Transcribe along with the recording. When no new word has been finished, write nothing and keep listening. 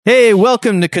Hey,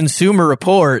 welcome to Consumer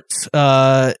Reports.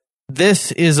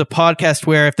 This is a podcast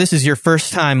where if this is your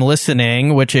first time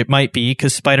listening, which it might be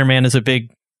because Spider-Man is a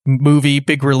big movie,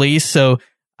 big release, so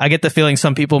I get the feeling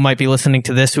some people might be listening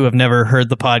to this who have never heard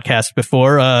the podcast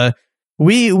before.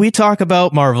 We talk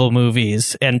about Marvel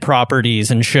movies and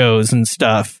properties and shows and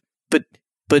stuff,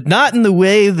 but not in the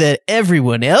way that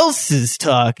everyone else is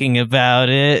talking about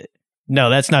it. No,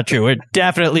 that's not true. We're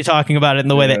definitely talking about it in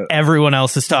the way that everyone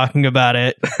else is talking about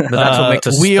it. But that's what makes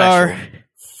us special.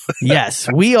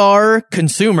 Yes, we are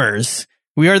consumers.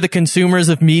 We are the consumers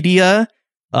of media.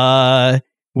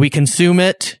 We consume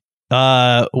it.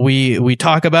 We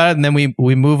talk about it, and then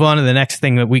we move on to the next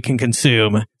thing that we can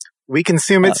consume. We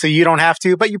consume it so you don't have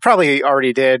to, but you probably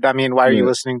already did. I mean, why are you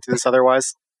listening to this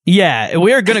otherwise? Yeah,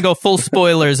 we are going to go full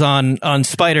spoilers on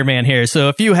Spider-Man here. So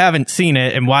if you haven't seen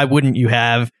it, and why wouldn't you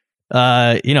have?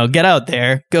 Get out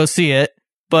there, go see it.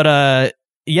 But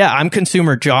yeah, I'm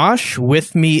Consumer Josh.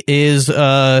 With me is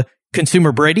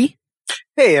Consumer Brady.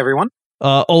 Hey, everyone.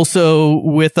 Also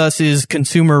with us is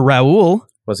Consumer Raul.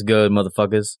 What's good,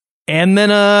 motherfuckers? And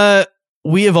then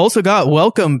we have also got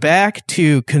welcome back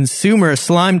to Consumer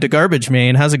Slime to Garbage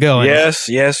Man. How's it going?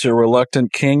 Yes, your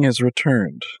reluctant king has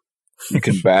returned. You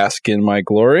can bask in my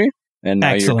glory, and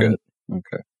now Excellent. You're good.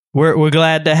 Okay. We're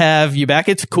glad to have you back.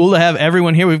 It's cool to have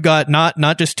everyone here. We've got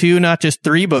not just two, not just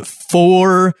three, but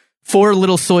four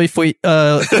little soy face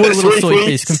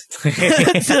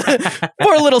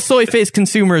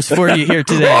consumers for you here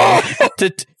today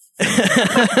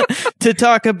to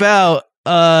talk about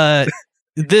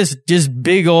this just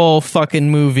big ol'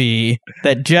 fucking movie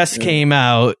that just came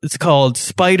out. It's called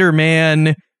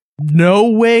Spider-Man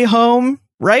No Way Home.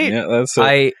 Right? Yeah, that's it.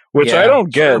 I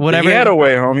don't get. Whatever. He had a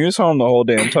way home. He was home the whole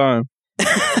damn time.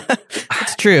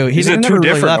 It's true. He's in never two really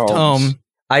different left homes. home.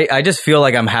 I just feel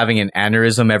like I'm having an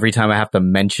aneurysm every time I have to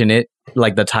mention it,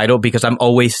 like the title, because I'm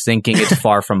always thinking it's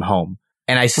Far From Home.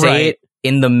 And I say it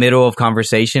in the middle of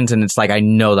conversations, and it's like, I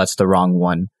know that's the wrong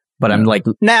one. But I'm like,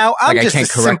 now I'm like just a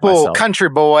simple myself. country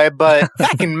boy, but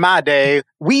back in my day,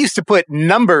 we used to put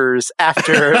numbers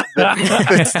after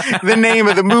the name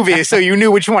of the movie, so you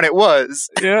knew which one it was.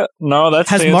 Yeah, no, that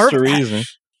stands to reason.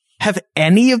 Have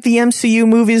any of the MCU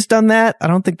movies done that? I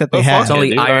don't think that they have. It's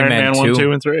only Iron Man 1,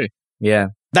 2, and 3. Yeah,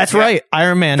 that's right.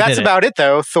 Iron Man. That's did about it,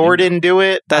 though. Thor didn't do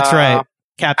it. That's right.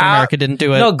 Captain America didn't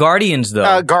do it. No, Guardians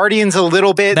though. Guardians a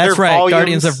little bit. That's They're right. volumes.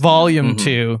 Guardians are volume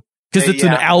 2 because it's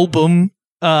an album.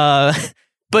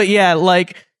 But yeah,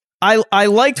 like I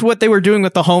liked what they were doing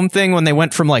with the home thing when they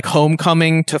went from like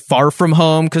Homecoming to Far From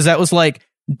Home, because that was like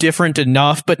different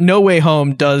enough. But No Way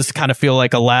Home does kind of feel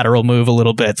like a lateral move a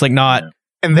little bit. It's like not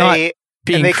being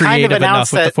creative kind of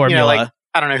enough with the formula.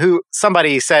 I don't know who.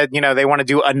 Somebody said they want to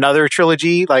do another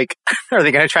trilogy. Like, are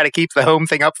they going to try to keep the home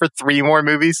thing up for 3 more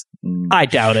movies? I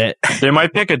doubt it. They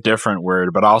might pick a different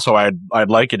word, but also I'd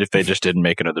like it if they just didn't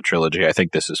make another trilogy. I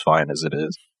think this is fine as it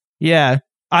is. Yeah.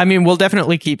 I mean, we'll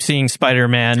definitely keep seeing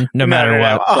Spider-Man no matter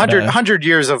what. 100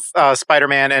 years of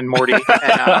Spider-Man and Morty. And,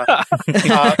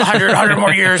 100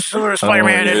 more years for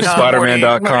Spider-Man and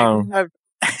Spider-Man.com.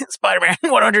 Spider-Man,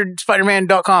 100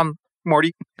 Spider-Man.com,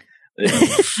 Morty.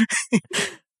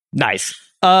 Nice.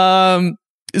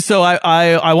 So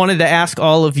I wanted to ask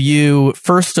all of you,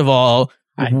 first of all,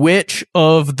 which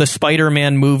of the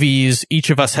Spider-Man movies each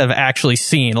of us have actually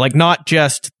seen? Like, not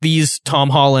just these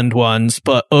Tom Holland ones,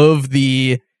 but of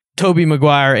the Tobey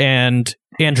Maguire and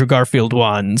Andrew Garfield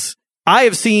ones. I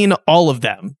have seen all of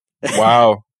them.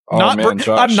 Wow. Oh, man,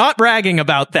 Josh. I'm not bragging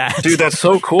about that. Dude, that's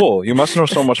so cool. You must know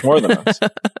so much more than us.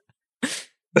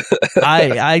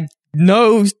 I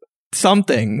know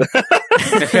something.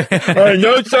 I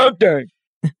know something.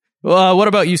 What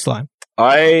about you, Slime?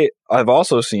 I've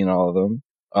also seen all of them.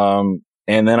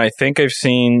 And then I think I've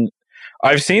seen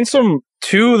some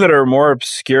 2 that are more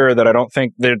obscure that I don't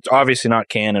think they're obviously not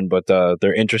canon, but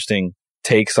they're interesting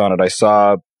takes on it. I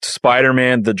saw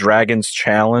Spider-Man: The Dragon's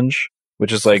Challenge,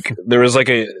 which is like there was like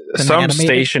some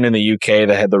station in the UK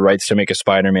that had the rights to make a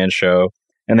Spider-Man show,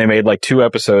 and they made like 2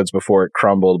 episodes before it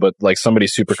crumbled, but like somebody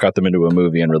supercut them into a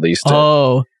movie and released it.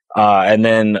 Oh. And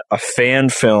then a fan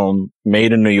film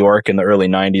made in New York in the early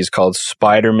 90s called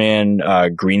Spider-Man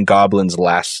Green Goblin's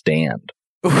Last Stand.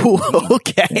 Ooh,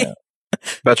 okay. Yeah.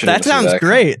 That sounds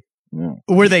great. Yeah.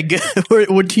 Were they good?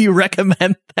 Would you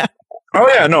recommend that? Oh,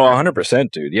 yeah. No,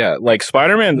 100%, dude. Yeah. Like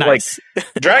Spider-Man, nice.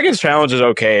 like Dragon's Challenge is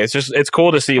okay. It's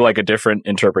cool to see like a different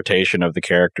interpretation of the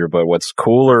character. But what's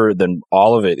cooler than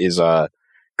all of it is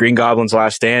Green Goblin's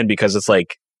Last Stand, because it's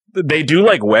like, they do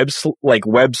like web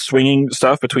swinging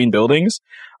stuff between buildings.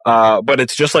 but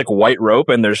it's just like white rope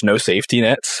and there's no safety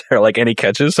nets or like any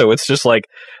catches. So it's just like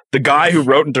the guy who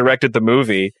wrote and directed the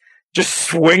movie just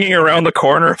swinging around the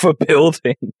corner of a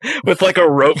building with like a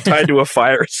rope tied to a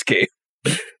fire escape.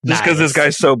 Just because this guy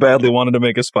so badly wanted to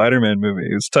make a Spider-Man movie.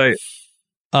 It was tight.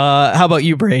 How about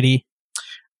you, Brady?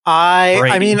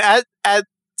 I mean, at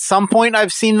some point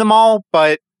I've seen them all,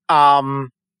 but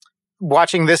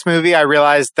watching this movie, I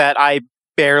realized that I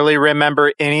barely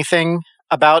remember anything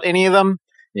about any of them.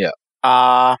 Yeah.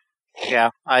 Yeah.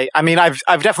 I mean, I've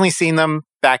definitely seen them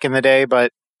back in the day,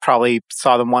 but probably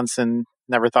saw them once and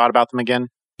never thought about them again.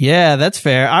 Yeah, that's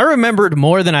fair. I remembered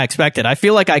more than I expected. I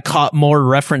feel like I caught more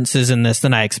references in this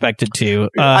than I expected to.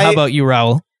 How about you,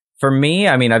 Raul? For me,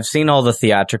 I mean, I've seen all the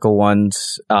theatrical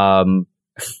ones.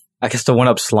 I guess to one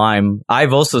up Slime,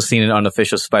 I've also seen an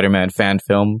unofficial Spider-Man fan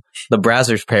film, the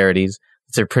Brazzers parodies.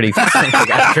 They're pretty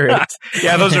accurate.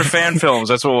 Yeah, those are fan films.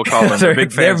 That's what we'll call them. They're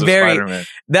big fans of Spider-Man.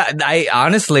 I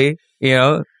honestly, you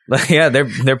know, yeah,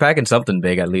 they're packing something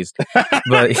big at least.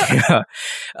 But yeah,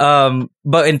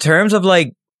 but in terms of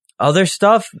like other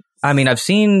stuff, I mean,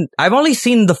 I've only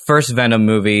seen the first Venom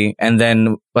movie, and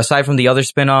then aside from the other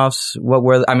spin-offs,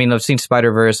 I've seen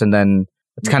Spider-Verse, and then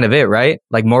that's kind of it, right?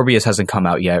 Like Morbius hasn't come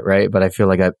out yet, right? But I feel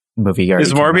like that movie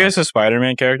is Morbius a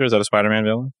Spider-Man character? Is that a Spider-Man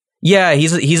villain? Yeah,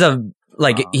 he's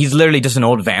literally just an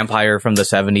old vampire from the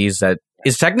 70s that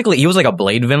is technically, he was like a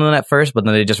Blade villain at first, but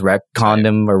then they just retconned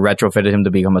him or retrofitted him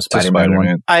to become a Spider-Man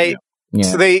one.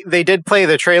 So they did play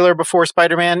the trailer before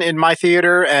Spider-Man in my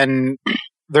theater, and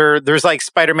there's like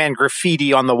Spider-Man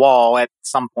graffiti on the wall at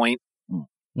some point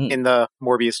in the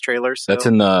Morbius trailer. So. That's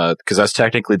because that's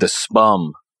technically the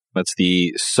SPUM. That's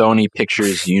the Sony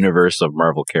Pictures universe of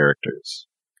Marvel characters.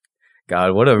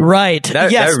 God, what a right.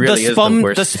 That really the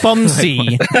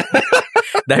SPUMC.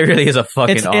 That really is a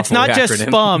fucking awful It's not acronym. Just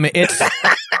SPUM. It's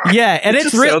and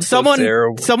it's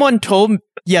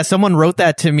someone wrote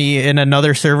that to me in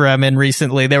another server I'm in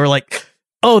recently. They were like,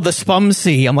 "Oh, the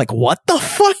SPUMC." I'm like, "What the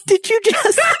fuck did you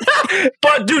just?"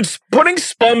 But dude, putting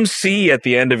SPUMC at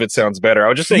the end of it sounds better. I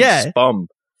was just saying SPUM.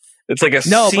 It's like a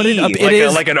sea, but it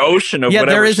is like an ocean of whatever.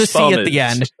 Yeah, there is a C at the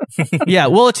end. Yeah,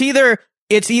 well, it's either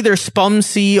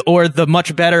SPUMC or the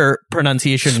much better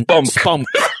pronunciation Spunk.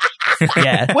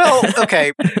 Yeah. Well,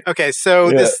 okay.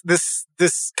 So this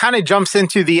kind of jumps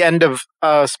into the end of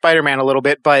Spider-Man a little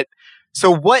bit, but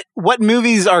so what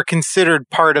movies are considered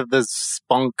part of the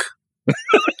spunk?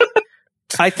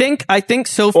 I think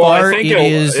so far it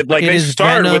is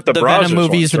Venom, with the Venom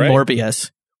movies ones, right? and Morbius.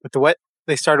 With the what?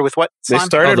 They started with what? Slime? They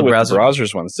started with the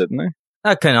Brazzers ones, didn't they?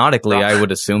 Canonically, I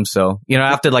would assume so. You know,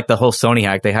 after like the whole Sony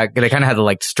hack, they kind of had to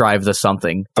like strive to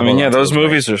something. I mean, yeah, those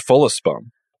movies are full of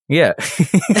spum. Yeah.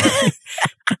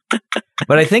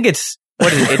 But I think it's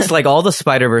like all the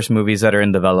Spider-Verse movies that are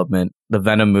in development, the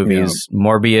Venom movies,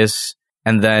 Morbius,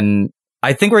 and then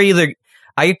I think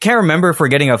I can't remember if we're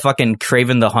getting a fucking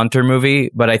Kraven the Hunter movie,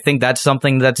 but I think that's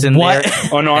something that's in there.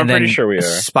 Oh no, I'm pretty sure we are.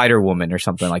 Spider-Woman or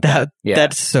something like that. Yeah.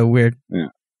 That's so weird. Yeah.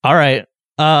 All right.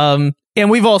 And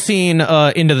we've all seen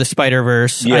Into the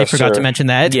Spider-Verse. Yes, I forgot to mention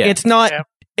that. It's not... Yeah.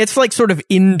 It's like sort of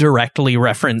indirectly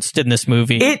referenced in this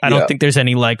movie. I don't think there's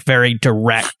any like very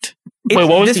direct. Wait,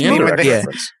 what was the indirect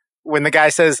reference? When the guy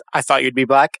says, "I thought you'd be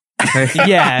black."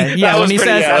 Yeah. When he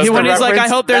says, when he's like, "I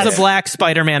hope there's a black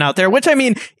Spider-Man out there," which I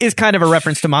mean is kind of a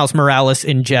reference to Miles Morales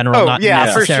in general, not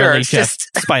necessarily just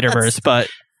Spider-Verse, but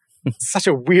such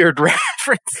a weird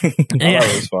reference. That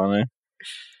was funny.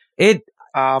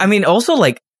 I mean, also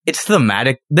like it's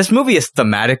thematic. This movie is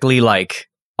thematically like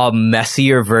a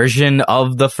messier version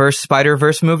of the first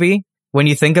Spider-Verse movie when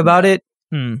you think about it.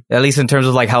 At least in terms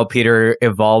of like how Peter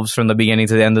evolves from the beginning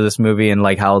to the end of this movie, and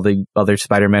like how the other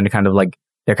Spider-Men kind of like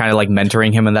they're kind of like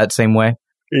mentoring him in that same way.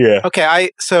 Yeah. Okay. I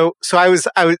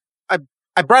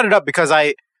brought it up because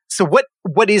what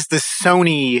is the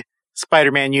Sony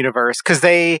Spider-Man universe? Because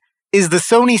is the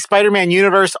Sony Spider-Man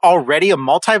universe already a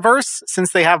multiverse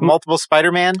since they have multiple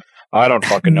Spider-Man? I don't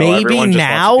fucking know. Maybe Everyone just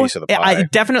now. wants a piece of the pie.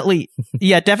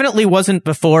 I definitely wasn't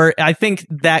before. I think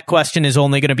that question is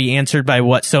only going to be answered by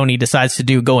what Sony decides to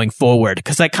do going forward.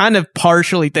 Because I kind of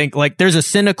partially think like there's a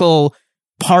cynical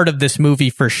part of this movie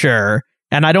for sure.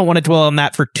 And I don't want to dwell on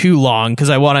that for too long because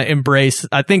I want to embrace.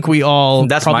 I think we all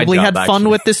probably had fun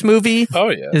with this movie. Oh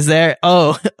yeah. Is there?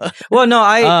 Oh, well, no,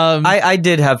 I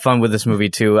did have fun with this movie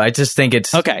too. I just think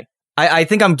it's okay. I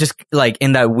think I'm just like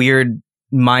in that weird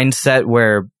mindset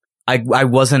where I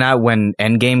wasn't at when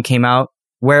Endgame came out.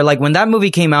 Where like when that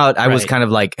movie came out, I was kind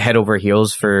of like head over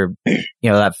heels for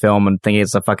that film and thinking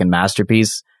it's a fucking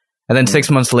masterpiece. And then 6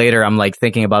 months later, I'm like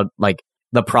thinking about like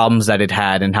the problems that it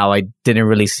had and how I didn't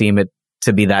really seem it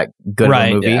to be that good of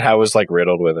a movie. Yeah, I was like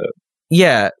riddled with it.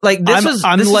 Yeah, like this is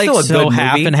I'm this like is still a so good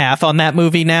half movie. and half on that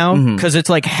movie now because it's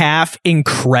like half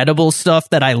incredible stuff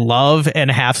that I love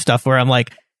and half stuff where I'm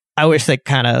like, I wish they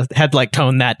kind of had like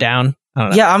toned that down. I don't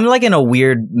know. Yeah, I'm like in a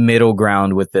weird middle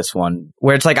ground with this one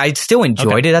where it's like I still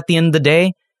enjoyed it at the end of the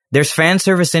day. There's fan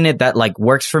service in it that like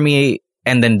works for me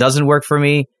and then doesn't work for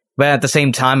me. But at the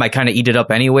same time, I kind of eat it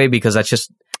up anyway because that's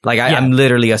just like I'm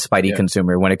literally a Spidey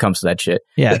consumer when it comes to that shit.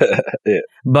 Yeah.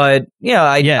 But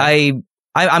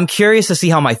I'm curious to see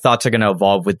how my thoughts are going to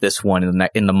evolve with this one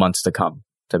in the months to come,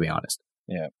 to be honest.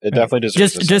 Yeah, it definitely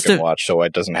deserves a second watch, so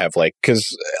it doesn't have like,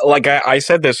 because like I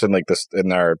said this in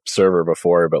in our server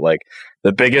before, but like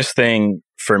the biggest thing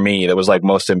for me that was like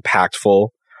most impactful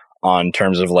on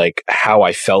terms of like how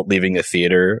I felt leaving the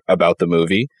theater about the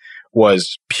movie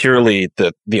was purely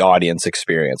the audience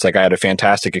experience. Like I had a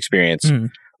fantastic experience.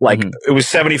 It was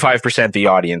 75% the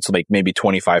audience, like maybe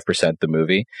 25% the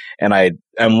movie. And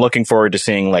I'm looking forward to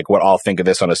seeing like what I'll think of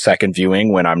this on a second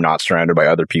viewing when I'm not surrounded by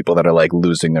other people that are like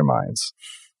losing their minds.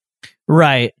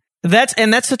 Right. That's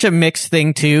such a mixed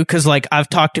thing too, because like I've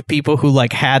talked to people who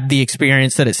like had the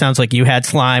experience that it sounds like you had,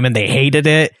 Slime, and they hated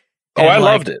it. Oh, I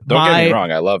loved it. Don't get me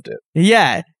wrong, I loved it.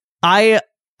 Yeah.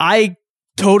 I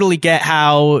totally get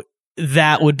how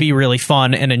that would be really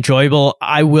fun and enjoyable.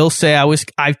 I will say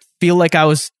I feel like I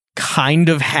was kind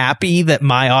of happy that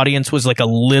my audience was like a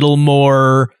little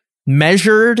more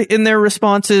measured in their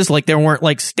responses. Like there weren't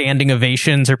like standing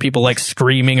ovations or people like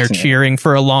screaming or cheering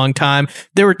for a long time.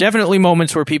 There were definitely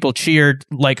moments where people cheered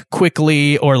like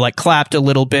quickly or like clapped a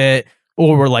little bit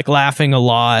or were like laughing a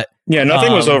lot. Yeah,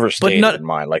 nothing was overstated in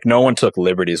mine. Like no one took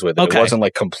liberties with it. Okay. It wasn't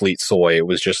like complete soy. It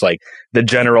was just like the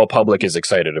general public is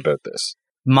excited about this.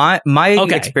 My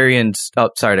experience.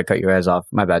 Oh, sorry to cut your guys off.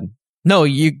 My bad. No,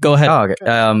 you go ahead. Oh,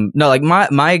 okay. No, like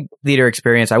my theater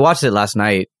experience. I watched it last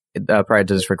night prior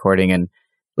to this recording, and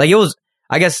like it was.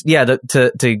 I guess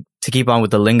to keep on with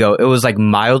the lingo, it was like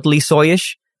mildly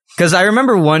soyish. Because I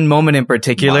remember one moment in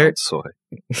particular. Mild soy.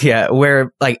 Yeah,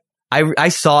 where like I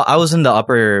was in the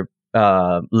upper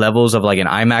levels of like an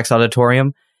IMAX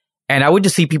auditorium, and I would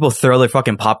just see people throw their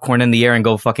fucking popcorn in the air and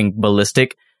go fucking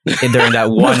ballistic during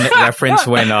that one reference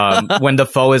when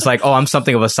Dafoe is like, oh, I'm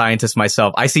something of a scientist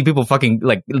myself. I see people fucking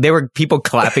like there were people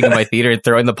clapping in my theater and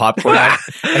throwing the popcorn out,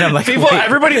 and I'm like,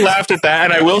 everybody laughed at that.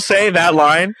 And I will say that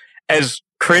line, as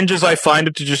cringe as I find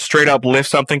it to just straight up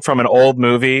lift something from an old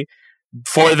movie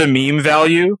for the meme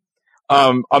value,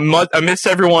 amidst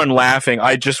everyone laughing,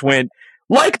 I just went,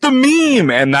 like the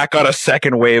meme, and that got a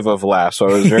second wave of laughs. So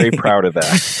I was very proud of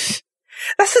that.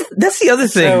 That's the other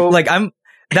thing. So, like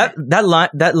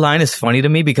that line is funny to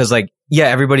me because like, yeah,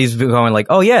 everybody's going like,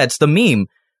 oh yeah, it's the meme.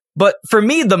 But for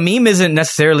me, the meme isn't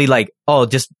necessarily like, oh,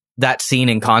 just that scene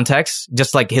in context,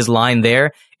 just like his line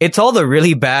there. It's all the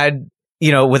really bad,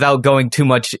 without going too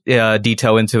much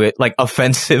detail into it, like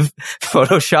offensive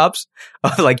photoshops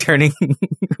of like turning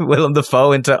Willem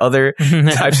Dafoe into other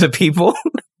types of people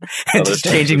and just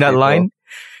changing that line.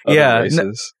 Yeah.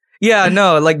 Yeah,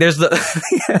 no, like there's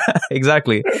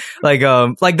exactly. Like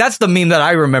that's the meme that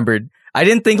I remembered. I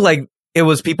didn't think like it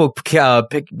was people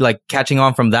catching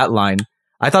on from that line.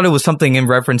 I thought it was something in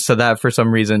reference to that for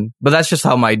some reason. But that's just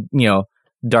how my,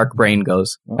 dark brain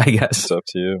goes, I guess. It's up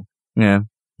to you. Yeah.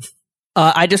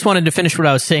 I just wanted to finish what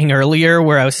I was saying earlier,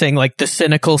 where I was saying like the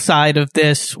cynical side of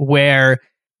this, where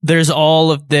there's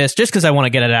all of this, just because I want to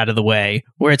get it out of the way,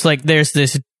 where it's like there's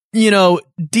this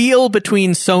deal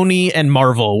between Sony and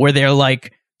Marvel where they're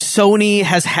like, Sony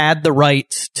has had the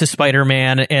rights to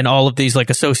Spider-Man and all of these like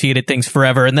associated things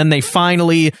forever. And then they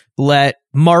finally let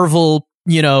Marvel,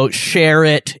 share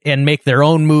it and make their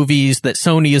own movies that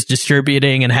Sony is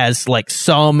distributing and has like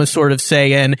some sort of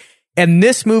say in. And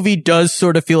this movie does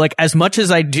sort of feel like, as much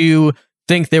as I do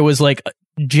think there was like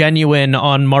genuine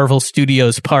on Marvel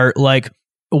Studios' part, like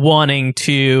wanting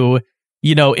to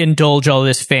indulge all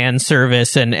this fan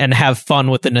service and have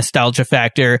fun with the nostalgia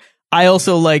factor. I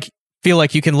also like feel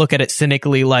like you can look at it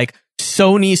cynically, like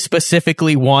Sony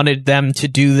specifically wanted them to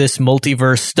do this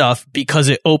multiverse stuff because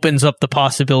it opens up the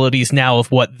possibilities now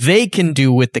of what they can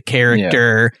do with the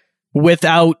character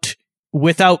without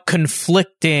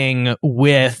conflicting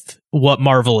with what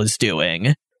Marvel is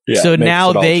doing. Yeah, so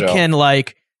now they can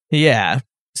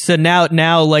So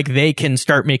now like they can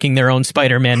start making their own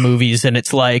Spider-Man movies, and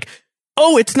it's like,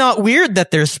 oh, it's not weird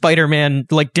that there's Spider-Man,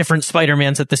 like different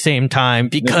Spider-Mans at the same time,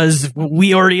 because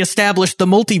we already established the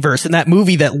multiverse in that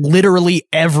movie that literally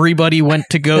everybody went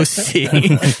to go see.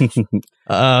 Maybe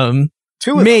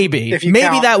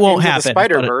that won't happen.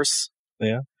 Spider-Verse.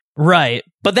 Yeah. Right.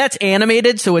 But that's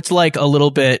animated, so it's like a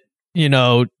little bit,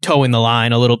 towing the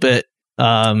line a little bit.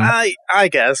 I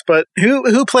guess, but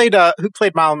who played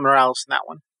Miles Morales in that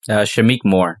one? Shameik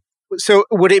Moore. So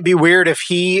would it be weird if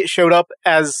he showed up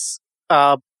as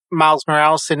Miles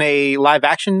Morales in a live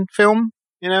action film?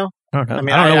 You know, I don't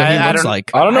know. I don't know what he looks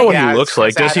like. I don't know what he looks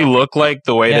like. Does he look like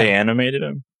the way they animated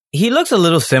him? He looks a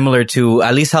little similar to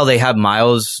at least how they have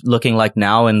Miles looking like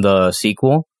now in the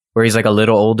sequel, where he's like a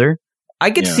little older.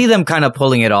 I could see them kind of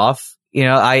pulling it off. You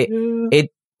know,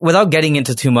 without getting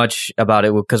into too much about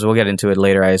it, because we'll get into it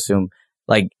later, I assume.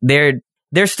 Like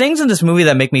there's things in this movie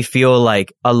that make me feel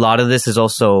like a lot of this is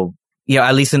also, you know,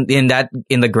 at least in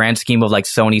the grand scheme of like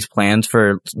Sony's plans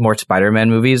for more Spider-Man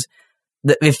movies,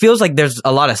 it feels like there's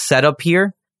a lot of setup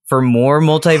here for more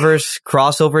multiverse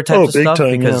crossover types of stuff.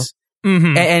 Because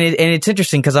and it's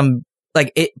interesting because I'm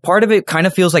like, part of it kind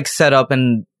of feels like setup,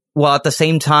 and while at the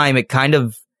same time it kind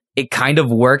of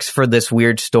works for this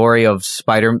weird story of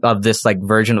this like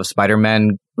version of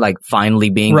Spider-Man, like finally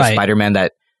being the Spider-Man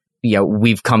that, you know,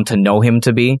 we've come to know him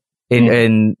to be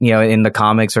in you know, in the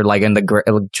comics, or like in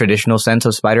the traditional sense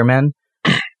of Spider-Man.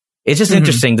 It's just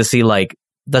interesting to see like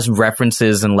those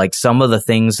references and like some of the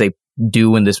things they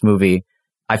do in this movie.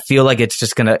 I feel like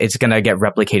it's gonna get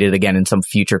replicated again in some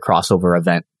future crossover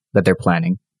event that they're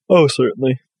planning. Oh,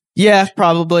 certainly. Yeah,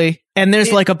 probably. And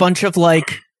there's like a bunch of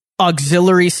like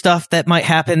auxiliary stuff that might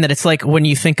happen that it's like, when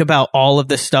you think about all of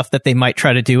the stuff that they might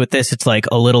try to do with this, it's like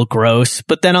a little gross.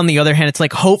 But then on the other hand, it's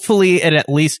like, hopefully, and at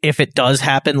least if it does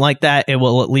happen like that, it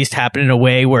will at least happen in a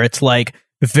way where it's like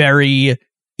very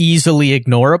easily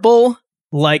ignorable.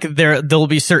 Like there'll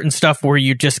be certain stuff where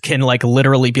you just can like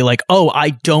literally be like, oh, I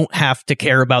don't have to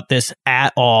care about this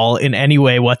at all in any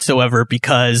way whatsoever,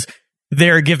 because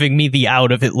they're giving me the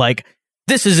out of it. Like,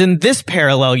 this is in this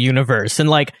parallel universe, and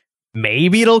like,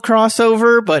 maybe it'll cross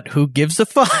over, but who gives a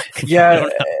fuck? Yeah,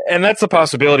 and that's a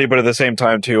possibility, but at the same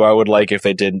time, too, I would like if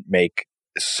they didn't make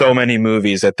so many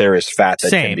movies that there is fat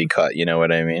that can be cut, you know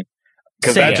what I mean?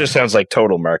 Because that just sounds like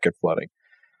total market flooding.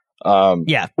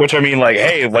 Which I mean, like,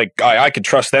 hey, like, I could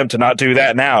trust them to not do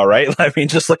that now, right? I mean,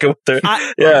 just look at what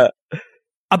they're...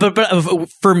 But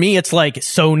for me, it's like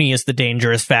Sony is the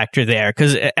dangerous factor there,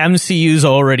 because MCU's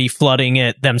already flooding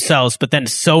it themselves, but then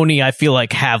Sony, I feel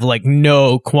like, have like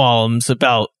no qualms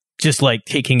about just like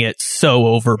taking it so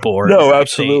overboard. No,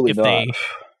 absolutely not.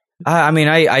 I mean,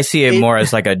 I see it more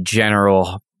as like a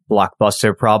general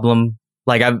blockbuster problem.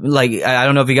 Like I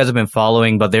don't know if you guys have been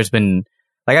following, but there's been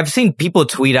like, I've seen people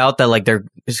tweet out that like their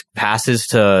passes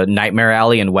to Nightmare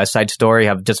Alley and West Side Story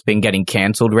have just been getting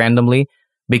canceled randomly,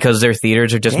 because their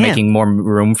theaters are just making more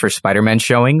room for Spider-Man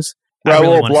showings.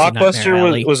 Well,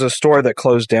 Blockbuster was a store that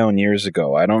closed down years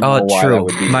ago. I don't know why that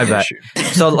would be an issue.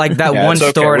 So, like, that one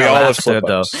store in Alaska,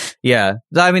 though. Yeah.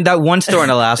 I mean, that one store in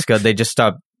Alaska, they just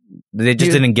stopped. They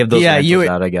just didn't give those rentals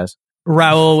out, I guess.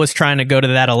 Raul was trying to go to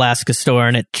that Alaska store,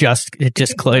 and it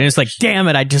just closed. It's like, damn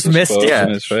it, I just missed it. In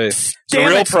his face.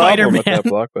 Damn, it's a real problem with Spider-Man. that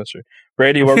Blockbuster.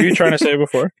 Brady, what were you trying to say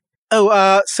before?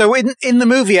 So in the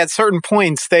movie, at certain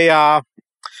points, they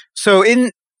so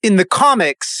in the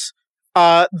comics,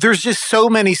 there's just so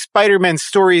many Spider-Man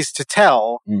stories to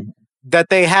tell that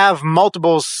they have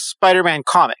multiple Spider-Man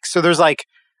comics. So there's like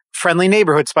Friendly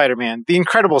Neighborhood Spider-Man, The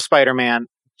Incredible Spider-Man,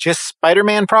 just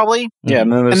Spider-Man probably. Yeah,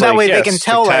 and then there's that way they can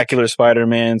tell Spectacular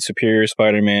Spider-Man, Superior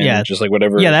Spider-Man, just like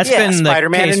whatever. Yeah, that's been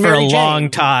Spider-Man the case and for a Mary long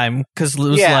Jane. time, because it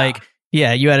was like, you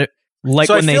had it. Like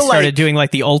So I when they feel started like- doing like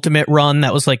the Ultimate run,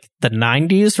 that was like the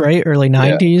 90s, right? Early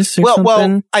 90s or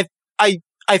something.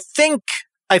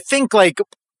 I think like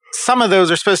some of those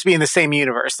are supposed to be in the same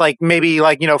universe. Like maybe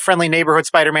like, you know, Friendly Neighborhood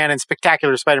Spider-Man and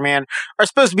Spectacular Spider-Man are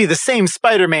supposed to be the same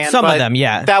Spider-Man. Some of but them,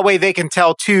 yeah. That way they can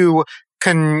tell two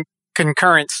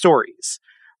concurrent stories.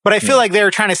 But I feel like they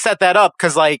were trying to set that up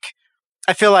because like,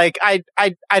 I feel like I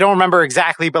don't remember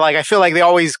exactly, but like I feel like they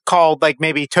always called like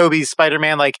maybe Tobey's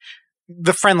Spider-Man like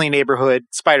the Friendly Neighborhood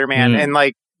Spider-Man, and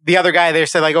like the other guy there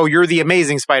said like, oh, you're the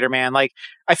Amazing Spider-Man. Like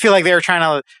I feel like they were trying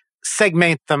to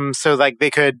segment them so like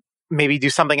they could maybe do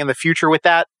something in the future with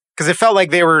that, because it felt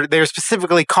like they were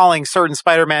specifically calling certain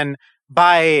Spider-Men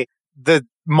by the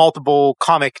multiple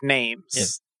comic names. Yeah.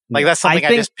 Like that's something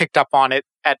I just picked up on it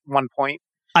at one point.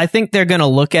 I think they're going to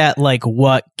look at like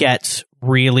what gets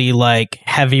really like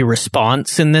heavy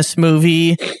response in this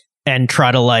movie and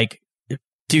try to like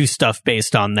do stuff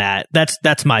based on that.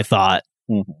 That's my thought.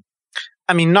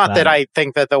 I mean, not that I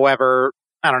think that they'll ever,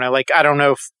 I don't know, like, I don't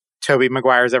know if Tobey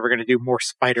Maguire's ever going to do more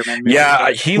Spider-Man movies.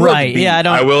 Yeah, he looked Right, beat. yeah,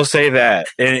 I will say that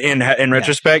in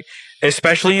retrospect,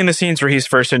 especially in the scenes where he's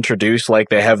first introduced, like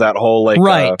they have that whole like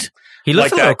he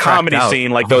looks like a little that comedy cracked out. scene,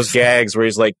 like those gags where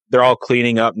he's like they're all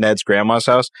cleaning up Ned's grandma's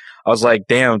house. I was like,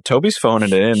 damn, Toby's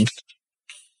phoning it in.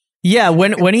 Yeah,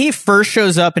 when he first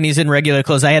shows up and he's in regular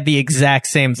clothes, I had the exact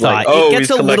same thought. Like, oh, it gets he's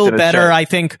a little collecting his better, check. I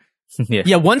think. Yeah.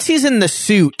 Yeah, once he's in the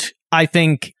suit, I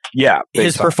think Yeah, big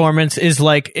his time. performance is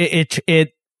like it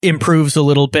improves a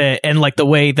little bit, and like the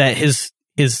way that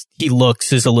he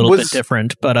looks is a little bit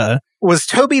different. But was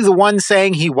Toby the one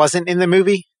saying he wasn't in the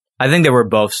movie? I think they were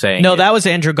both saying no, it. that was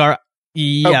Andrew Yeah,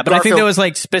 but I think Garfield. there was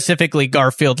like specifically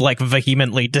Garfield like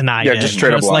vehemently denied it. just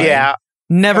straight It up was like, lying. Yeah.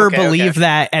 never Okay, believe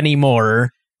that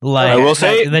anymore. Like I will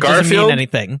say, that doesn't mean Garfield-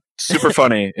 anything. Super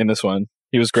funny in this one.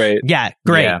 He was great. Yeah,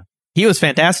 great. Yeah. He was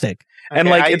fantastic. And,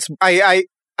 Okay, like, it's-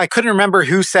 I couldn't remember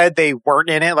who said they weren't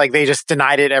in it. Like they just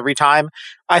denied it every time.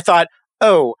 I thought,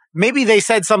 oh, maybe they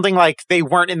said something like they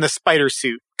weren't in the spider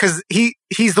suit because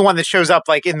he's the one that shows up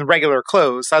like in the regular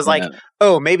clothes. So I was like,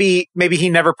 oh, maybe he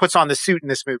never puts on the suit in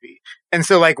this movie. And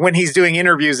so like when he's doing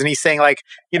interviews and he's saying like,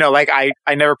 you know, like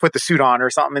I never put the suit on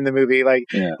or something in the movie, like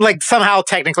like somehow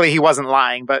technically he wasn't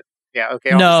lying, but yeah, okay.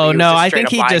 No, obviously, it was just I straight think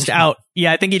up he lying. just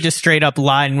I think he just straight up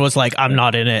lied and was like, I'm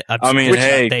not in it. I mean,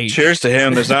 hey, cheers to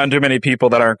him. There's not too many people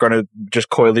that aren't going to just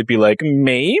coyly be like,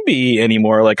 maybe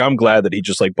anymore. Like, I'm glad that he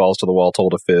just like balls to the wall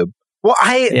told a fib. Well,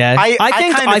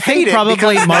 I think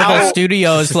probably Marvel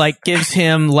Studios like gives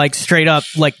him like straight up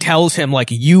like tells him like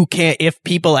you can't, if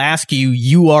people ask you,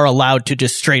 you are allowed to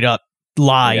just straight up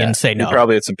lie and say no. He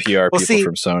probably had some PR people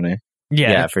from Sony.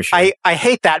 Yeah, for sure. I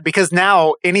hate that because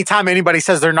now anytime anybody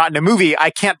says they're not in a movie, I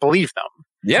can't believe them.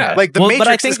 Yeah. Like the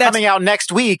Matrix is coming out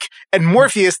next week, and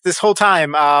Morpheus this whole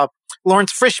time,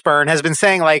 Lawrence Fishburne has been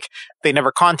saying like they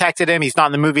never contacted him, he's not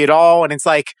in the movie at all, and it's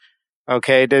like,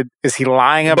 okay, is he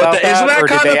lying about that, or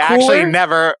did they actually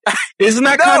never? Isn't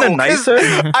that kind of nicer?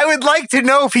 I would like to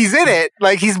know if he's in it.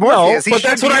 Like he's Morpheus. No, but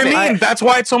that's what I mean. That's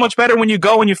why it's so much better when you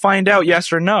go and you find out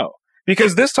yes or no.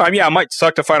 Because this time, yeah, it might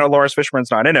suck to find out Lawrence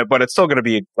Fishburne's not in it, but it's still going to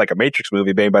be like a Matrix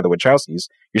movie made by the Wachowskis.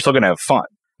 You're still going to have fun,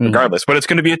 regardless. But it's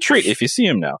going to be a treat if you see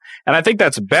him now. And I think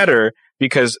that's better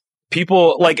because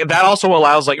people, like, that also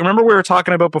allows, like, remember we were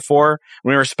talking about before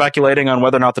when we were speculating on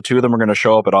whether or not the two of them were going to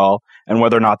show up at all and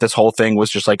whether or not this whole thing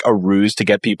was just like a ruse to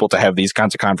get people to have these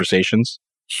kinds of conversations?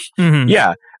 Mm-hmm.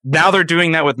 Yeah. Now they're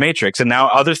doing that with Matrix, and now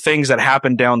other things that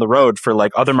happen down the road for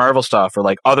like other Marvel stuff or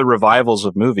like other revivals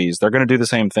of movies, they're going to do the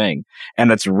same thing.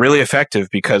 And it's really effective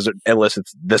because it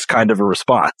elicits this kind of a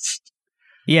response.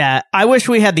 Yeah, I wish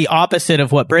we had the opposite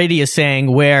of what Brady is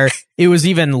saying, where it was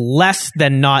even less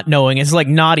than not knowing. It's like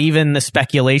not even the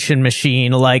speculation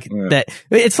machine, like that.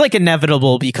 It's like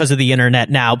inevitable because of the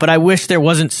internet now, but I wish there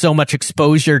wasn't so much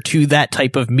exposure to that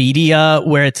type of media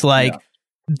where it's like,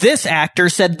 this actor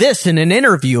said this in an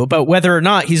interview about whether or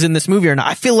not he's in this movie or not.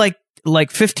 I feel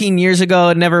like 15 years ago,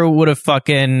 I never would have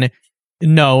fucking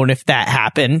known if that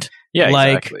happened. Yeah,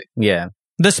 like, exactly. Yeah.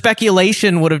 The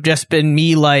speculation would have just been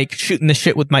me like shooting the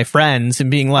shit with my friends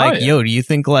and being like, yo, do you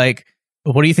think like,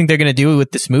 what do you think they're going to do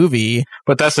with this movie?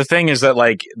 But that's the thing is that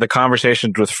like the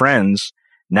conversations with friends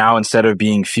now, instead of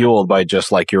being fueled by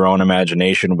just like your own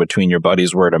imagination between your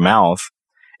buddies word of mouth,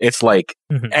 it's like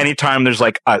anytime there's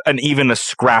like even a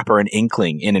scrap or an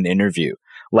inkling in an interview,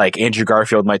 like Andrew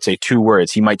Garfield might say 2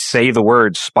 words. He might say the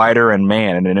words spider and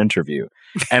man in an interview.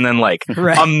 And then like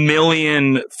a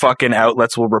million fucking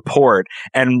outlets will report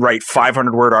and write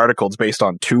 500-word articles based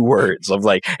on 2 words of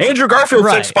like, Andrew Garfield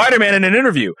said Spider-Man in an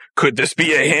interview. Could this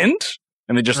be a hint?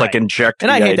 And they just like inject the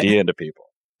idea into people.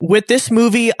 With this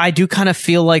movie, I do kind of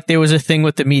feel like there was a thing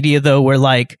with the media though, where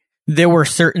like there were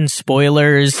certain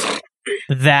spoilers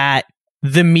that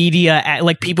the media,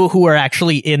 like people who are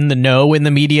actually in the know in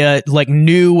the media, like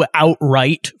knew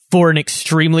outright for an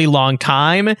extremely long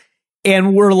time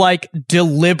and were like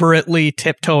deliberately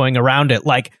tiptoeing around it.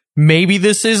 Like maybe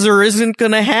this is or isn't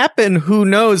going to happen. Who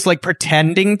knows? Like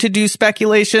pretending to do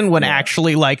speculation when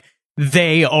actually like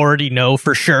they already know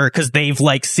for sure because they've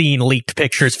like seen leaked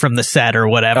pictures from the set or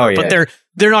whatever. But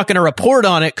they're not going to report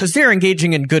on it because they're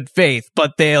engaging in good faith,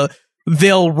 but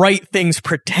they'll write things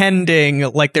pretending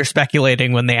like they're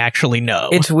speculating when they actually know.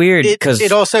 It's weird because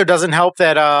it also doesn't help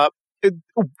that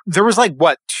there was like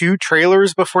 2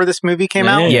 trailers before this movie came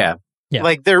out. Yeah.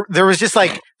 Like there was just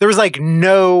like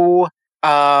no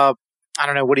I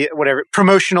don't know whatever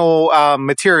promotional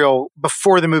material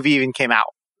before the movie even came out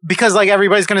because like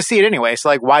everybody's going to see it anyway. So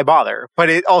like why bother? But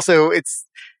it's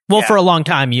for a long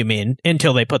time, you mean,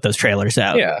 until they put those trailers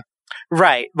out. Yeah.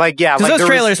 Right. Like, because those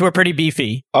trailers were pretty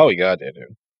beefy. Oh, yeah, they do.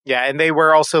 Yeah. And they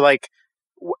were also like,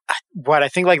 I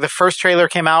think like the first trailer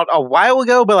came out a while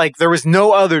ago, but like there was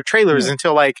no other trailers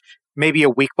until like maybe a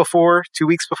week before, 2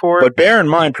 weeks before. But bear in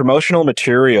mind, promotional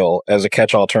material as a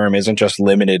catch-all term isn't just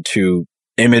limited to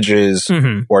images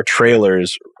or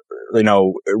trailers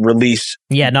released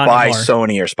not by anymore.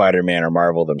 Sony or Spider-Man or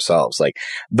Marvel themselves. Like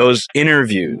those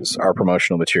interviews are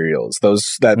promotional materials.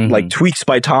 Those that like tweets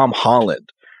by Tom Holland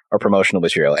are promotional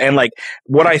material. And like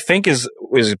what I think is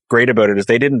great about it is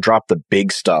they didn't drop the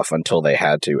big stuff until they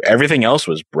had to. Everything else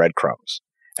was breadcrumbs.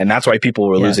 And that's why people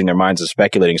were losing their minds and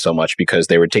speculating so much, because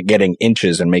they were getting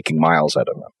inches and making miles out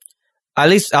of them. At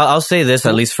least I'll say this,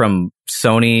 at least from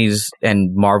Sony's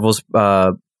and Marvel's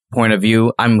point of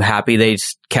view, I'm happy they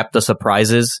kept the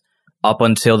surprises up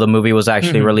until the movie was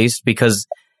actually released, because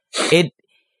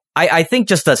I think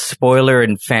just the spoiler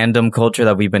and fandom culture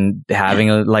that we've been having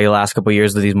like the last couple of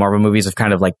years with these Marvel movies have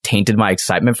kind of like tainted my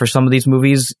excitement for some of these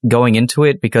movies going into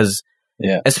it, because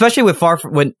especially with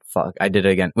when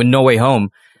No Way Home,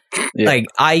 like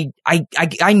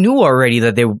I knew already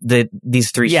that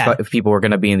these three people were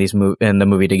going to be in the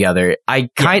movie together. I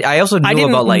also knew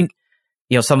about like,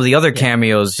 some of the other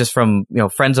cameos just from,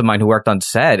 friends of mine who worked on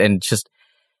set, and just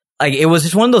like, it was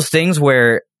just one of those things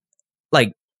where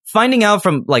like finding out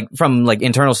from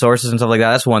internal sources and stuff like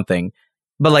that, that's one thing.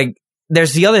 But like,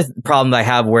 there's the other problem that I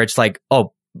have where it's like,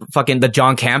 oh, fucking the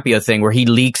John Campea thing where he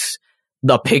leaks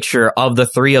the picture of the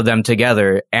three of them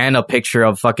together and a picture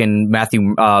of fucking Matt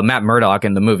Murdock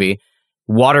in the movie,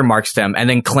 watermarks them, and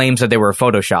then claims that they were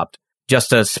photoshopped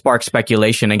just to spark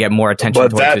speculation and get more attention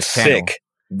towards his channel. Sick.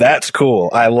 That's cool.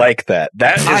 I like that.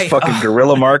 That is fucking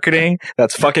guerrilla marketing.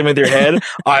 That's fucking with your head.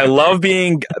 I love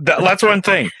being. That's one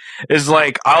thing. Is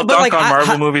like I'll dunk on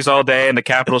Marvel movies all day and the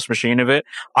capitalist machine of it.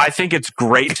 I think it's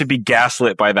great to be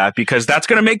gaslit by that, because that's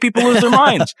going to make people lose their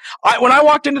minds. When I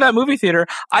walked into that movie theater,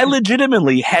 I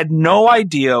legitimately had no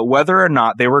idea whether or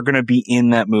not they were going to be in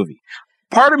that movie.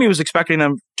 Part of me was expecting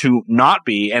them to not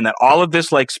be, and that all of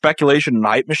this like speculation and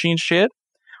hype machine shit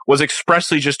was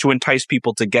expressly just to entice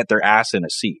people to get their ass in a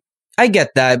seat. I get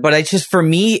that, but it's just, for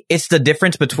me, it's the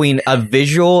difference between a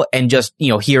visual and just,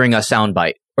 hearing a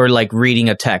soundbite or like reading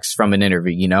a text from an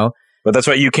interview, But that's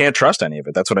why you can't trust any of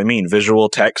it. That's what I mean. Visual,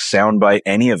 text, soundbite,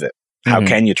 any of it. How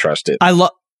can you trust it?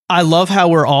 I love how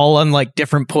we're all on like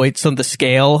different points on the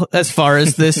scale as far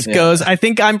as this goes. I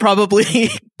think I'm probably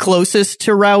closest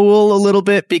to Raul a little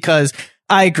bit, because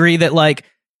I agree that like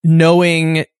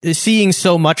seeing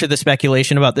so much of the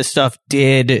speculation about this stuff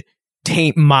did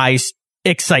taint my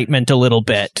excitement a little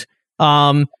bit.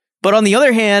 But on the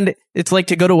other hand, it's like,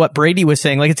 to go to what Brady was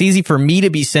saying, like, it's easy for me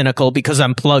to be cynical because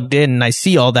I'm plugged in and I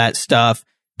see all that stuff.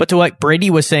 But to what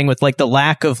Brady was saying with like the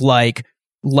lack of like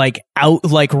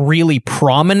really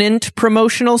prominent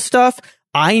promotional stuff,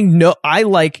 am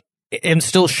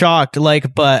still shocked.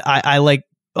 Like, but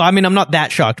I'm not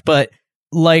that shocked, but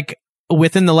like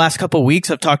within the last couple of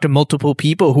weeks, I've talked to multiple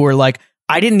people who are like,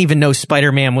 I didn't even know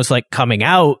Spider-Man was like coming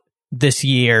out this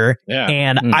year,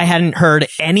 and I hadn't heard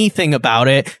anything about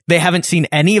it. They haven't seen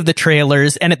any of the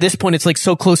trailers, and at this point it's like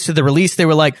so close to the release, they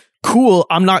were like, cool,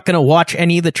 I'm not gonna watch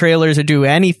any of the trailers or do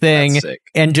anything,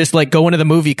 and just like go into the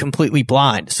movie completely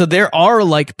blind. So there are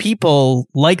like people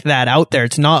like that out there.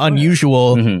 It's not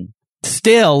unusual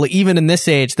still, even in this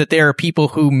age, that there are people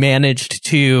who managed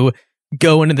to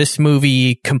go into this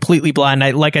movie completely blind.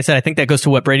 Like I said, I think that goes to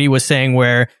what Brady was saying,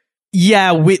 where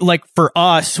we like, for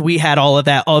us, we had all of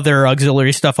that other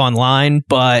auxiliary stuff online,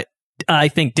 but I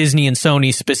think Disney and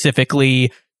Sony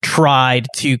specifically tried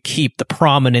to keep the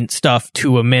prominent stuff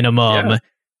to a minimum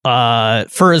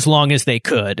for as long as they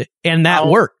could, and that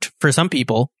worked for some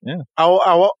people.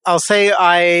 I'll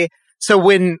say so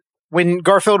when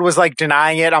Garfield was like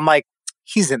denying it, I'm like,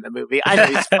 he's in the movie. I know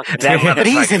he's fucking but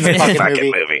he's in the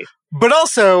fucking movie. But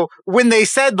also when they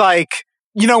said like,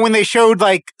 when they showed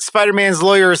like Spider-Man's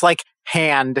lawyer's like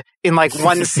hand in like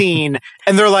one scene,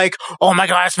 and they're like, oh my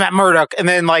god, it's Matt Murdock. And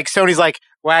then like Sony's like,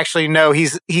 well, actually, no, he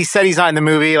said he's not in the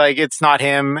movie. Like, it's not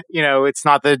him. It's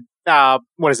not the,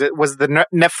 what is it? Was it the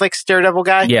Netflix Daredevil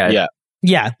guy? Yeah.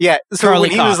 So Charlie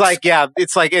when he Cox. was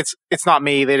like, it's not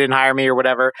me. They didn't hire me or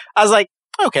whatever. I was like,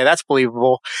 okay, that's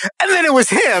believable. And then it was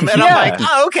him. And I'm like,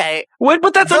 oh, okay.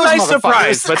 But that's Those a nice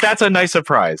surprise. motherfuckers. But that's a nice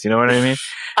surprise. You know what I mean?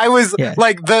 I was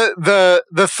like, the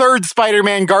third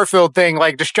Spider-Man Garfield thing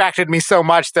like distracted me so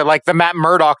much that like the Matt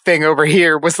Murdock thing over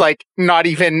here was like not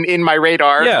even in my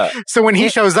radar. Yeah. So when he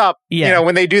shows up,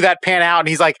 when they do that pan out and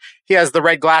he's like, he has the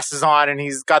red glasses on and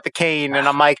he's got the cane, and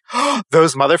I'm like, oh,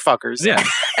 those motherfuckers. Yeah.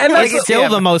 And that's It's still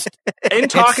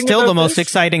the most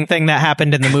exciting thing that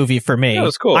happened in the movie for me. That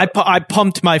was cool. I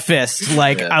pumped my fist.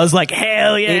 Like, I was like,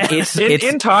 hell yeah.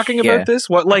 In talking about this,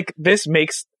 what like this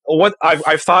makes, what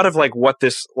I've thought of like what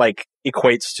this like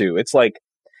equates to. It's like,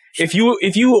 if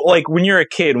you like when you're a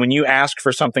kid, when you ask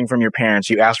for something from your parents,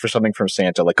 you ask for something from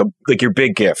Santa, like your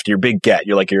big gift, your big get,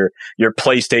 you're like your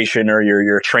PlayStation or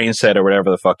your train set or whatever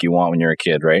the fuck you want when you're a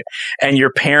kid, right? And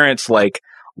your parents like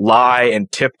lie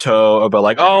and tiptoe about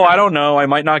like, oh, I don't know, I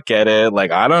might not get it,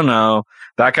 like I don't know,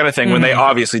 that kind of thing. When they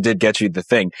obviously did get you the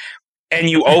thing, and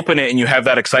you open it and you have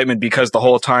that excitement because the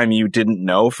whole time you didn't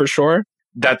know for sure.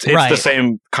 It's the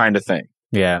same kind of thing.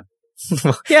 Yeah.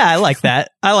 Yeah, I like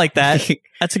that. That's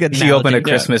a good analogy. You open a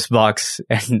Christmas box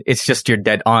and it's just your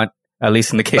dead aunt, at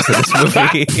least in the case of this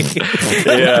movie.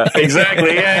 Yeah,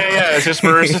 exactly. Yeah. It's just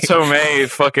Marissa Tomei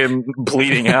fucking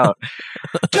bleeding out.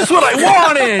 Just what I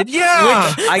wanted. Yeah.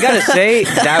 Which, I gotta say,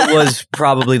 that was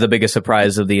probably the biggest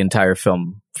surprise of the entire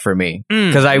film for me.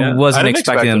 Because I wasn't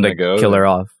expecting them to kill her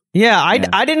off. Yeah,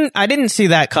 I didn't see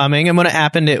that coming. And when it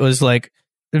happened, it was like,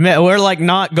 we're like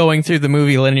not going through the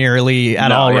movie linearly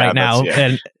at all right now.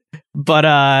 But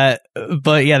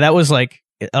yeah, that was like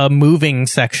a moving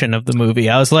section of the movie.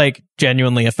 I was like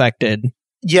genuinely affected.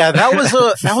 Yeah, that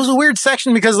was a weird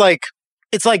section because like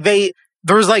it's like there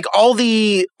was like all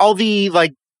the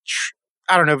like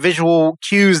I don't know, visual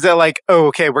cues that like, oh,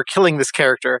 okay, we're killing this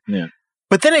character. Yeah.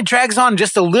 But then it drags on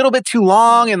just a little bit too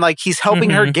long, and like he's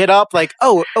helping her get up. Like,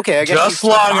 oh, okay, I guess just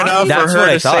long enough for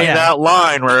her to say that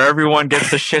line where everyone gets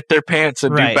to shit their pants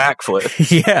and do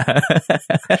backflips. Yeah.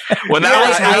 When that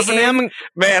was happening,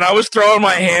 man, I was throwing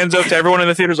my hands up to everyone in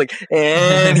the theaters, like,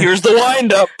 and here's the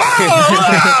wind up.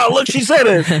 Oh, look, she said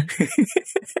it.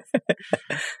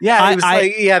 Yeah, it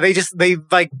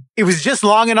was it was just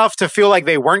long enough to feel like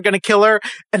they weren't going to kill her,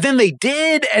 and then they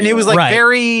did, and it was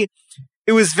like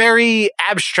it was very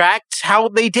abstract how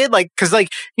they did, like, cause like,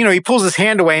 you know, he pulls his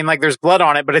hand away and like there's blood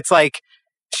on it, but it's like,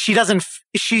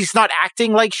 she's not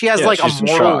acting like she has like a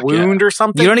mortal wound or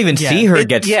something. You don't even see her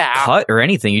get cut or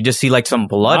anything. You just see like some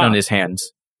blood on his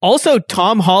hands. Also,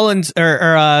 Tom Holland's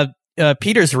or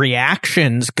Peter's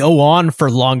reactions go on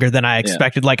for longer than I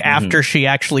expected. Like after she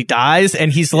actually dies,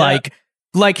 and he's like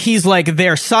he's like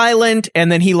they're silent,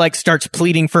 and then he like starts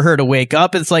pleading for her to wake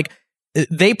up. It's like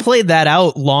they played that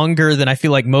out longer than I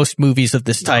feel like most movies of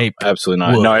this type. No, absolutely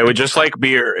not. No, it would just like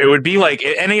it would be like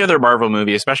any other Marvel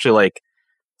movie, especially like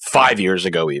 5 years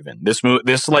ago. Even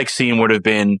this like scene would have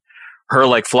been her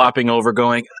like flopping over,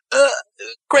 going,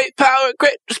 "Great power,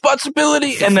 great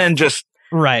responsibility," and then just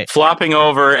flopping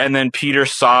over, and then Peter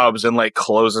sobs and like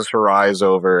closes her eyes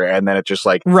over, and then it just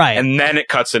like and then it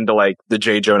cuts into like the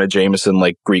J. Jonah Jameson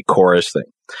like Greek chorus thing.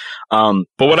 But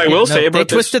what I will say about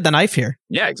they twisted the knife here.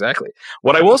 Yeah, exactly.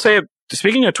 What I will say,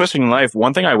 speaking of twisting the knife,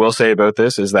 one thing I will say about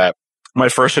this is that my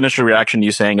first initial reaction to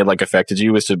you saying it like affected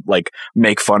you was to like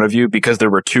make fun of you because there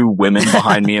were two women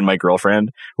behind me and my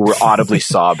girlfriend who were audibly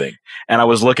sobbing. And I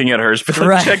was looking at hers, but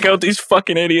like, check out these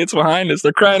fucking idiots behind us.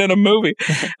 They're crying in a movie.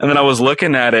 And then I was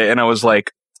looking at it and I was like,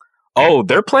 oh,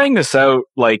 they're playing this out.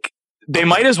 Like they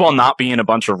might as well not be in a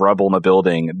bunch of rubble in a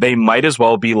building. They might as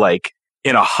well be like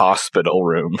in a hospital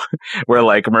room where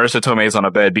like Marissa Tomei's on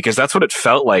a bed, because that's what it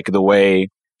felt like the way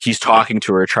he's talking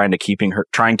to her, trying to keep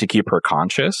her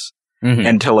conscious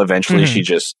until eventually she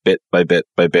just bit by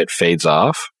bit fades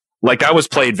off. Like that was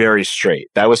played very straight.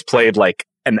 That was played like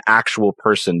an actual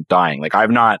person dying. Like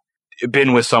I've not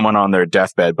been with someone on their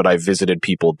deathbed, but I've visited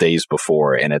people days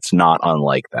before, and it's not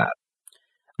unlike that.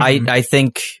 I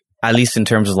think, at least in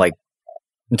terms of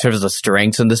the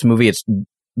strengths in this movie, it's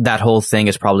that whole thing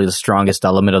is probably the strongest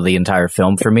element of the entire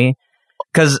film for me.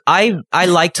 Because I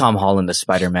like Tom Holland as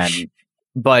Spider-Man,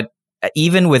 but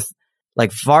even with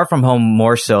like Far From Home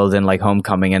more so than like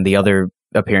Homecoming and the other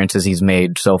appearances he's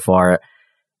made so far,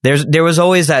 there was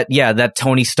always that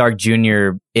Tony Stark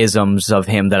Jr. isms of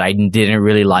him that I didn't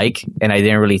really like, and I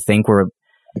didn't really think were,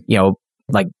 you know,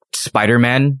 like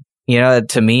Spider-Man, you know,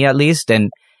 to me at least. And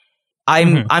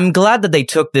I'm glad that they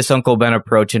took this Uncle Ben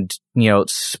approach and, you know,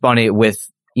 spun it with,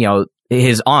 you know,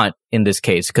 his aunt in this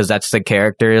case, because that's the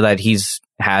character that he's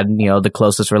had, you know, the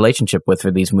closest relationship with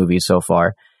for these movies so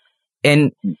far.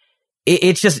 And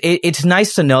it's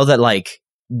nice to know that like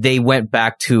they went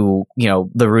back to, you know,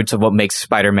 the roots of what makes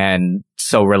Spider-Man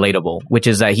so relatable, which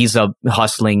is that he's a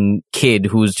hustling kid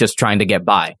who's just trying to get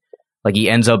by. Like he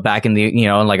ends up back in the, you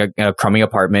know, like a crummy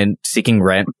apartment seeking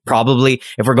rent. Probably,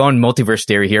 if we're going multiverse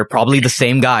theory here, probably the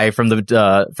same guy from the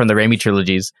Raimi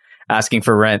trilogies asking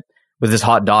for rent with his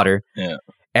hot daughter. Yeah.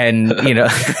 And, you know,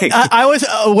 I was,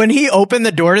 when he opened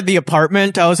the door to the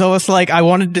apartment, I was almost like, I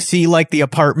wanted to see like the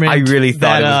apartment. I really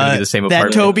thought it was going to be the same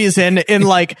apartment that Tobey's in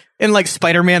like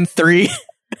Spider-Man 3.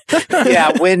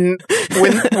 Yeah. When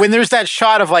there's that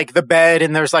shot of like the bed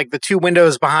and there's like the two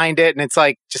windows behind it and it's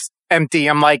like just empty.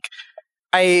 I'm like,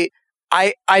 I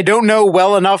I don't know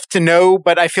well enough to know,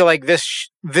 but I feel like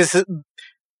this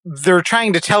they're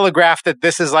trying to telegraph that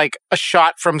this is like a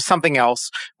shot from something else,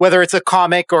 whether it's a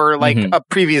comic or like a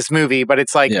previous movie, but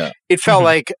it's like, it felt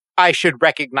like I should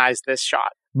recognize this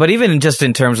shot. But even just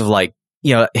in terms of like,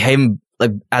 you know, him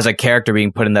like as a character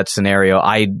being put in that scenario,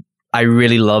 I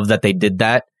really love that they did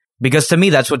that, because to me,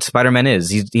 that's what Spider-Man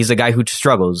is. He's a guy who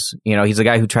struggles, you know, he's a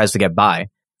guy who tries to get by.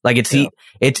 Like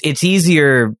it's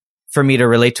easier for me to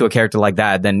relate to a character like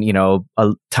that than, you know,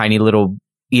 a tiny little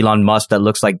Elon Musk that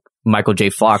looks like Michael J.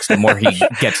 Fox the more he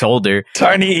gets older.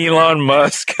 Tiny Elon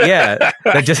Musk. Yeah.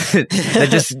 That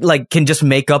just like can just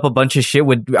make up a bunch of shit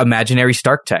with imaginary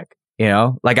Stark tech, you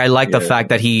know? Like I like the fact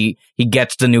that he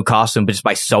gets the new costume just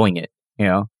by sewing it, you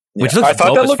know? Which looks I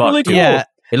thought that looked really cool. Yeah.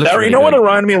 It looks really you know good. what it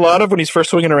reminded me a lot of when he's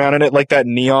first swinging around in it, like that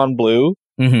neon blue,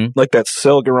 like that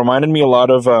silk. It reminded me a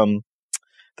lot of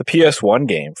the PS1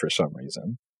 game for some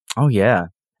reason. Oh yeah.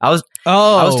 I was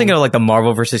thinking of like the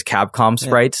Marvel versus Capcom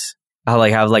sprites. How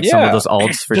like have like some of those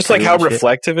alts for just like how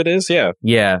reflective it is.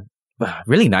 Yeah,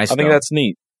 really nice. I think that's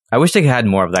neat. I wish they had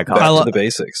more of that. Back to the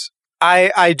basics.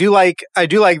 I do like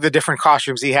the different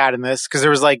costumes he had in this, because there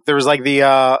was like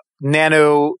the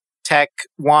nanotech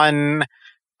one,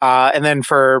 and then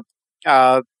for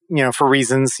for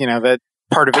reasons that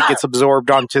part of it gets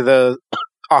absorbed onto the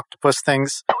octopus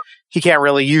things, he can't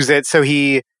really use it, so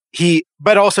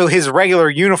but also his regular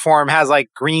uniform has like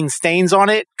green stains on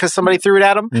it because somebody threw it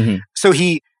at him. So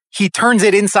he turns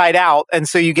it inside out, and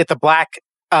so you get the black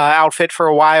outfit for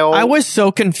a while. I was so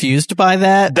confused by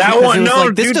that. That one,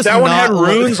 that one had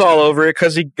runes all over it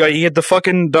because he had the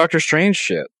fucking Doctor Strange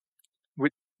shit.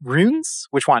 Runes?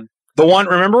 Which one? The one.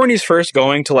 Remember when he's first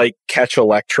going to like catch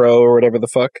Electro or whatever the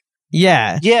fuck?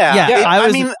 Yeah.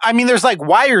 I mean, there's like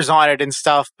wires on it and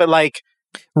stuff, but like,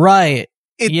 right.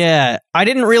 I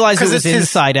didn't realize it was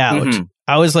inside out.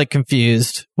 I was like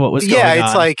confused what was going on.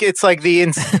 Yeah, it's like the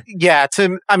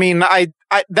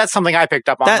that's something I picked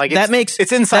up on.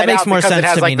 It's inside out more because sense it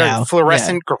has to like me the now.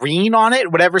 fluorescent green on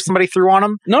it, whatever somebody threw on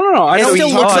him. No. It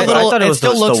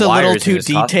still looks a little too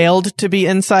detailed to be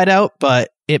inside out, but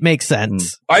it makes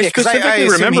sense. I specifically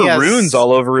remember runes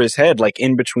all over his head, like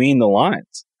in between the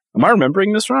lines. Am I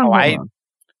remembering this wrong?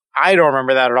 I don't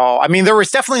remember that at all. I mean, there was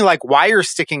definitely like wires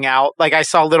sticking out. Like I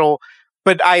saw little,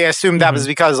 but I assumed that was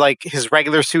because like his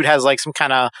regular suit has like some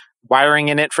kind of wiring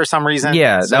in it for some reason.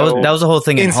 Yeah, so that was the whole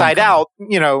thing. Inside out,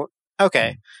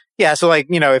 okay. Yeah, so like,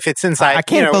 if it's inside, I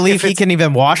can't believe he can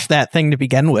even wash that thing to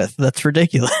begin with. That's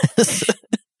ridiculous.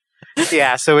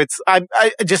 Yeah, so it's I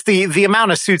just the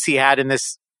amount of suits he had in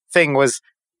this thing was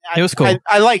it was cool.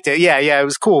 I liked it. Yeah, it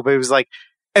was cool, but it was like,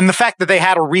 and the fact that they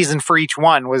had a reason for each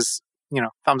one was,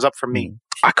 thumbs up from me.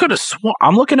 I could have sworn,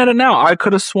 I'm looking at it now, I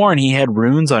could have sworn he had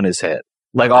runes on his head,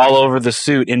 like all over the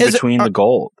suit in between the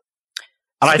gold.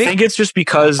 And I think it's just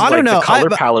because the color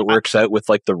palette works out with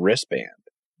like the wristband.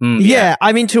 Yeah,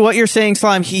 I mean, to what you're saying,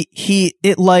 Slime,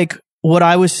 what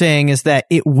I was saying is that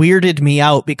it weirded me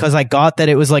out because I got that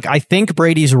it was like, I think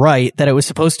Brady's right, that it was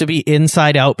supposed to be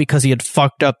inside out because he had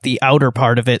fucked up the outer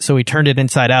part of it, so he turned it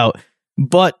inside out.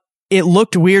 But it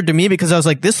looked weird to me because I was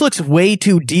like, this looks way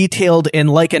too detailed in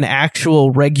like an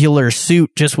actual regular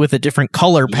suit, just with a different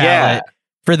color palette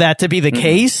for that to be the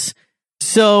case.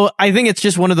 So I think it's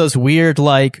just one of those weird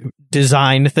like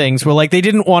design things where like they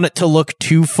didn't want it to look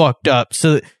too fucked up.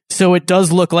 So it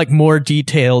does look like more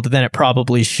detailed than it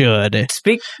probably should.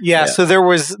 So there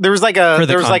was like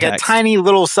a tiny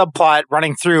little subplot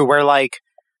running through where like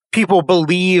people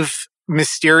believe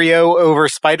Mysterio over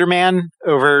Spider-Man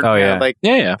over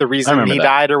the reason he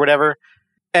died or whatever.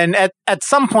 And at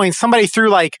some point somebody threw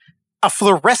like a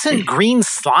fluorescent green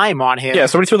slime on him. Yeah,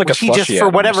 somebody threw like a slushy. He just for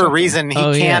whatever reason he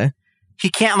can't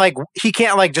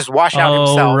just wash out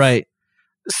himself. Right.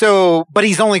 So, but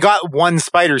he's only got one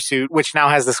spider suit, which now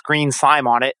has this green slime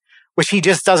on it, which he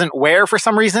just doesn't wear for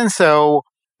some reason. So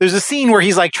there's a scene where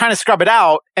he's like trying to scrub it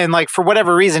out, and like for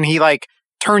whatever reason he like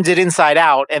turns it inside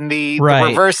out, and the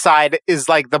reverse side is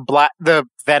like the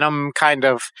Venom kind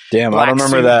of. Damn, I don't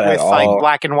remember that with at all. Like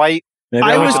black and white. Maybe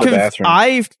I went to the bathroom.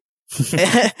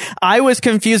 I was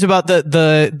confused about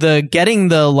the getting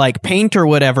the like paint or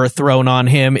whatever thrown on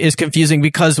him is confusing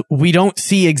because we don't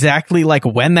see exactly like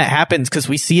when that happens because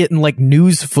we see it in like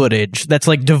news footage that's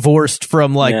like divorced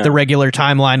from like the regular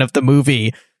timeline of the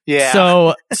movie. Yeah.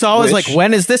 So I was like,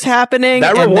 when is this happening?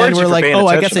 That and rewards then we're like,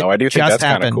 I guess it I do think just that's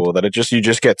kind of cool that you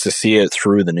just get to see it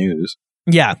through the news.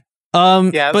 Yeah.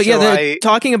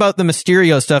 Talking about the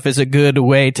Mysterio stuff is a good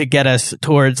way to get us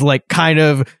towards like kind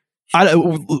of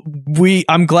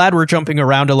I'm glad we're jumping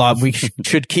around a lot. We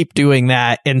should keep doing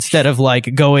that instead of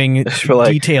like going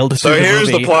detailed. So here's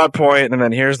the plot point, and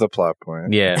then here's the plot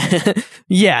point. Yeah.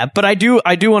 Yeah, but I do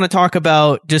want to talk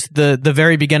about just the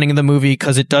very beginning of the movie,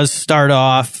 because it does start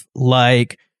off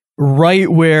like right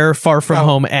where Far From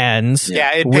Home ends.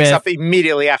 Yeah, it picks up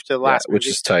immediately after the last movie. Which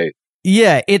is tight.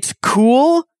 Yeah, it's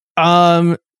cool.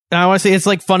 And I want to say it's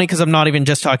like funny because I'm not even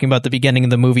just talking about the beginning of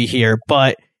the movie here,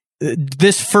 but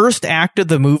this first act of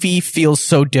the movie feels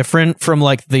so different from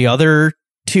like the other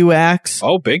two acts.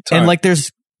 Oh, big time. And like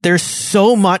there's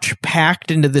so much packed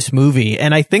into this movie,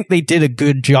 and I think they did a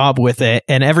good job with it,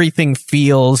 and everything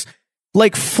feels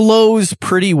like flows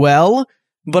pretty well.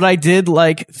 But I did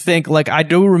like think like I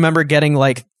do remember getting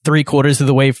like 3/4 of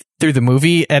the way through the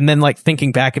movie and then like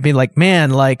thinking back and being like, man,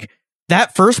 like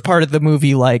that first part of the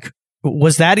movie, like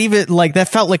was that even like that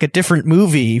felt like a different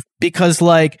movie, because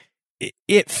like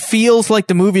it feels like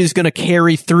the movie is going to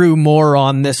carry through more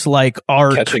on this like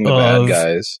arc catching the bad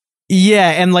guys. Yeah,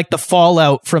 and like the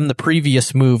fallout from the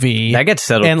previous movie. That gets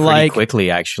settled pretty like,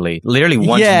 quickly, actually. Literally,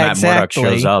 once Matt Murdock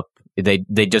shows up,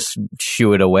 they just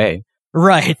shoo it away.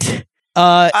 Right.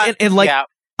 And like, yeah.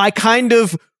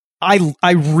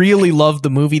 I really love the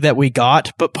movie that we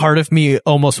got, but part of me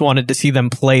almost wanted to see them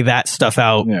play that stuff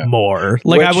out more.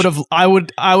 Like I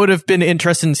would have been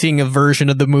interested in seeing a version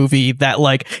of the movie that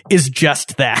like is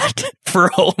just that for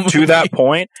a whole movie. To that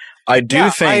point, I do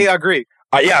think I agree.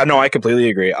 I completely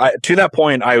agree. To that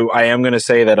point, I am going to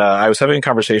say that I was having a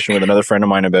conversation with another friend of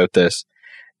mine about this,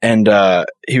 and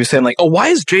he was saying like, "Oh, why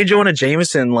is J. Jonah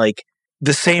Jameson like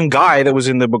the same guy that was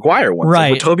in the Maguire one? Right?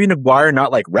 Like, would Tobey Maguire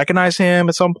not like recognize him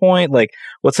at some point? Like,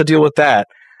 what's the deal with that?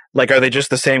 Like, are they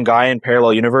just the same guy in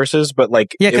parallel universes? But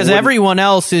like, yeah, because everyone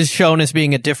else is shown as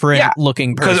being a different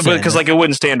looking person. Because like it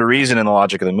wouldn't stand to reason in the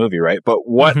logic of the movie, right? But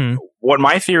what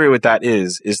my theory with that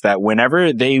is that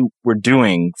whenever they were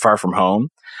doing Far From Home,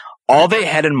 all they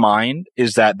had in mind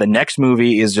is that the next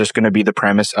movie is just going to be the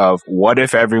premise of what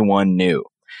if everyone knew,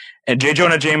 and J.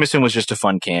 Jonah Jameson was just a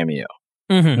fun cameo.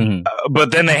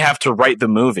 But then they have to write the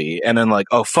movie, and then like,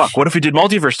 oh fuck, what if we did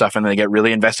multiverse stuff? And then they get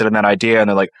really invested in that idea, and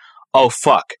they're like, oh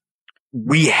fuck,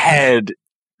 we had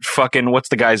fucking what's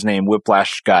the guy's name?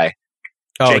 Whiplash guy.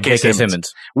 Oh, J.K.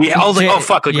 Simmons. We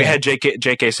had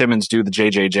J.K. Simmons do the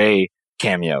JJJ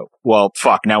cameo. Well,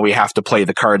 fuck, now we have to play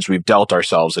the cards we've dealt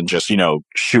ourselves and just,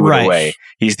 shoo it away.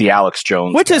 He's the Alex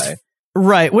Jones guy.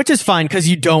 Which is fine, because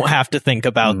you don't have to think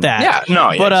about that. Yeah,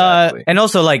 no, but exactly. And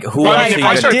also like who else? If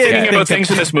I start thinking about things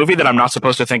in this movie that I'm not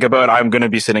supposed to think about, I'm going to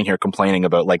be sitting here complaining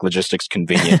about like logistics,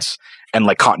 convenience, and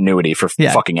like continuity for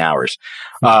fucking hours.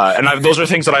 And those are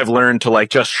things that I've learned to like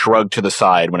just shrug to the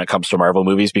side when it comes to Marvel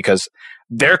movies, because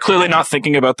they're clearly not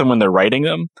thinking about them when they're writing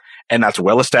them, and that's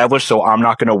well established. So I'm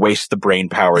not going to waste the brain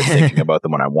power thinking about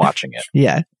them when I'm watching it.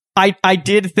 Yeah. I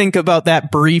did think about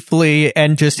that briefly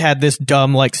and just had this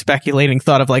dumb, like, speculating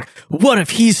thought of, like, what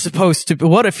if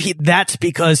that's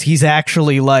because he's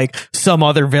actually, like, some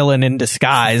other villain in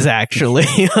disguise, actually.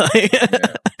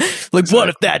 Like, what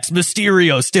if that's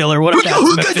Mysterio still, or what if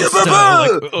that's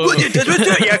Mephisto?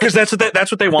 Yeah, because that's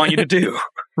what they want you to do.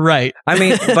 Right. I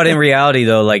mean, but in reality,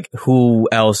 though, like, who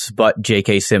else but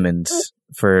J.K. Simmons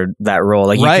for that role?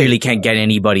 Like, you really can't get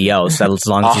anybody else as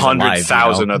long as he's alive.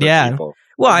 100,000 other people.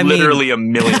 Well, I mean, literally a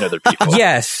million other people.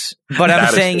 Yes, but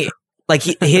I'm saying, like,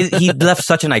 he left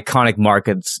such an iconic mark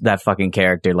as that fucking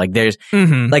character. Like, there's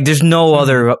no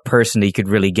other person that you could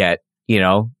really get,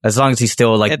 as long as he's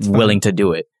still like willing to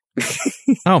do it.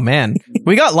 Oh man,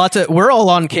 we're all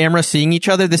on camera seeing each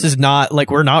other. This is not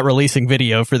like we're not releasing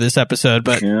video for this episode,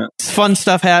 but it's fun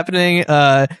stuff happening.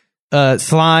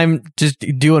 Slime just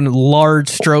doing large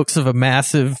strokes of a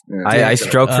massive. I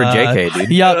stroke for JK, dude.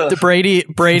 Yep,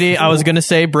 Brady. I was gonna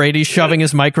say Brady's shoving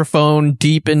his microphone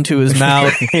deep into his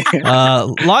mouth.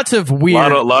 Lots of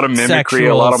weird, lot of mimicry,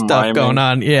 a lot of stuff miming going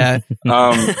on. Yeah.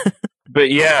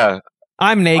 But yeah,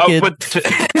 I'm naked.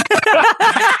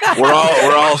 We're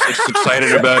all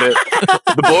excited about it.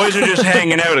 The boys are just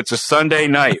hanging out. It's a Sunday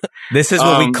night. This is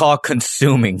what we call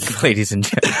consuming, ladies and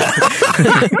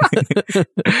gentlemen.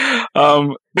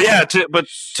 But yeah,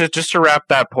 to wrap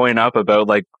that point up about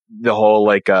like the whole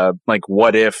like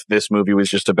what if this movie was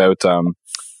just about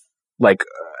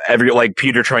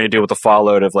Peter trying to deal with the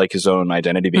fallout of like his own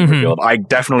identity being revealed. I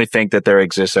definitely think that there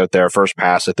exists out there a first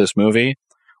pass at this movie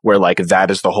where like that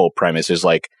is the whole premise, is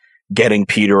like getting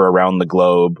Peter around the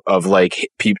globe, of like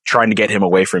trying to get him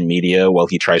away from media while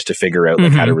he tries to figure out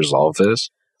like how to resolve this.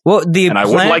 Well, I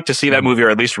would like to see that movie, or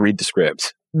at least read the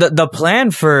script. The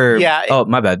plan for oh,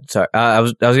 my bad, sorry, I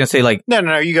was gonna say, like,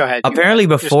 no, you go ahead. Apparently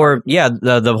before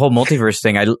the whole multiverse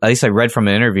thing, at least I read from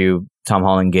an interview Tom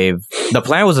Holland gave, the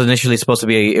plan was initially supposed to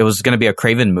be it was gonna be a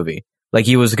Kraven movie. Like,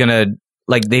 he was gonna,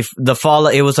 like,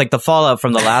 it was like the fallout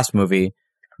from the last movie,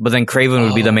 but then Kraven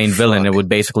would be the main villain. It would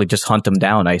basically just hunt him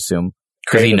down, I assume.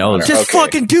 Because he knows. Just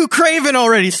fucking do Kraven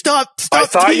already. Stop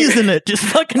teasing it. Just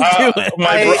fucking do it.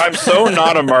 I'm so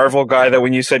not a Marvel guy that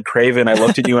when you said Kraven, I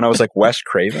looked at you and I was like, Wes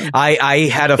Craven? I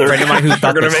had a friend of mine who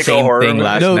thought the same thing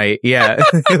last night. Yeah.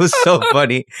 It was so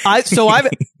funny.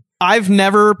 I've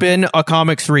never been a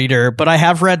comics reader, but I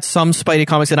have read some Spidey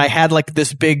comics, and I had like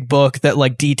this big book that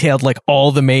like detailed like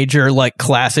all the major like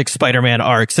classic Spider-Man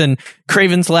arcs, and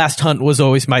Kraven's Last Hunt was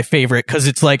always my favorite because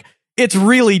it's like, it's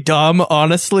really dumb,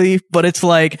 honestly, but it's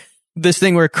like this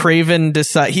thing where Kraven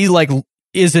he like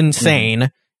is insane,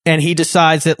 and he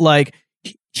decides that like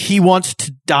he wants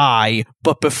to die,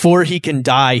 but before he can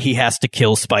die, he has to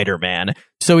kill Spider-Man.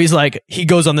 So he's like, he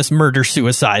goes on this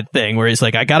murder-suicide thing where he's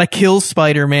like, I gotta kill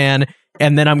Spider-Man,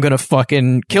 and then I'm gonna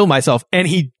fucking kill myself. And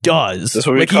he does. That's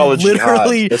what we call a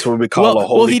jihad. That's what we call a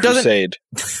holy crusade.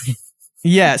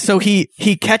 Yeah, so he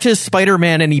catches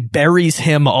Spider-Man and he buries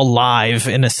him alive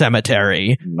in a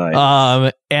cemetery.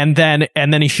 Nice. And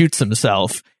then he shoots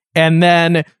himself. And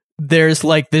then there's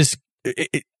like this...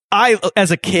 as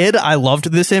a kid, I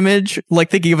loved this image. Like,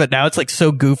 thinking of it now, it's like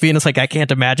so goofy, and it's like, I can't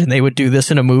imagine they would do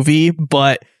this in a movie,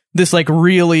 but this like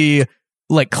really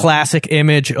like classic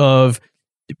image of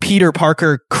Peter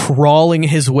Parker crawling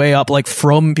his way up, like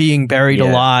from being buried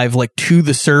alive, like to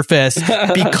the surface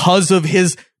because of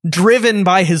driven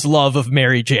by his love of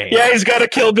Mary Jane. Yeah, he's got to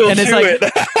kill Bill to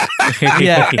it.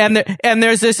 Yeah, and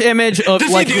there's this image of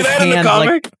Does like he do his that hand, in the comic?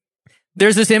 like,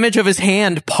 there's this image of his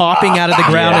hand popping out of the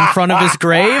ground in front of his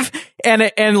grave,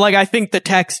 and like, I think the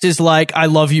text is like, I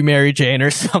love you, Mary Jane,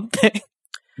 or something.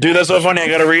 Dude, that's so funny. I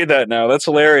gotta read that now. That's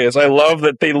hilarious. I love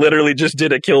that they literally just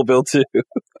did a Kill Bill 2.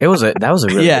 That was a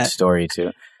really good story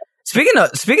too.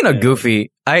 Speaking of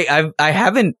goofy, I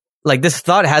haven't, like, this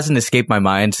thought hasn't escaped my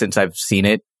mind since I've seen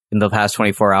it in the past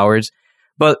 24 hours.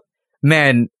 But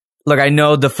man, look, I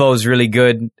know Dafoe's really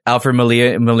good. Alfred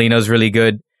Molina's really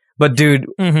good. But dude,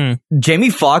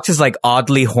 Jamie Foxx is like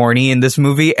oddly horny in this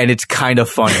movie, and it's kind of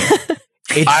funny.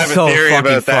 It's so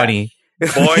fucking funny.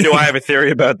 Boy, do I have a theory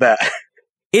about that.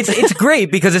 It's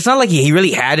great because it's not like he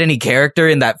really had any character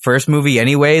in that first movie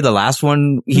anyway. The last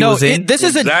one he was in. This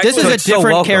is a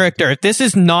different character. This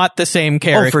is not the same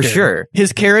character. Oh, for sure.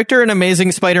 His character in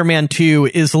Amazing Spider-Man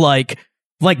 2 is like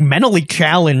mentally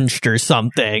challenged or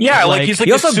something. Yeah, like he's like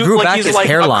he also grew back his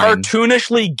hairline. A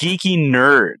cartoonishly geeky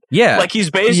nerd. Yeah, like he's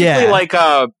basically like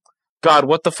God,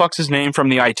 what the fuck's his name from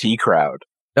the IT crowd?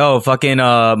 Oh, fucking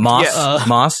Moss. Yeah.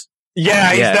 Moss.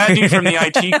 Yeah, he's that dude from the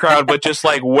IT crowd, but just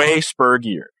like way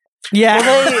spurgier. Yeah,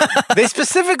 well, they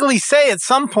specifically say at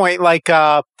some point like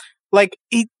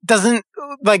he doesn't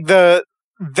like the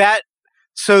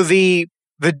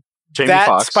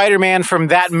Spider-Man from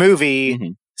that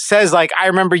movie says like, I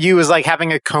remember you as like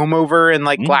having a comb over and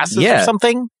like glasses or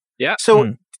something. Yeah.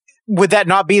 So would that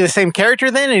not be the same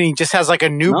character then? And he just has like a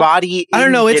new body. I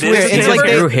don't know. It's weird. It's like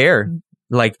they grew hair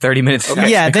like 30 minutes. Okay.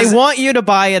 Yeah, they want you to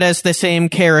buy it as the same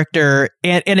character,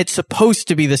 and it's supposed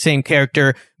to be the same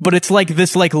character, but it's like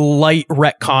this like light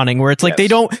retconning where it's like they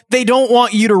don't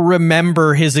want you to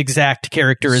remember his exact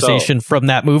characterization from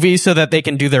that movie so that they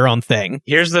can do their own thing.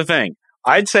 Here's the thing.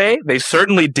 I'd say they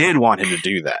certainly did want him to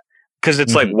do that. Because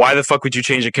it's like, why the fuck would you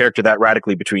change a character that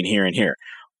radically between here and here?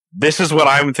 This is what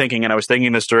I'm thinking, and I was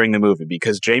thinking this during the movie,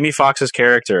 because Jamie Foxx's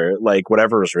character, like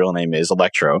whatever his real name is,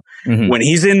 Electro, when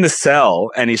he's in the cell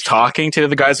and he's talking to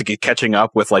the guys, like catching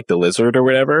up with like the lizard or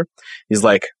whatever, he's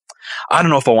like, I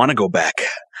don't know if I want to go back.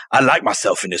 I like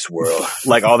myself in this world.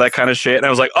 Like all that kind of shit. And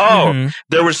I was like,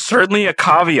 there was certainly a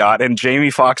caveat in Jamie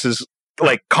Foxx's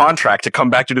like contract to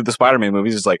come back to do the Spider-Man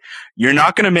movies. It's like, you're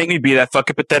not going to make me be that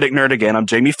fucking pathetic nerd again. I'm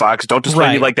Jamie Foxx. Don't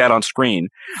display me like that on screen.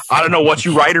 I don't know what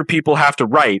you writer people have to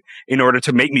write in order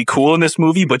to make me cool in this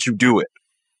movie, but you do it.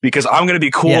 Because I'm going to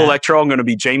be cool Electro. I'm going to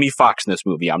be Jamie Foxx in this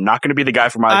movie. I'm not going to be the guy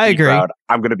from IT crowd.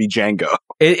 I'm going to be Django.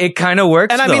 It kind of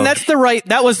works. And I mean,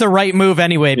 that was the right move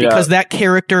anyway, because that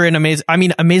character in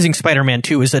Amazing Spider-Man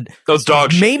 2 is those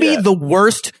dog maybe the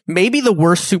worst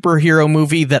superhero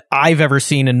movie that I've ever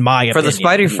seen in my opinion. For the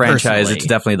Spidey franchise, it's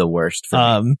definitely the worst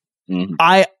for me.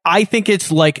 I think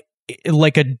it's like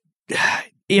a,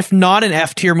 if not an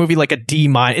F tier movie, like a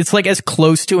D-. It's like as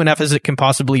close to an F as it can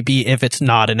possibly be if it's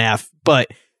not an F. But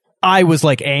I was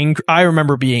like angry. I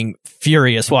remember being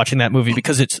furious watching that movie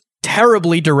because it's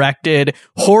terribly directed,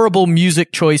 horrible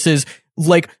music choices.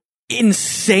 Like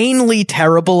insanely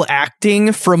terrible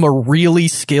acting from a really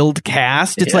skilled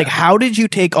cast. It's Yeah. like, how did you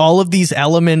take all of these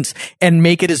elements and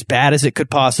make it as bad as it could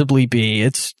possibly be?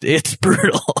 It's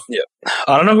brutal.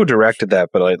 I don't know who directed that,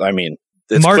 but I mean,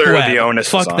 it's Mark clear Webb, the onus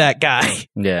is fuck on. that guy.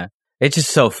 Yeah. It's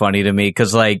just so funny to me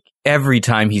because, like, every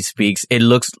time he speaks, it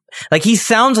looks like he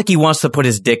sounds like he wants to put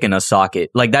his dick in a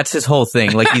socket. Like, that's his whole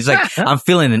thing. Like, he's like, I'm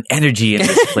feeling an energy in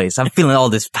this place. I'm feeling all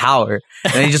this power.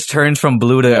 And he just turns from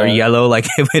blue to or yellow, like,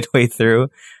 midway through.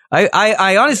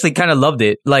 I honestly kind of loved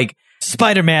it. Like,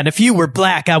 Spider-Man, if you were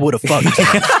black, I would have fucked you.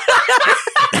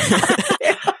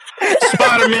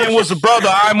 Spider-Man was a brother,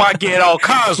 I might get all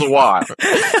kinds of why.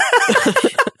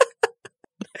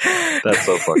 That's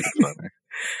so fucking funny.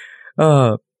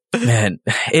 oh, man.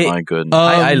 My goodness.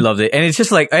 I loved it. And it's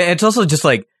just like, it's also just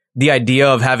like the idea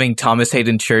of having Thomas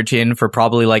Hayden Church in for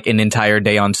probably like an entire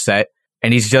day on set.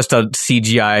 And he's just a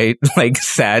CGI, like,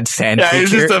 sad sand Yeah, creature.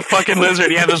 he's just a fucking lizard.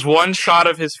 He had this one shot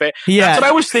of his face. Yeah. That's what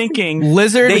I was thinking.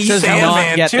 Lizard They does Sandman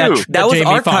not get too. That was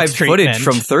Jamie Foxx archived footage treatment.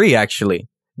 from 3, actually.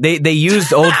 They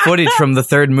used old footage from the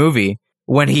 3rd movie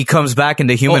when he comes back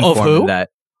into human Of form who? in that.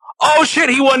 Oh shit,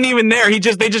 he wasn't even there. They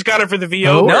just got it for the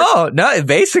VO. No,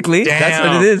 basically, that's what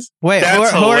Damn. it is. Wait,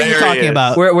 That's who are you talking hilarious.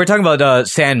 about? We're talking about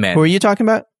Sandman. Who are you talking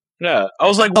about? Yeah. I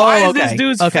was like, why Oh, is this okay.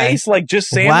 dude's Okay. face like just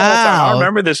saying all the time? I Wow.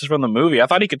 remember this is from the movie. I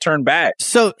thought he could turn back.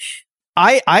 So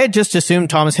I had just assumed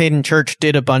Thomas Hayden Church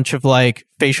did a bunch of like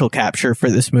facial capture for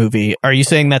this movie. Are you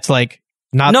saying that's like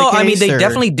not No, the case, I mean, they or-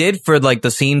 definitely did for like the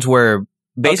scenes where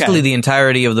basically Okay. the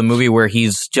entirety of the movie where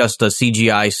he's just a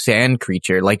CGI sand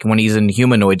creature, like when he's in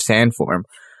humanoid sand form.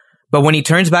 But when he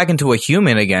turns back into a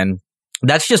human again,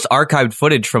 that's just archived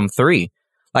footage from 3.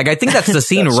 Like, I think that's the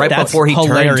scene That's right that's before he turns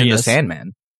into hilarious.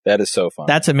 Sandman. That is so fun.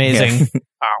 That's amazing.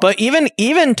 But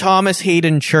even Thomas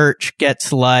Hayden Church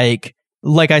gets like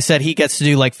I said, he gets to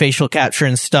do like facial capture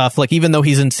and stuff. Like, even though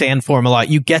he's in sand form a lot,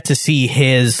 you get to see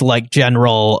his like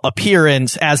general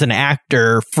appearance as an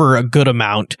actor for a good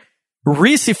amount.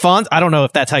 Reese Font, I don't know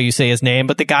if that's how you say his name,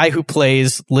 but the guy who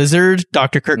plays Lizard,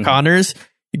 Dr. Kirk Connors,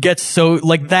 gets so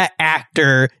like that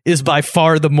actor is by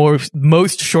far the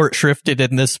most short shrifted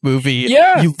in this movie.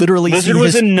 Yeah. You literally Lizard see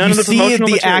was his, in none you of the see promotional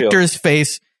the material. actor's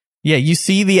face. Yeah, you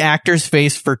see the actor's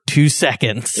face for 2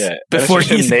 seconds yeah. before That's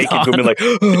just him he's naked gone. going like,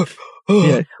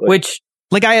 Yeah. like, Which,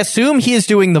 Like, I assume he is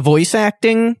doing the voice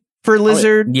acting for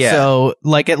Lizard. yeah. So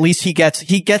like at least he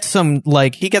gets some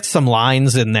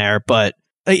lines in there, but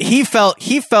he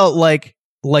felt like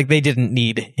they didn't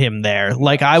need him there.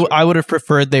 Like I would have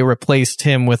preferred they replaced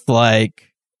him with like,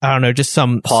 I don't know, just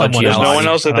someone Giamatti. there's else. no one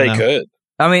else that I don't they know. could.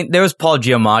 I mean, there was Paul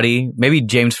Giamatti, maybe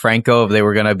James Franco if they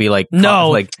were going to be like,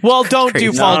 No, like, well, don't do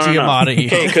crazy. Paul No. Giamatti.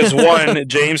 Okay, because one,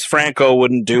 James Franco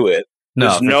wouldn't do it.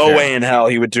 There's for no sure. way in hell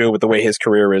he would do it with the way his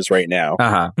career is right now.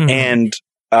 Uh-huh. Mhm. And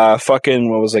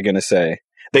fucking, what was I gonna say?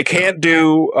 They can't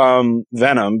do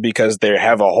Venom because they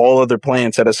have a whole other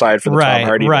plan set aside for the Tom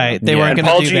Hardy. right. Venom. They Yeah. weren't And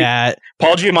going Paul to do G- that.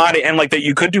 Paul Giamatti, and like that,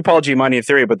 you could do Paul Giamatti in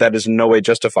theory, but that is in no way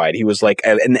justified. He was like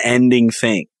an ending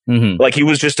thing. Mm-hmm. Like he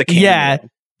was just a cameo. Yeah.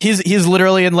 He's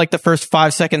literally in like the first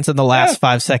 5 seconds and the last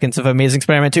 5 seconds of Amazing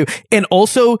Spider-Man 2. And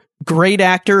also great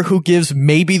actor who gives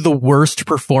maybe the worst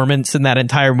performance in that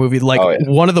entire movie. Like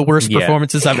one of the worst Yeah.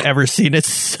 performances I've ever seen.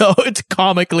 It's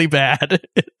comically bad.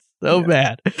 It's so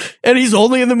bad. And he's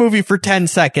only in the movie for 10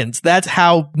 seconds. That's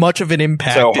how much of an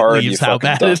impact So it hard you leaves, how fucking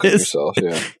bad dunk it on is. yourself.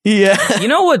 Yeah. Yeah. You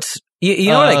know what's, you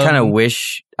know what I kind of Um,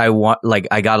 wish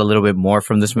I got a little bit more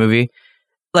from this movie?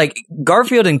 Like,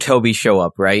 Garfield and Toby show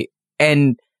up, right?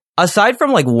 And aside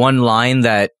from like one line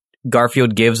that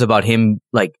Garfield gives about him,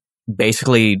 like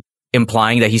basically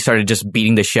implying that he started just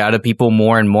beating the shit out of people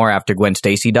more and more after Gwen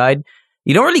Stacy died,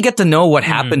 you don't really get to know what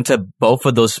happened to both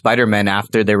of those Spider-Men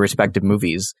after their respective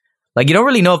movies. Like, you don't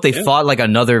really know if they fought like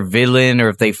another villain or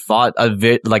if they fought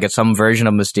some version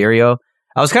of Mysterio.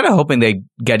 I was kind of hoping they'd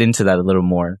get into that a little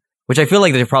more, which I feel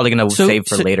like they're probably going to save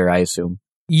for later, I assume.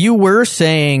 You were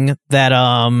saying that,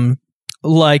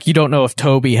 like, you don't know if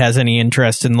Toby has any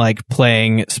interest in, like,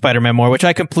 playing Spider-Man more, which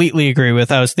I completely agree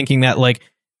with. I was thinking that, like,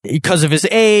 because of his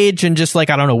age and just, like,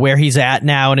 I don't know where he's at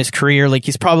now in his career, like,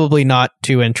 he's probably not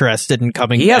too interested in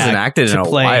coming He back hasn't acted to in a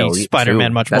play while. Spider-Man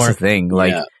too. much That's more. the thing.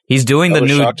 Like, Yeah. he's doing I the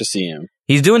was new, shocked to see him.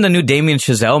 he's doing the new Damien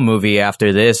Chazelle movie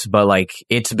after this, but like,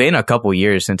 it's been a couple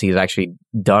years since he's actually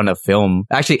done a film.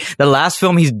 Actually, the last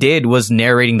film he did was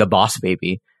narrating The Boss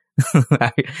Baby.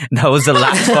 That was the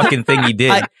last fucking thing he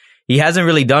did. He hasn't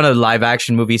really done a live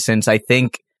action movie since, I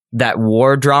think, that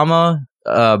war drama,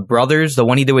 Brothers, the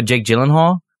one he did with Jake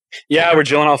Gyllenhaal. Yeah, where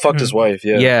Gyllenhaal fucked his wife.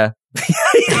 Yeah.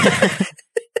 Yeah.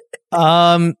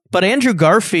 But Andrew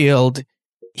Garfield,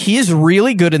 he is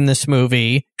really good in this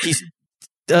movie. He's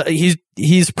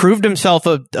he's proved himself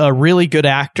a really good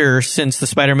actor since the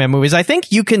Spider-Man movies. I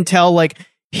think you can tell like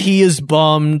he has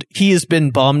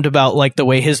been bummed about like the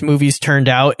way his movies turned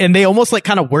out, and they almost like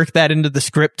kind of work that into the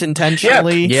script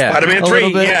intentionally. Yeah. Spider-Man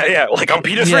 3. Yeah. Like I'm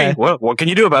Peter 3. What can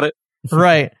you do about it?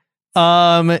 Right.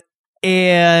 But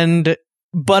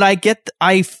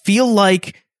I feel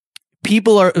like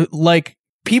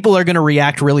people are going to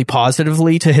react really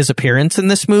positively to his appearance in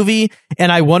this movie.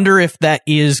 And I wonder if that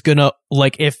is going to,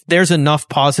 like, if there's enough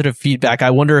positive feedback,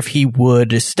 I wonder if he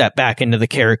would step back into the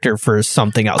character for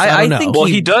something else. I don't know. Think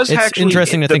he does actually.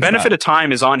 Interesting to the think benefit about. of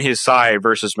time is on his side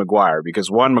versus Maguire,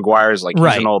 because Maguire is like,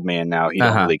 he's an old man now. He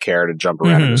don't really care to jump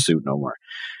around in a suit no more.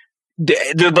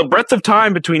 The breadth of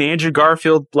time between Andrew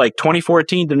Garfield, like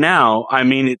 2014 to now, I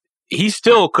mean, he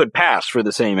still could pass for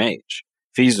the same age,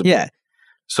 feasibly. Yeah.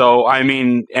 So, I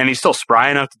mean, and he's still spry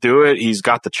enough to do it. He's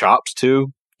got the chops,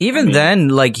 too. Even then,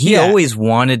 like, he always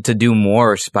wanted to do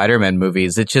more Spider-Man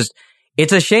movies.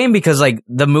 It's a shame because, like,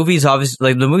 the movies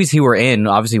he were in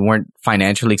obviously weren't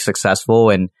financially successful.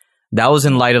 And that was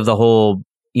in light of the whole,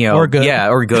 or good. Yeah,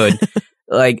 or good.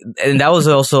 Like, and that was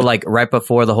also, like, right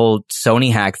before the whole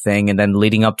Sony hack thing, and then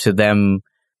leading up to them,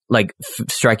 like,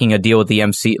 striking a deal with the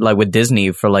with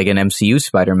Disney for, like, an MCU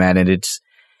Spider-Man. And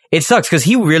it sucks because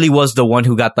he really was the one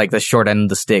who got like the short end of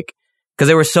the stick, because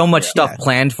there was so much stuff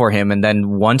planned for him. And then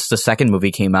once the second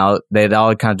movie came out, it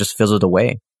all kind of just fizzled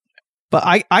away.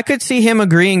 But I could see him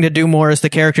agreeing to do more as the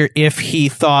character if he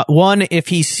thought, if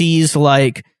he sees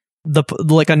like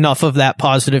enough of that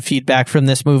positive feedback from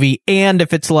this movie. And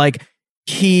if it's like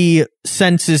he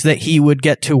senses that he would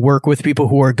get to work with people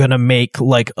who are going to make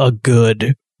like a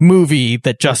good movie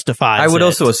that justifies I would it.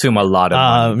 also assume a lot of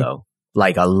money though.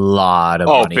 Like a lot of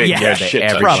money. Big, shit.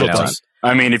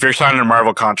 I mean, if you're signing a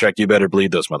Marvel contract, you better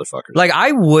bleed those motherfuckers. Like,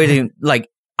 I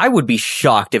would be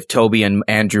shocked if Toby and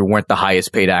Andrew weren't the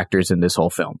highest paid actors in this whole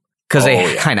film. Because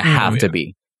they kind of have to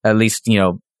be. At least,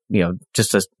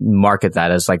 just to market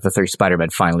that as like the three Spider-Men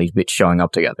finally showing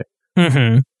up together.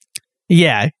 Mm-hmm.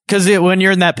 Yeah, because when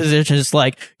you're in that position, it's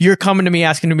like, you're coming to me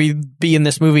asking to be in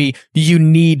this movie. You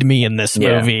need me in this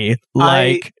movie.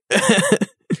 Like...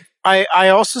 I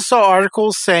also saw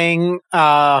articles saying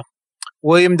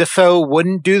William Dafoe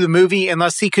wouldn't do the movie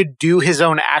unless he could do his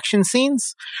own action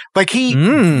scenes. Like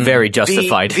very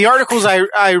justified. The articles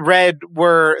I read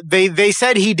were they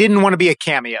said he didn't want to be a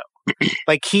cameo.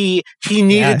 Like he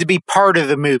needed to be part of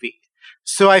the movie.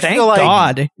 So I feel like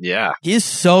God, he's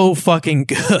so fucking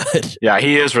good. Yeah,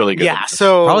 he is really good. Yeah,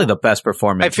 so probably the best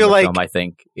performance. I feel in the like film, I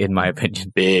think, in my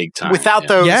opinion, big time. Without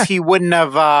those, he wouldn't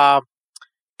have.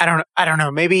 I don't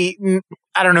know. Maybe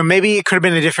it could have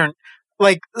been a different,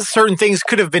 like, certain things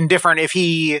could have been different if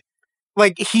he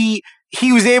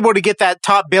was able to get that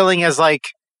top billing as like,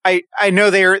 I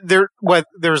know there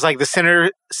was like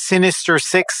the Sinister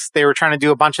Six. They were trying to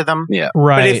do a bunch of them. Yeah.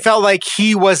 Right. But it felt like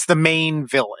he was the main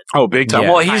villain. Oh, big time.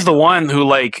 Yeah. Well, he's the one who,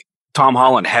 like, Tom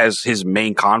Holland has his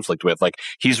main conflict with. Like,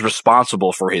 he's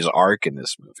responsible for his arc in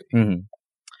this movie. Mm-hmm.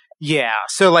 Yeah.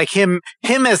 So like him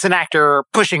as an actor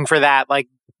pushing for that, like,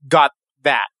 got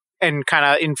that and kind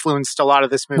of influenced a lot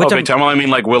of this movie. Big time. Well, I mean,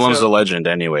 like, Willem's a legend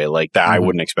anyway. Like, that, I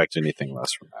wouldn't expect anything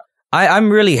less from that. I'm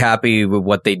really happy with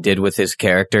what they did with his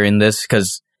character in this,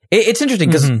 because it's interesting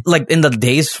because like in the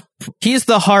days, he's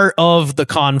the heart of the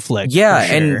conflict. Yeah.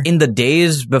 Sure. And in the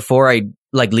days before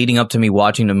leading up to me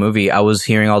watching the movie, I was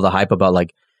hearing all the hype about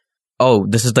like, oh,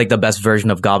 this is like the best version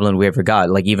of Goblin we ever got.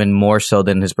 Like even more so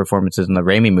than his performances in the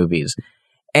Raimi movies.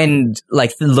 And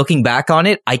like looking back on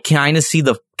it, I kind of see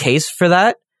the case for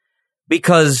that,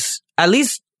 because at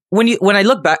least when I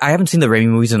look back, I haven't seen the Raimi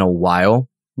movies in a while.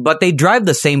 But they drive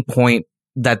the same point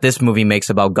that this movie makes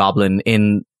about Goblin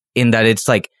in that it's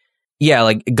like, yeah,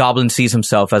 like Goblin sees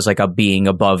himself as like a being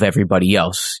above everybody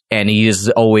else. And he is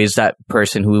always that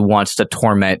person who wants to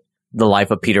torment the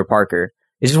life of Peter Parker.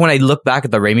 It's just when I look back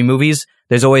at the Raimi movies,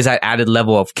 there's always that added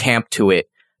level of camp to it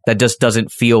that just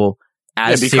doesn't feel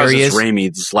as because serious. It's Raimi,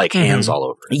 it's like hands all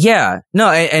over it. Yeah.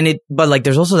 No, but like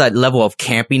there's also that level of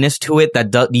campiness to it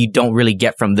that you don't really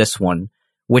get from this one,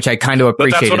 which I kind of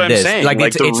appreciated. But that's what I'm saying. Like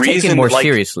it's taken more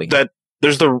seriously. That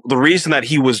there's the reason that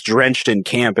he was drenched in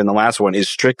camp in the last one is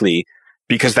strictly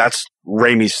because that's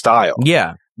Raimi's style.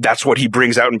 Yeah. That's what he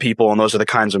brings out in people, and those are the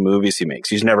kinds of movies he makes.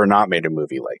 He's never not made a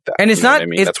movie like that. And it's not. I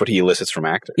mean, that's what he elicits from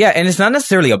actors. Yeah, and it's not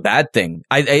necessarily a bad thing.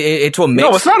 It's what makes.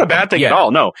 No, it's not a bad thing at all.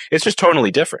 No, it's just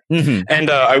totally different. Mm-hmm. And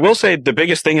I will say the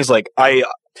biggest thing is like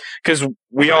because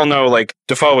we all know like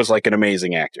Dafoe is like an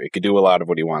amazing actor. He could do a lot of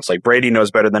what he wants. Like Brady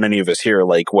knows better than any of us here,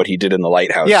 like what he did in The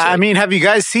Lighthouse. Yeah, I mean, have you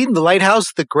guys seen The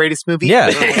Lighthouse? The greatest movie. Yeah,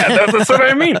 ever? Yeah, that's what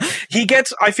I mean.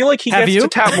 I feel like he gets to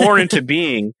tap more into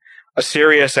being a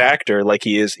serious actor like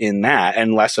he is in that,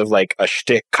 and less of like a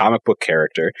shtick comic book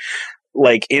character,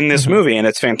 like in this movie. And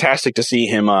it's fantastic to see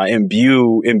him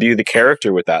imbue the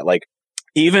character with that. Like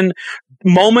even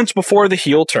moments before the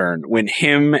heel turn, when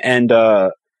him and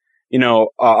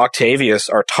Octavius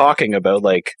are talking about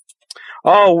like,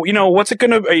 oh, what's it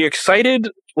gonna? Are you excited?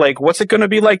 Like, what's it gonna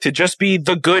be like to just be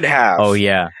the good half? Oh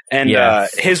yeah, and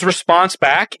his response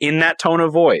back in that tone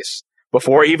of voice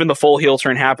before even the full heel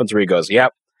turn happens, where he goes,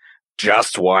 "Yep,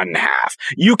 just one half."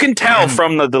 You can tell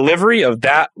from the delivery of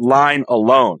that line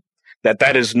alone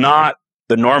that is not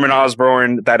the Norman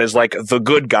Osborn. That is like the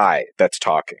good guy that's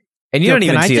talking. And you don't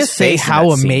even can see I his just say face in how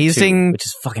that scene, amazing too, which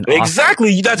is fucking awesome.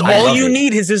 Exactly. That's all you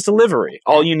need is his delivery.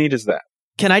 All you need is that.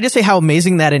 Can I just say how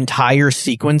amazing that entire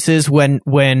sequence is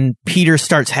when Peter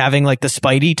starts having like the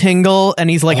Spidey tingle and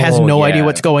he's like has no idea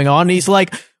what's going on. He's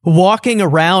like walking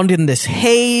around in this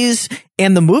haze,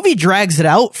 and the movie drags it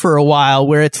out for a while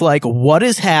where it's like, what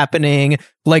is happening?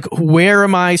 Like, where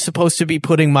am I supposed to be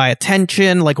putting my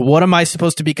attention? Like, what am I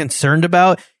supposed to be concerned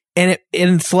about? And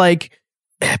it's like,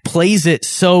 plays it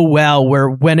so well where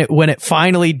when it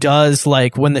finally does,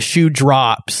 like when the shoe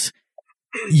drops,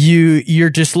 you're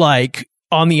just like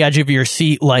on the edge of your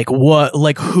seat, like what,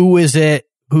 like who is it,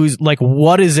 who's like,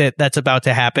 what is it that's about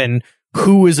to happen,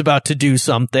 who is about to do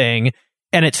something?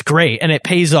 And it's great, and it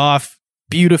pays off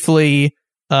beautifully.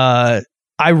 I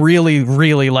really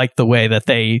really like the way that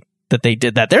they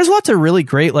did that. There's lots of really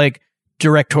great like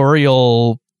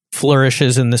directorial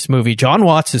flourishes in this movie. John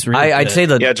Watts is really I'd say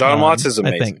that John Watts is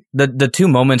amazing. I think. The two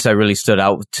moments that really stood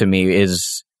out to me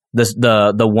is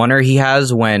the oneer he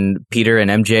has when Peter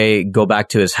and MJ go back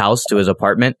to his house, to his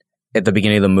apartment at the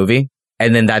beginning of the movie,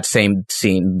 and then that same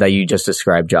scene that you just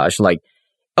described, Josh. Like,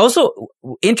 also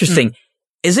interesting.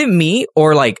 Is it me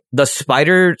or like the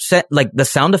spider set, like the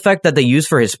sound effect that they use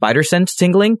for his spider sense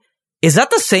tingling? Is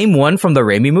that the same one from the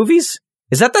Raimi movies?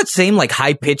 Is that same like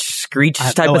high pitched screech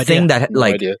type of thing that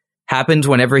like happens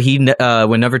whenever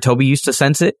whenever Toby used to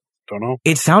sense it? Don't know.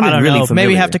 It sounded really familiar.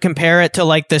 Maybe have to compare it to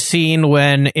like the scene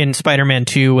when in Spider-Man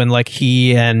 2 when like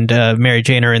he and Mary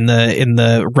Jane are in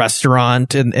the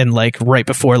restaurant and like right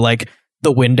before like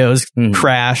the windows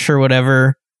crash or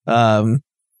whatever.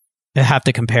 I have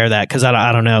to compare that because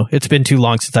I don't know. It's been too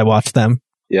long since I watched them.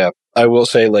 Yeah, I will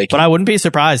say like, but I wouldn't be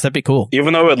surprised. That'd be cool.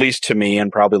 Even though at least to me and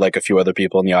probably like a few other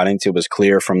people in the audience, it was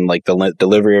clear from like the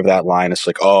delivery of that line. It's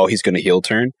like, oh, he's going to heel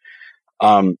turn.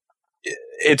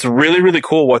 It's really, really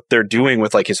cool what they're doing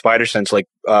with like his spider sense, like,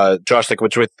 Josh, like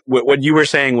which with what you were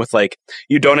saying with like,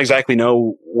 you don't exactly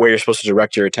know where you're supposed to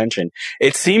direct your attention.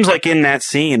 It seems like in that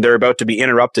scene, they're about to be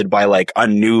interrupted by like a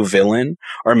new villain,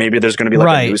 or maybe there's going to be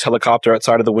like a news helicopter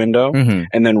outside of the window. And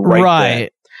then then,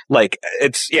 like,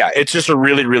 it's just a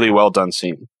really, really well done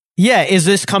scene. Yeah. Is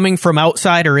this coming from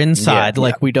outside or inside?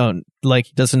 We don't, like,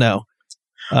 he doesn't know.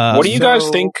 What do you guys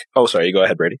think? Oh, sorry. You go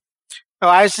ahead, Brady. Oh,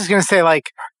 I was just going to say,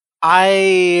 like,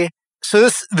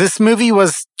 this movie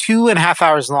was 2.5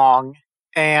 hours long,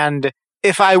 and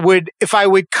if I would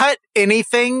cut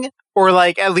anything or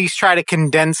like at least try to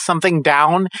condense something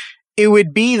down, it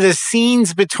would be the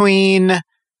scenes between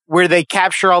where they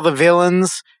capture all the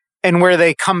villains and where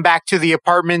they come back to the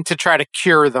apartment to try to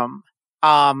cure them.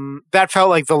 That felt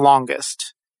like the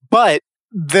longest. But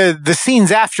the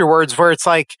scenes afterwards where it's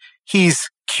like he's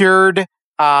cured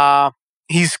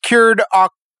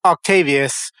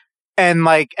Octavius, and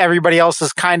like everybody else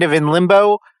is kind of in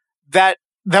limbo. That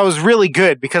was really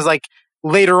good because like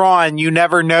later on you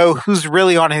never know who's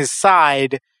really on his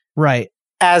side, right?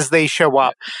 As they show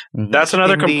up. That's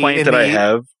another complaint that I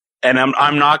have, and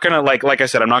I'm not gonna like I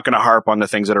said, I'm not gonna harp on the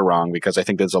things that are wrong because I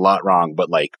think there's a lot wrong, but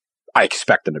like I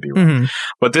expect them to be wrong.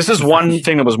 But this is one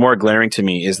thing that was more glaring to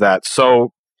me is that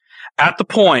so at the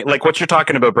point, like what you're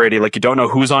talking about, Brady, like you don't know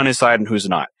who's on his side and who's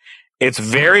not. It's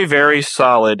very, very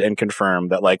solid and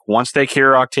confirmed that, like, once they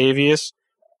cure Octavius,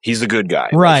 he's a good guy.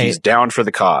 Right. Like, he's down for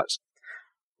the cause.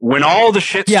 When all the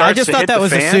shit starts to hit the fan... Yeah, I just thought that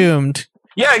was assumed.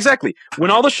 Yeah, exactly. When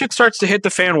all the shit starts to hit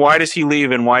the fan, why does he leave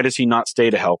and why does he not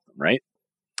stay to help them, right?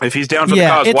 If he's down for the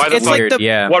cause,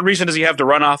 what reason does he have to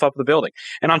run off up the building?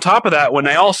 And on top of that, when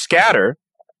they all scatter,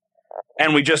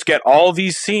 and we just get all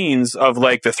these scenes of,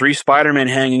 like, the 3 Spider-Men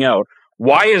hanging out,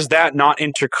 why is that not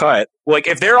intercut? Like,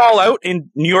 if they're all out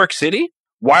in New York City,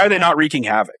 why are they not wreaking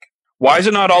havoc? Why is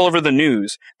it not all over the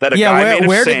news that a guy made of sand?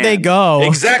 Where did they go?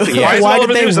 Exactly. Why is it all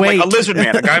over the news that, like, a lizard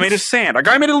man, a guy made of sand, a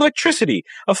guy made of electricity,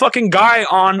 a fucking guy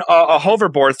on a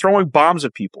hoverboard throwing bombs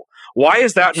at people? Why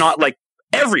is that not, like,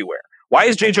 everywhere? Why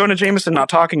is J. Jonah Jameson not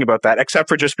talking about that except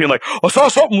for just being like, I saw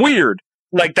something weird?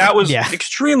 Like, that was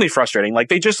extremely frustrating. Like,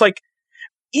 they just, like,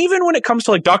 even when it comes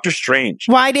to like Doctor Strange.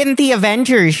 Why didn't the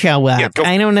Avengers show up? Yeah,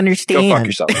 I don't understand. Go fuck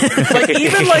yourself. Like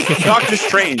even like Doctor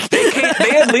Strange,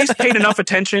 they at least paid enough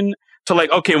attention to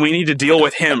like, okay, we need to deal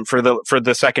with him for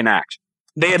the second act.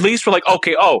 They at least were like,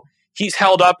 okay, he's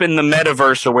held up in the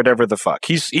metaverse or whatever the fuck.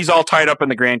 He's all tied up in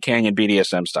the Grand Canyon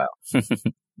BDSM style.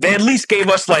 They at least gave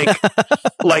us like a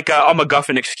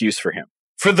MacGuffin excuse for him.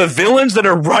 For the villains that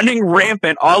are running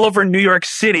rampant all over New York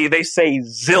City, they say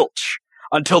zilch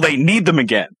until they need them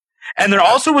again. And they're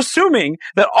also assuming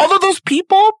that all of those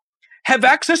people have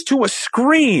access to a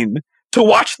screen to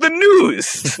watch the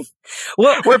news.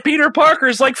 Well, where Peter Parker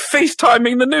is like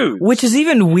FaceTiming the news. Which is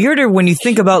even weirder when you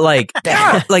think about like,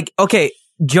 like, okay,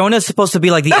 Jonah's supposed to be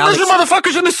like the There's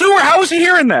motherfuckers in the sewer. How is he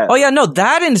hearing that? Oh yeah, no,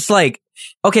 that and it's like,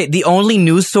 okay, the only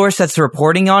news source that's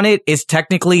reporting on it is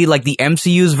technically like the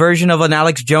MCU's version of an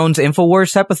Alex Jones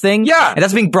InfoWars type of thing. Yeah. And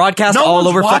that's being broadcast all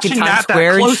over fucking Times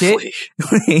Square and shit.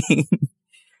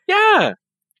 Yeah.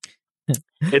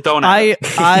 It don't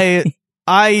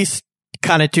I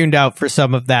kind of tuned out for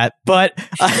some of that, but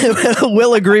I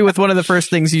will agree with one of the first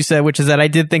things you said, which is that I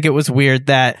did think it was weird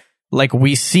that like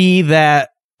we see that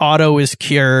Otto is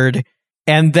cured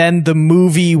and then the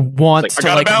movie wants to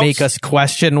like make us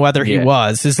question whether he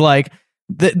was. Is like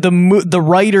the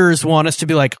writers want us to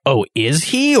be like, oh, is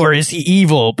he or is he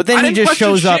evil? But then he just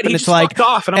shows up and it's like,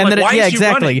 off, and I'm like, why is he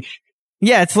running?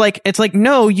 Yeah, it's like,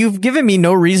 no, you've given me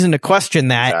no reason to question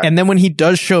that. Exactly. And then when he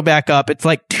does show back up, it's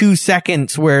like 2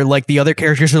 seconds where like the other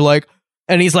characters are like,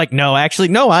 and he's like, no, actually,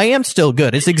 no, I am still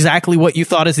good. It's exactly what you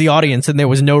thought as the audience. And there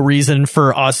was no reason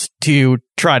for us to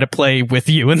try to play with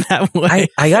you in that way.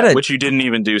 I gotta, which you didn't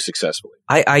even do successfully.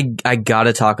 I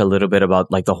gotta talk a little bit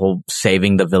about like the whole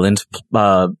saving the villains,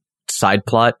 side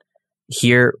plot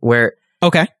here where.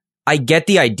 Okay. I get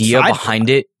the idea behind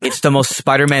it. It's the most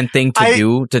Spider-Man thing to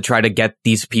do to try to get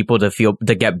these people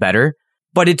to get better.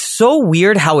 But it's so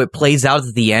weird how it plays out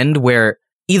at the end where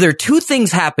either two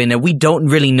things happen and we don't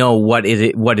really know what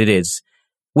it is.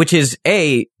 Which is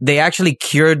A, they actually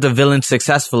cured the villain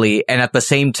successfully and at the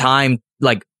same time,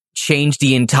 like, changed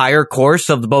the entire course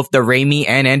of both the Raimi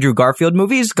and Andrew Garfield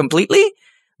movies completely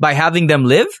by having them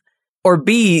live. Or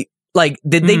B, like,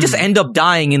 did they just end up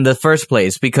dying in the first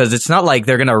place? Because it's not like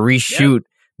they're gonna reshoot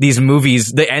these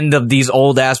movies, the end of these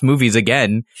old ass movies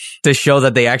again to show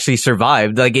that they actually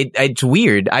survived. Like, it's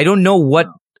weird. I don't know what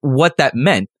that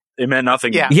meant. It meant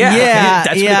nothing. Yeah.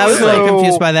 I was really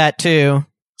confused by that too.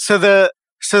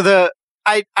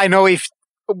 I know we've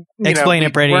explain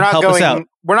it, Brady. Help us out.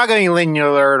 We're not going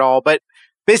linear at all, but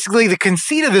basically the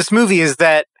conceit of this movie is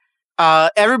that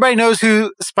everybody knows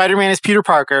who Spider-Man is. Peter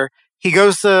Parker. He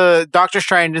goes to Doctor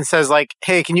Strange and says, like,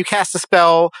 hey, can you cast a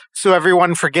spell so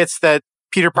everyone forgets that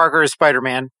Peter Parker is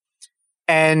Spider-Man?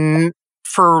 And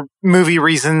for movie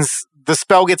reasons, the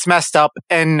spell gets messed up,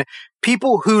 and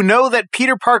people who know that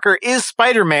Peter Parker is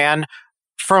Spider-Man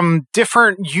from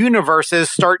different universes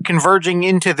start converging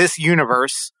into this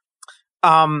universe.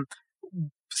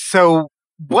 So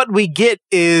what we get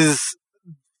is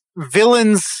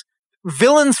villains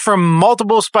from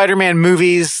multiple Spider-Man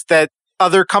movies that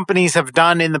other companies have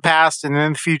done in the past and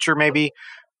in the future maybe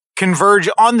converge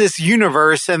on this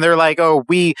universe, and they're like, oh,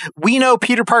 we know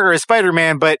Peter Parker is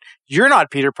Spider-Man, but you're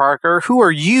not Peter Parker. Who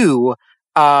are you,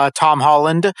 Tom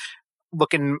Holland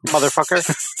looking motherfucker?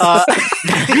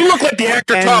 You look like the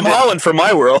actor Tom Holland from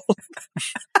my world.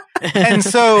 And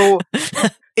so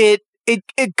it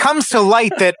comes to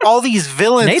light that all these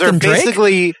villains Nathan are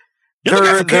basically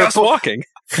they're walking.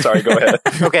 Sorry, go ahead.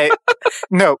 Okay.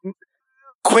 No.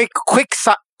 Quick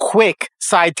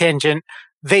side tangent.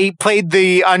 They played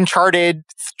the Uncharted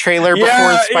trailer before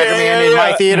Spider-Man in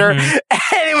my theater, and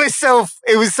it was so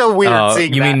weird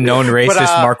seeing you that. mean known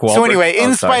racist Mark Wahlberg? So anyway,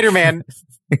 in Spider-Man,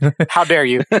 how dare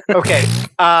you? Okay.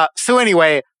 So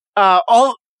anyway,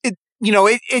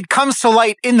 it comes to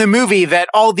light in the movie that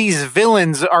all these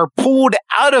villains are pulled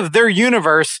out of their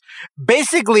universe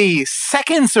basically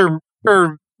seconds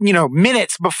or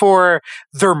minutes before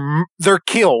they're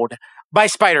killed by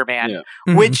Spider-Man,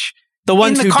 which the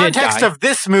ones in the who context did die. of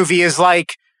this movie is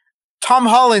like Tom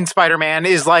Holland Spider-Man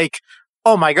is like,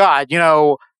 oh my God,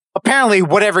 apparently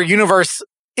whatever universe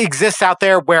exists out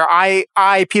there where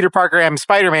I Peter Parker am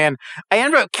Spider-Man, I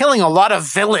ended up killing a lot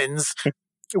of villains.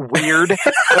 Weird.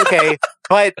 Okay.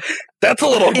 But that's a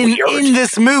little weird. In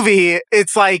this movie,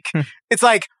 it's like,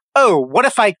 oh, what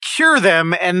if I cure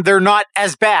them and they're not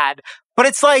as bad? But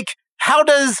it's like,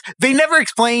 they never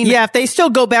explain. Yeah, if they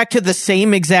still go back to the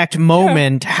same exact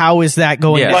moment, how is that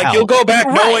going to help? You'll go back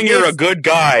knowing you're a good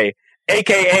guy,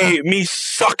 aka me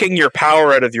sucking your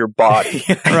power out of your body.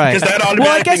 Right. Because that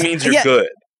automatically means you're good.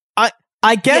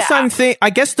 I guess I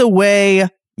guess the way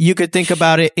you could think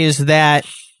about it is that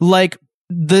like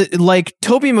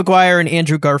Tobey Maguire and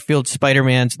Andrew Garfield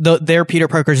Spider-Man's, their Peter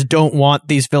Parkers don't want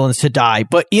these villains to die.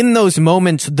 But in those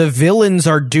moments, the villains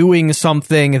are doing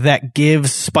something that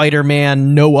gives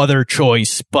Spider-Man no other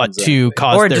choice but to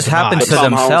cause or it their just demise. happens to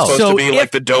themselves. Supposed to be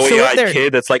like the doughy-eyed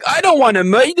kid that's like, I don't want to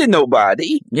murder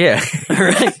nobody. Yeah.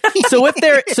 Right. So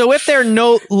if they're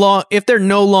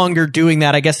no longer doing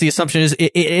that, I guess the assumption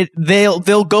is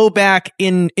they'll go back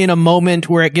in a moment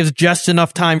where it gives just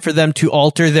enough time for them to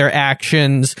alter their actions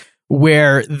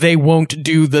where they won't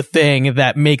do the thing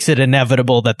that makes it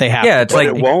inevitable that they have. Yeah, it's But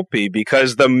like it won't be,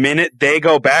 because the minute they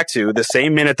go back to the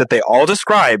same minute that they all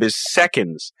describe is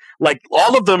seconds. Like,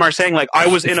 all of them are saying, like, I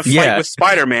was in a fight with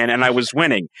Spider-Man and I was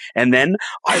winning. And then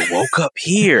I woke up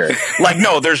here. Like,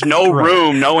 no, there's no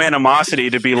room, no animosity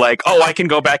to be like, oh, I can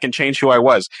go back and change who I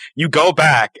was. You go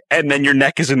back and then your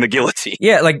neck is in the guillotine.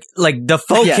 Yeah, like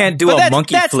Dafoe can't do a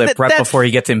monkey flip right before he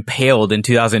gets impaled in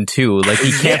 2002. Like,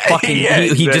 he can't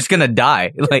he's just gonna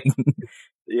die. Like,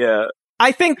 yeah.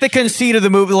 I think the conceit of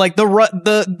the movie, like the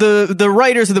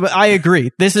writers of the, I agree.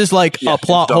 This is like a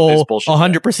plot hole,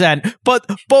 100%. But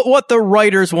what the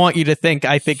writers want you to think,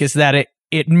 I think, is that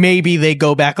it maybe they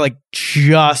go back like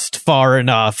just far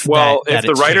enough. Well, that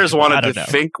if the writers wanted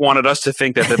us to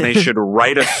think that, then they should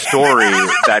write a story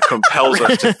that compels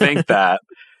us to think that.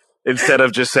 Instead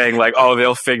of just saying like, oh,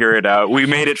 they'll figure it out. We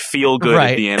made it feel good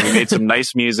at the end. We made some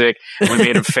nice music. And we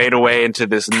made it fade away into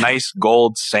this nice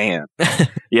gold sand.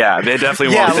 Yeah, they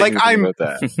definitely want to think about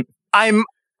that.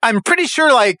 I'm pretty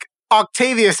sure like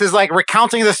Octavius is like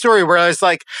recounting the story where I was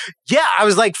like, yeah, I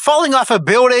was like falling off a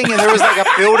building and there was like a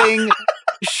building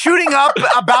shooting up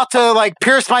about to like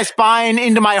pierce my spine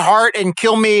into my heart and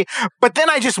kill me. But then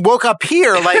I just woke up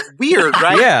here, like weird,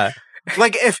 right? Yeah.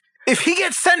 Like if he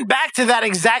gets sent back to that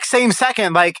exact same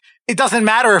second, like it doesn't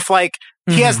matter if like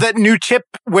he has that new chip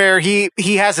where he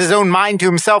has his own mind to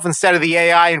himself instead of the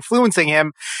AI influencing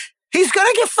him. He's gonna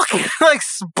get fucking like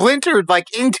splintered like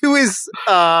into his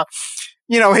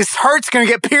his heart's gonna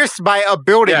get pierced by a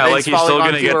building. Yeah, like he's still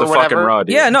gonna get the fucking rod.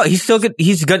 Yeah, no, he's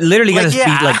literally gonna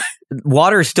be like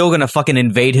water is still gonna fucking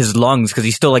invade his lungs because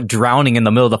he's still like drowning in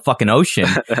the middle of the fucking ocean.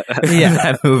 Yeah,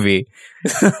 that movie.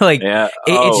 Like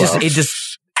it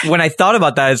just when I thought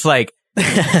about that, it's like,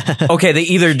 okay, they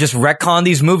either just retcon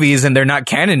these movies and they're not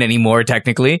canon anymore,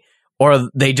 technically, or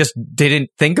they just didn't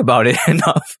think about it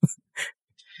enough.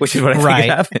 Which is what I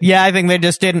think happened. Yeah, I think they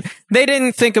just didn't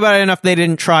think about it enough. They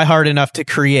didn't try hard enough to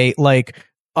create like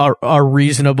a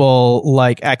reasonable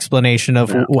like explanation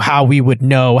of how we would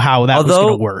know how that was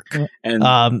going to work.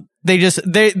 And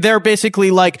they're basically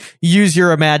like, use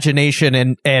your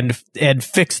imagination and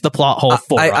fix the plot hole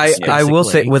for us. I will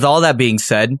say, with all that being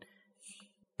said,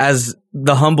 as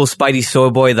the humble Spidey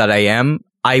soy boy that I am,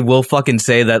 I will fucking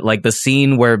say that like the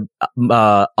scene where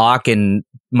Ock and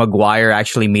Maguire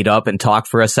actually meet up and talk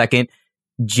for a second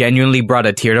genuinely brought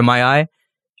a tear to my eye.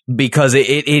 Because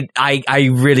I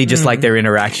really just like their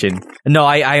interaction. No,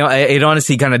 it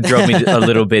honestly kind of drove me a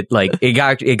little bit, like, it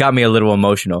got me a little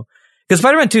emotional. Because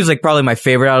Spider-Man 2 is like probably my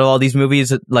favorite out of all these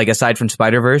movies, like aside from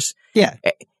Spider-Verse. Yeah.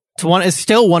 It's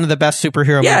still one of the best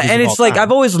superhero movies. Yeah, and it's like,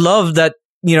 I've always loved that,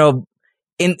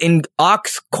 in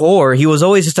Ock's core, he was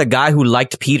always just a guy who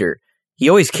liked Peter. He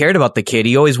always cared about the kid.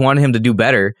 He always wanted him to do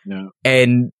better. Yeah.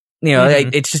 And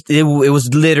it's just it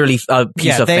was literally a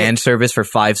piece of fan service for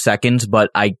 5 seconds, but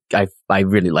I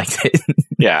really liked it.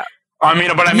 Yeah.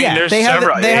 There's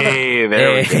several. There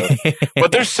we go.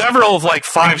 But there's several of like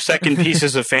 5-second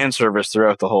pieces of fan service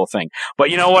throughout the whole thing. But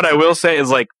you know what I will say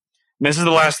is like, this is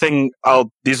the last thing.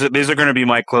 These are going to be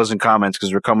my closing comments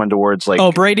because we're coming towards like.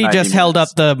 Oh, Brady just held up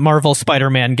the Marvel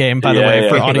Spider-Man game, by the way,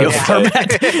 for audio format.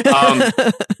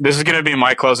 This is going to be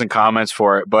my closing comments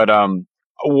for it, but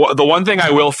the one thing I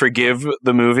will forgive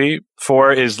the movie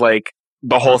for is like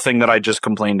the whole thing that I just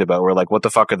complained about. We're like, what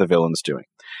the fuck are the villains doing?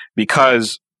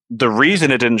 Because the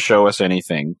reason it didn't show us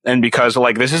anything, and because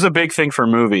like this is a big thing for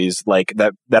movies, like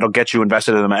that'll get you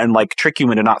invested in them and like trick you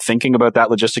into not thinking about that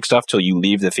logistic stuff till you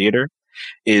leave the theater,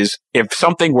 is if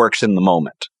something works in the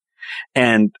moment.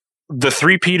 And the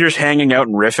 3 Peters hanging out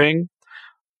and riffing,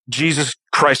 Jesus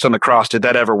Christ on the cross, did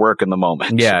that ever work in the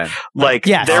moment? Yeah. Like,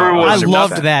 I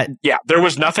loved that. Yeah, there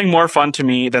was nothing more fun to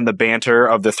me than the banter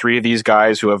of the 3 of these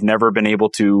guys who have never been able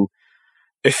to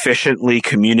efficiently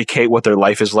communicate what their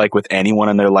life is like with anyone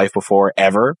in their life before,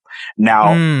 ever.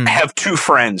 Now, have 2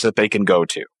 friends that they can go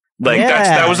to. Like,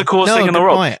 that was the coolest thing in the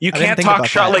world. Point. You can't talk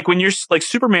shop, like, when you're, like,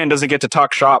 Superman doesn't get to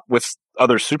talk shop with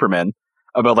other Supermen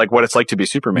about like what it's like to be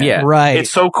Superman. Yeah. Right.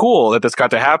 It's so cool that this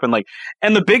got to happen. Like,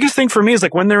 and the biggest thing for me is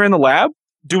like when they're in the lab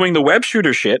doing the web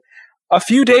shooter shit, a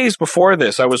few days before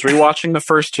this, I was rewatching the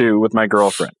first two with my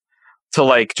girlfriend to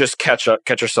like just catch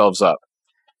ourselves up.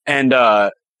 And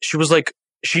she was like,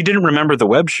 she didn't remember the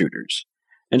web shooters.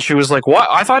 And she was like, what?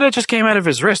 I thought it just came out of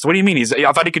his wrist. What do you mean?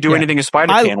 I thought he could do anything a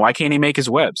spider can. Why can't he make his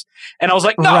webs? And I was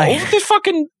like, no,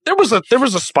 there was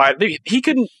a spider.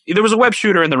 There was a web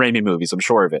shooter in the Raimi movies. I'm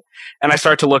sure of it. And I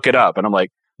start to look it up and I'm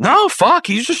like, no, fuck,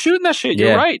 he's just shooting that shit.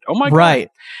 You're right. Oh my God. Right.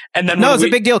 And then it's a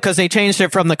big deal because they changed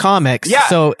it from the comics. Yeah.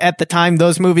 So at the time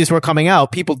those movies were coming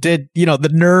out, people did, the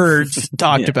nerds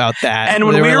talked about that. And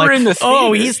when we were in the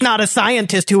theater, he's not a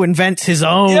scientist who invents his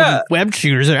own web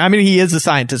shooters. I mean, he is a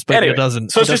scientist, but anyway, it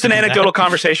doesn't. So it's just an anecdotal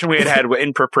conversation we had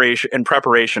in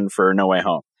preparation for No Way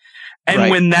Home. And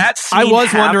when that scene I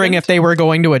was wondering if they were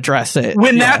going to address it.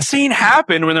 When that scene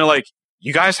happened, when they're like,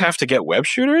 you guys have to get web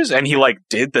shooters, and he like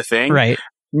did the thing. Right.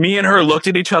 Me and her looked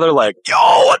at each other like, yo,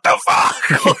 what the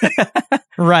fuck?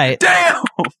 Right. Damn.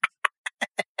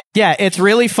 Yeah, it's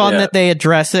really fun that they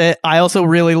address it. I also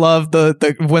really love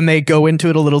the when they go into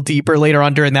it a little deeper later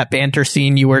on during that banter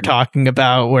scene you were talking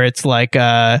about, where it's like,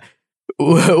 where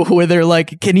they're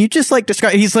like, can you just like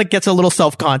describe, he's like gets a little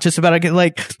self-conscious about it.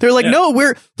 Like, they're like, no,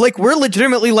 we're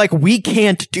legitimately like, we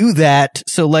can't do that.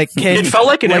 So like, it felt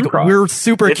like an improv. We're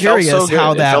super curious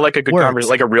how that it felt like a good works.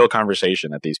 like a real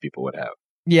conversation that these people would have.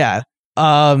 Yeah.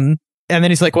 And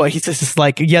then he's like, well, he says, it's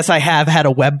like, yes, I have had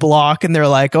a web block. And they're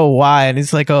like, oh, why? And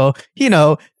he's like, oh,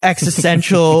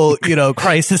 existential,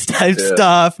 crisis type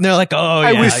stuff. And they're like, oh,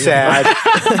 I was sad.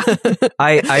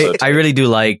 I really do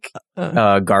like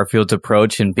Garfield's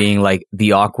approach in being like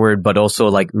the awkward, but also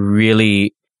like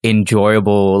really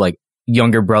enjoyable, like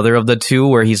younger brother of the two,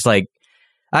 where he's like,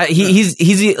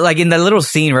 he's like in that little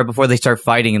scene right before they start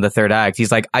fighting in the third act.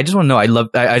 He's like, I just want to know.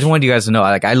 I just want you guys to know.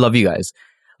 Like, I love you guys.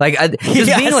 Like,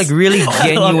 just being like really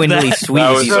genuinely sweet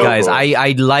with these guys. Cool.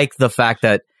 I like the fact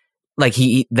that like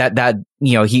he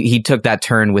took that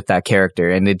turn with that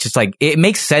character, and it just like it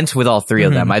makes sense with all three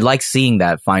of them. I like seeing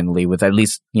that finally with at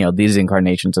least these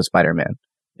incarnations of Spider-Man.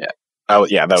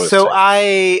 Yeah, that was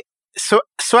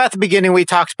So at the beginning we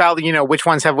talked about, which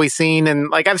ones have we seen?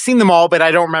 And like, I've seen them all, but I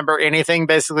don't remember anything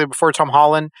basically before Tom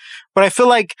Holland. But I feel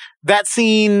like that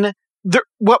scene, there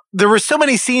were so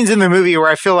many scenes in the movie where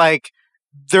I feel like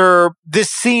this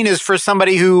scene is for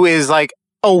somebody who is like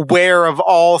aware of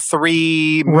all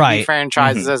three movie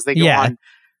franchises as they go on.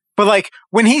 But like,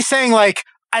 when he's saying like,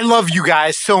 I love you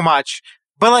guys so much,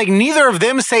 but like neither of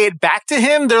them say it back to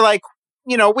him. They're like,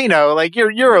 we know, like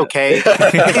you're okay.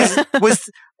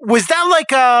 Was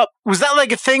that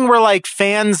like a thing where like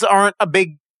fans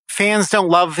don't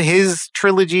love his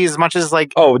trilogy as much as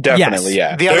like? Oh, definitely,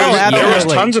 yeah. There was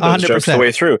tons of those 100%. Jokes the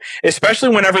way through, especially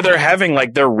whenever they're having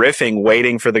like they're riffing,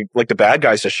 waiting for the bad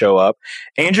guys to show up.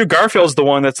 Andrew Garfield's the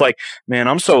one that's like, man,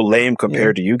 I'm so lame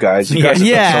compared to you guys. You guys have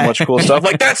done so much cool stuff.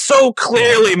 Like that's so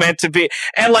clearly meant to be.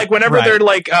 And like whenever they're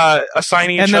like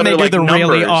assigning each other, and then they do the numbers.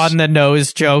 Really on the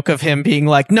nose joke of him being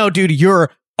like, no, dude,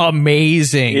 you're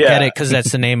amazing. Get it? Because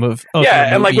that's the name of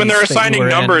and like when they're assigning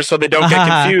numbers so they don't get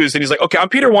confused, and he's like, okay, I'm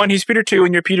Peter 1, he's Peter 2,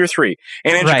 and you're Peter 3.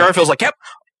 And Andrew Garfield's like, yep,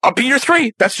 I'm Peter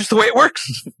 3. That's just the way it works.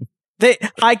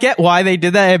 I get why they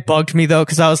did that. It bugged me though,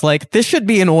 because I was like, this should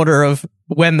be in order of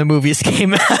when the movies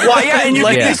came out. Well, yeah, and you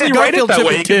can easily write it that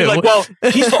way. You can be like, well,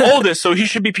 he's the oldest, so he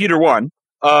should be Peter 1.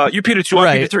 You're Peter 2,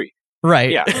 I'm Peter 3. Right.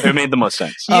 Yeah, it made the most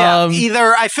sense. Yeah,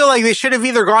 I feel like they should have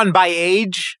either gone by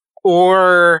age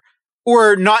or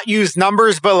not use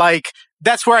numbers, but like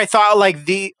that's where I thought like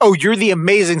you're the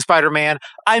amazing Spider-Man,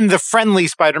 I'm the friendly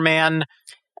Spider-Man,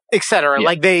 etc. Yeah.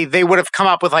 Like they would have come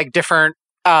up with like different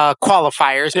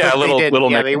qualifiers. Yeah,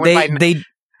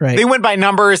 they went by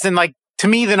numbers, and like to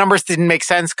me the numbers didn't make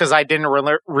sense because I didn't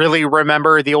really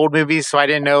remember the old movies, so I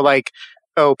didn't know like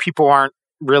people aren't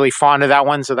really fond of that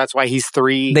one, so that's why he's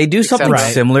 3. They do something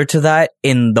similar to that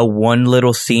in the one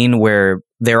little scene where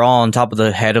they're all on top of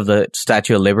the head of the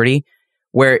Statue of Liberty,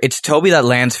 where it's Toby that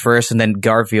lands first and then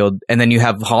Garfield, and then you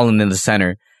have Holland in the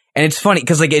center. And it's funny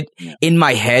because like in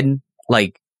my head,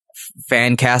 like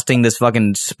fan casting this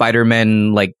fucking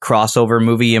Spider-Man like crossover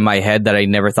movie in my head that I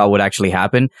never thought would actually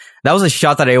happen. That was a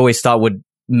shot that I always thought would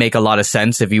make a lot of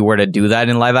sense if you were to do that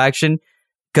in live action.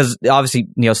 Because obviously,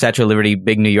 Statue of Liberty,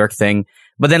 big New York thing.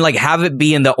 But then like have it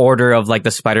be in the order of like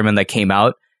the Spider-Man that came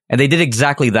out. And they did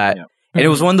exactly that. Yeah. And it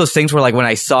was one of those things where like when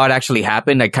I saw it actually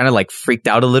happen, I kind of like freaked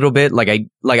out a little bit.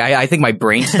 I think my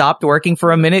brain stopped working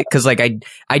for a minute because like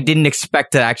I didn't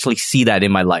expect to actually see that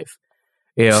in my life.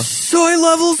 Soy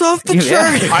levels off the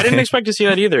chart. I didn't expect to see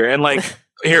that either. And like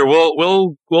here,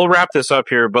 we'll wrap this up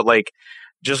here, but like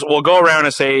just we'll go around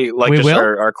and say like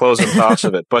our closing thoughts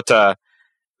of it. But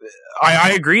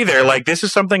I agree there. Like, this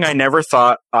is something I never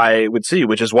thought I would see,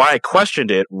 which is why I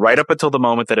questioned it right up until the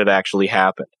moment that it actually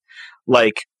happened.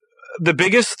 Like, the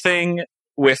biggest thing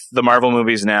with the Marvel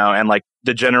movies now, and like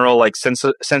the general like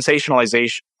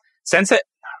sensationalization,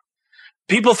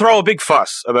 people throw a big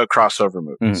fuss about crossover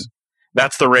movies.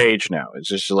 That's the rage now. It's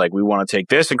just like, we want to take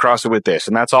this and cross it with this,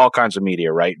 and that's all kinds of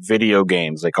media, right? Video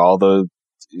games, like all the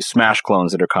Smash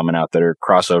clones that are coming out that are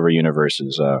crossover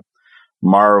universes.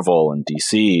 Marvel and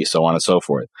DC, so on and so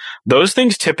forth. Those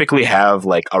things typically have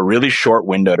like a really short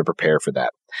window to prepare for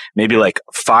that. Maybe like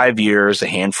 5 years, a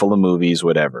handful of movies,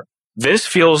 whatever. This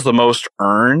feels the most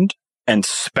earned and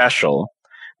special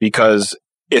because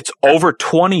it's over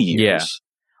 20 years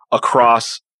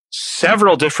across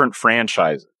several different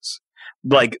franchises.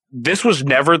 Like, this was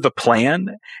never the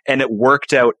plan, and it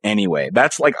worked out anyway.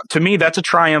 That's like, to me, that's a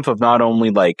triumph of not only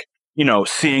like, you know,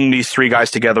 seeing these three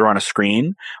guys together on a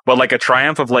screen, but like a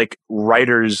triumph of like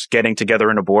writers getting together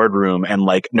in a boardroom and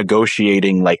like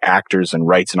negotiating like actors and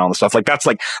rights and all the stuff. Like, that's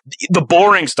like the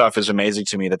boring stuff is amazing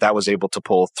to me that was able to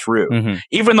pull through,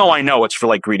 even though I know it's for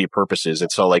like greedy purposes.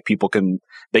 It's so like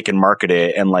they can market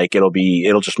it and like it'll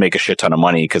just make a shit ton of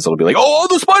money because it'll be like, oh,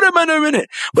 the Spider-Man are in it.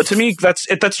 But to me, that's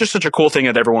just such a cool thing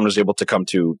that everyone was able to come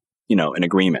to, you know, an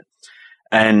agreement.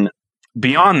 And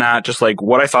beyond that, just like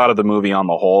what I thought of the movie on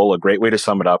the whole, a great way to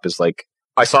sum it up is like,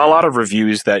 I saw a lot of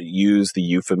reviews that use the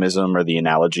euphemism or the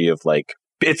analogy of like,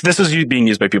 this is being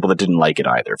used by people that didn't like it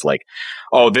either. Of like,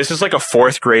 oh, this is like a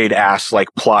 4th grade ass like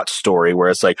plot story where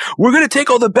it's like, we're going to take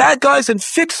all the bad guys and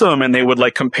fix them. And they would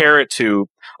like compare it to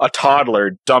a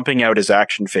toddler dumping out his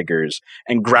action figures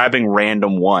and grabbing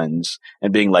random ones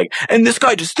and being like, and this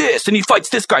guy does this and he fights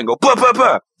this guy and go, blah, blah,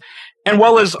 blah. And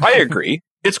while as I agree,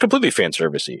 it's completely fan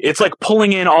servicey. It's like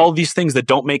pulling in all these things that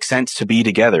don't make sense to be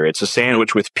together. It's a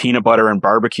sandwich with peanut butter and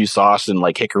barbecue sauce and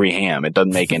like hickory ham. It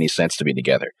doesn't make any sense to be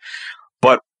together.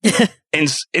 But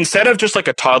instead of just like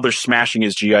a toddler smashing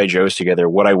his G.I. Joes together,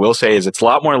 what I will say is it's a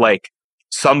lot more like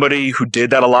somebody who did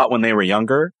that a lot when they were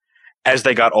younger, as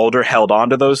they got older, held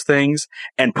on to those things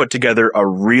and put together a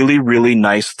really, really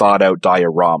nice thought out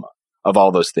diorama of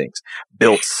all those things.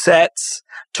 Built sets,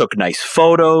 took nice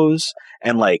photos,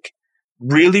 and like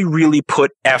really, really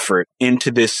put effort into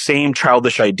this same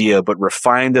childish idea, but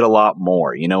refined it a lot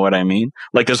more. You know what I mean?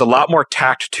 Like, there's a lot more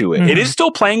tact to it. It is still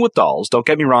playing with dolls. Don't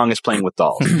get me wrong, it's playing with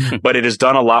dolls. But it is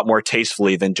done a lot more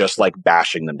tastefully than just like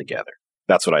bashing them together.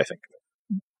 That's what I think.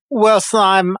 Well,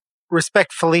 Slime,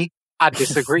 respectfully, I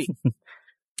disagree.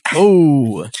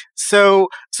 Oh. So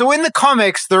in the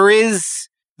comics, there is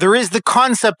the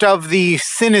concept of the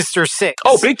Sinister Six.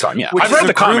 Oh, big time, yeah. I've read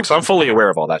the comics. So I'm fully aware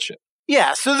of all that shit.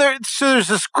 Yeah, so there's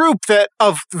this group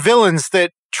of villains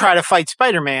that try to fight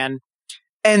Spider-Man,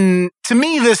 and to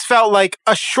me this felt like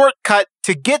a shortcut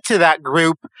to get to that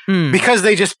group because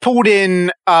they just pulled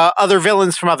in other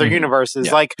villains from other universes.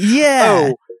 Yeah. Like,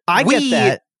 I get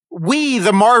that. We,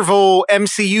 the Marvel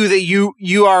MCU that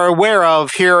you are aware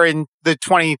of here in the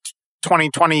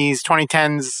 2020s,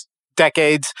 2010s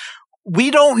decades, we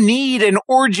don't need an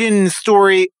origin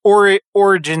story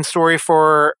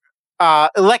for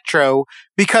Electro,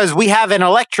 because we have an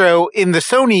Electro in the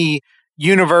Sony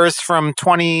universe from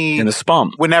in the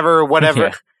Spum. whatever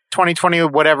 2020,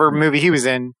 whatever movie he was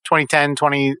in, 2010,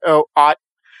 so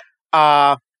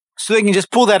they can just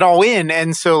pull that all in.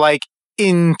 And so like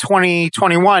in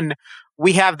 2021,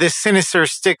 we have this Sinister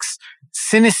Six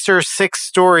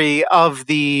story of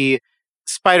the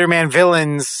Spider-Man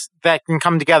villains that can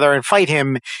come together and fight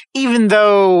him, even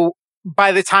though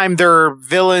by the time they're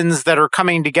villains that are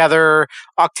coming together,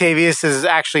 Octavius is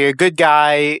actually a good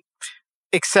guy,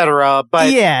 etc. But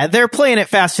yeah, they're playing it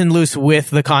fast and loose with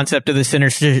the concept of the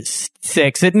Sinister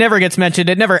Six. It never gets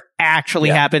mentioned. It never actually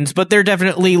happens, but they're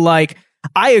definitely like,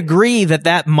 I agree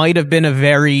that might have been a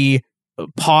very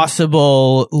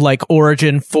possible like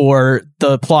origin for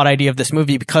the plot idea of this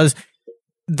movie, because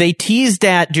they teased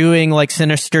at doing like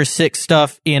Sinister Six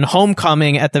stuff in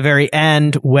Homecoming at the very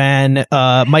end when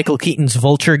Michael Keaton's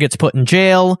Vulture gets put in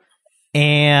jail.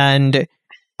 And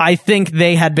I think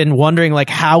they had been wondering like,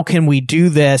 how can we do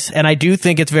this? And I do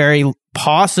think it's very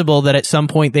possible that at some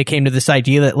point they came to this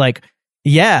idea that like,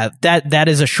 yeah, that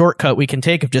is a shortcut we can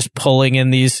take of just pulling in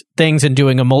these things and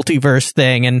doing a multiverse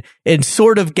thing and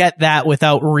sort of get that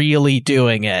without really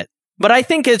doing it. But I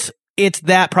think it's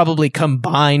that probably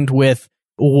combined with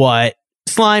what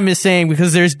Slime is saying,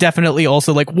 because there's definitely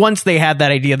also like, once they had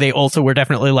that idea, they also were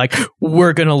definitely like,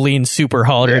 we're gonna lean super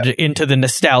hard into the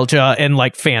nostalgia and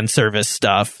like fan service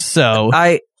stuff. So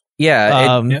I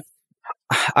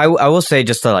will say,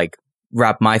 just to like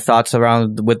wrap my thoughts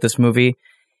around with this movie,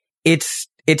 it's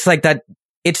like that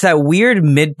it's that weird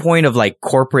midpoint of like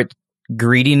corporate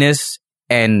greediness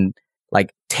and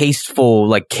like tasteful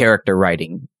like character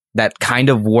writing that kind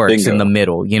of works in the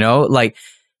middle, you know? Like,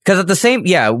 because at the same,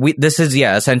 this is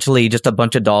essentially just a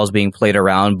bunch of dolls being played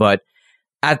around, but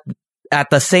at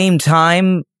the same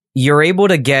time, you're able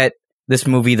to get this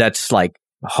movie that's like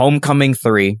Homecoming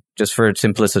 3, just for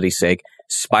simplicity's sake,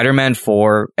 Spider-Man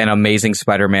 4, and Amazing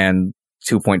Spider-Man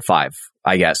 2.5,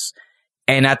 I guess.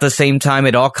 And at the same time,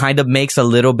 it all kind of makes a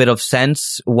little bit of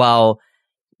sense while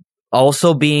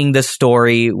also being the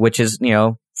story, which is, you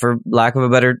know, for lack of a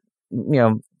better, you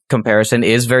know, comparison,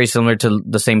 is very similar to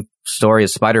the same story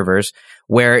as Spider-Verse,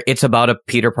 where it's about a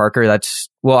Peter Parker it's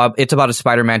about a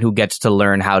Spider-Man who gets to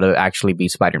learn how to actually be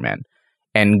Spider-Man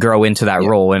and grow into that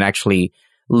role and actually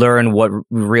learn what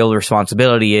real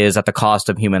responsibility is at the cost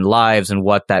of human lives and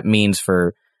what that means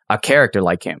for a character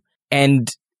like him. And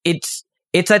it's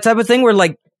that type of thing where,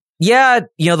 like, yeah,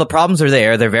 you know, the problems are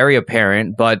there. They're very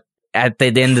apparent, but at the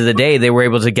end of the day, they were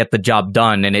able to get the job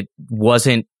done and it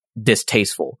wasn't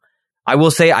distasteful. I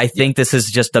will say, I think this is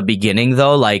just the beginning,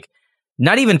 though. Like,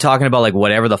 not even talking about like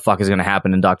whatever the fuck is going to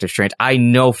happen in Doctor Strange. I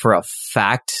know for a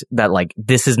fact that like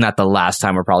this is not the last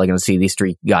time we're probably going to see these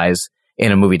three guys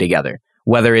in a movie together.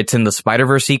 Whether it's in the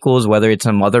Spider-Verse sequels, whether it's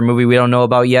some other movie we don't know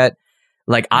about yet.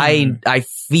 Like I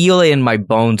feel in my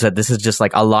bones that this is just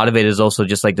like a lot of it is also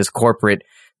just like this corporate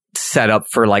setup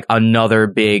for like another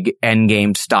big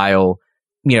Endgame style,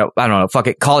 you know, I don't know, fuck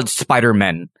it, call it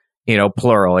Spider-Men, you know,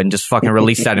 plural, and just fucking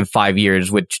release that in 5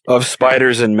 years, which of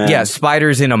spiders and men. Yeah,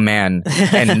 spiders in a man,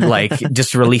 and like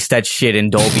just release that shit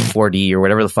in Dolby 4D or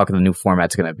whatever the fuck the new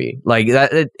format's gonna be. Like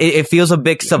that, it feels a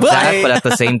mix of that, but at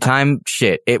the same time,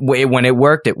 shit, when it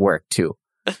worked too.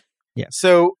 Yeah.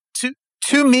 So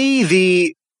to me,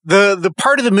 the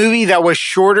part of the movie that was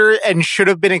shorter and should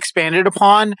have been expanded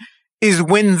upon is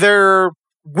when the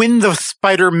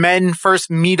Spider-Men first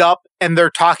meet up and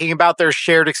they're talking about their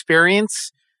shared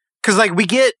experience. Cause like we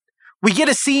get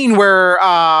a scene where,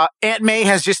 Aunt May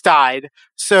has just died.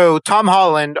 So Tom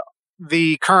Holland,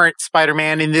 the current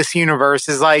Spider-Man in this universe,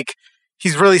 is like,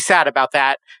 he's really sad about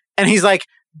that. And he's like,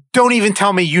 don't even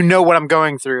tell me you know what I'm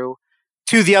going through,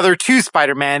 to the other two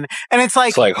Spider-Men. And it's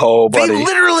like, oh, buddy. They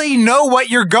literally know what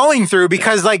you're going through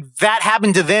because like that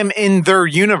happened to them in their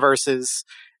universes.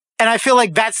 And I feel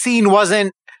like that scene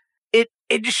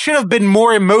it should have been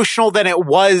more emotional than it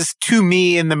was to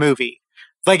me in the movie.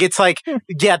 Like, it's like,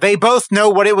 yeah, they both know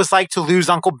what it was like to lose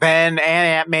Uncle Ben and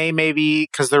Aunt May, maybe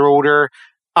because they're older.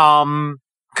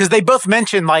 Because they both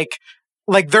mentioned like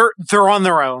they're on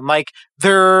their own. Like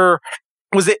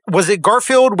was it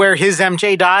Garfield where his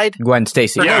MJ died? Gwen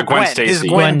Stacy. Yeah, Gwen Stacy. His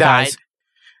Gwen died.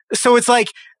 So it's like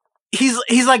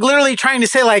he's like literally trying to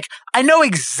say like, I know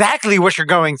exactly what you're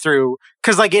going through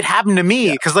because like it happened to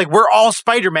me because like we're all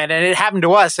Spider-Man and it happened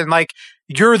to us and like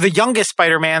you're the youngest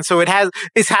Spider-Man, so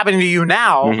it's happening to you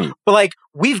now. Mm-hmm. But like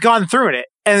we've gone through it,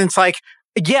 and it's like,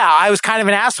 yeah, I was kind of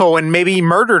an asshole and maybe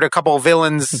murdered a couple of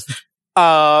villains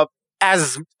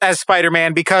as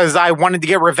Spider-Man because I wanted to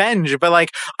get revenge. But like,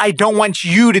 I don't want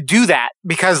you to do that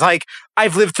because like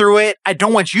I've lived through it. I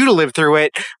don't want you to live through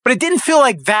it. But it didn't feel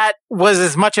like that was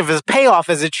as much of a payoff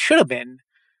as it should have been.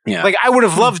 Yeah. Like I would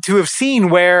have loved to have seen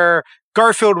where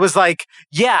Garfield was like,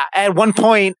 yeah, at one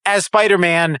point as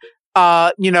Spider-Man,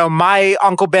 you know, my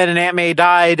Uncle Ben and Aunt May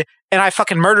died and I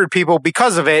fucking murdered people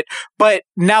because of it. But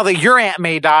now that your Aunt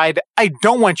May died, I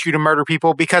don't want you to murder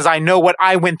people because I know what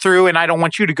I went through and I don't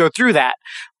want you to go through that.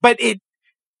 But it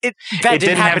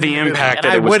didn't have the impact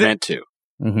that it was meant to.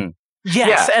 Mm-hmm.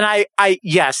 Yes. Yeah. And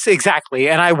yes, exactly.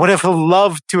 And I would have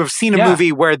loved to have seen a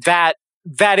movie where that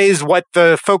is what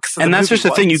the focus of the movie was. And that's just the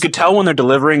thing. You could tell when they're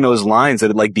delivering those lines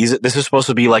that like this is supposed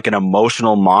to be like an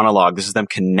emotional monologue. This is them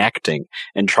connecting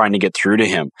and trying to get through to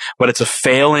him. But it's a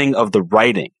failing of the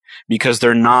writing because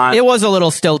they're not. It was a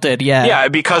little stilted, yeah. Yeah,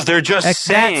 because they're just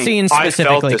saying. That scene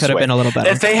specifically could have been a little better.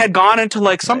 If they had gone into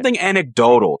like something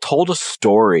anecdotal, told a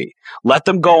story, let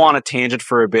them go on a tangent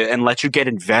for a bit and let you get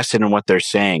invested in what they're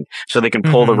saying so they can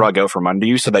pull the rug out from under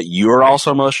you so that you're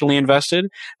also emotionally invested,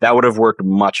 that would have worked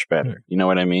much better. You know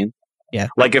what I mean? Yeah.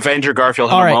 Like if Andrew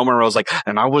Garfield had a moment where I was like,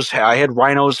 and I had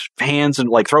Rhino's hands and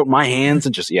like throat in my hands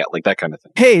and just, like that kind of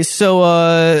thing. Hey,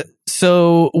 so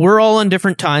we're all on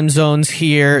different time zones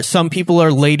here. Some people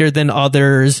are later than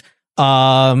others.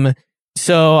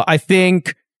 So I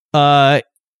think,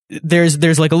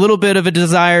 there's like a little bit of a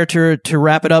desire to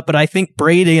wrap it up, but I think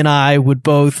Brady and I would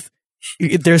both,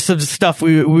 there's some stuff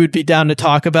we would be down to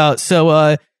talk about.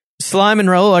 So, Slime and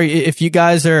Roll, if you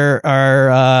guys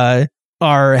are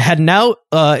heading out,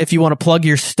 if you want to plug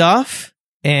your stuff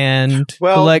and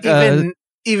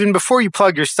even before you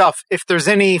plug your stuff, if there's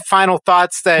any final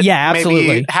thoughts that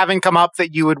maybe haven't come up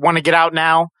that you would want to get out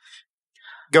now,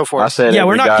 go for it. I said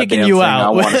we're not kicking you out. I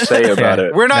want to say about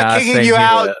it. We're not kicking you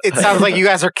out. It sounds like you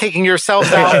guys are kicking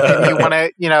yourselves out, and you want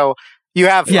to, you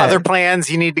have other plans.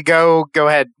 You need to go. Go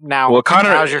ahead now. Well,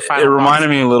 Connor, it reminded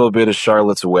me a little bit of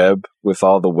Charlotte's Web with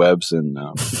all the webs and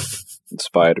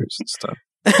spiders and stuff.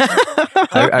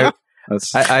 I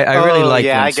really like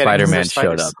when Spider-Man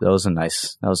showed up. That was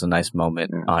a nice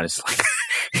moment, honestly.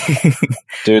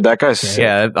 Dude, that guy's sick.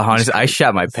 Yeah, honestly, I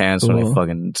shat my pants when I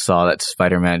fucking saw that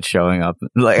Spider-Man showing up.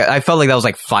 Like, I felt like that was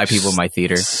like 5 people in my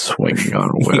theater swinging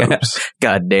on webs.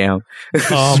 God damn!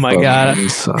 Oh my god!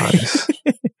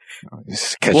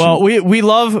 Well, we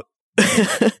love.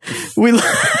 we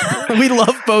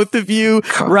love both of you.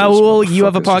 Raul, you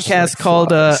have a podcast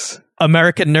called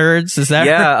American Nerds. Is that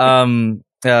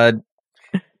right?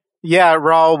 Yeah,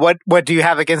 Raul, what do you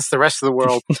have against the rest of the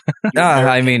world?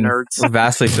 I mean, nerds.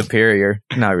 Vastly superior.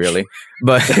 Not really.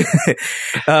 But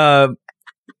what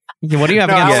do you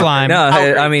have against slime? No,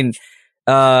 I mean,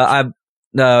 that's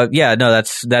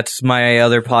my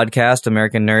other podcast,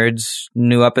 American Nerds.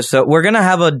 New episode. We're gonna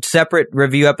have a separate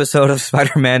review episode of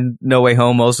Spider-Man No Way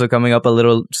Home also coming up a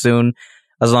little soon,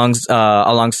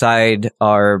 alongside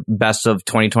our best of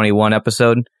 2021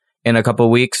 episode in a couple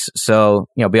weeks. So,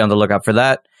 be on the lookout for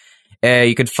that.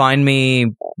 You could find me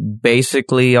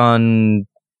basically on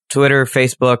Twitter,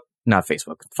 Facebook, not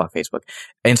Facebook, fuck Facebook,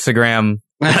 Instagram,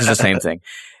 which is the same thing,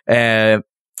 and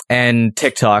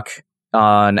TikTok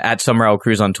on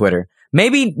 @SummerLCruz on Twitter.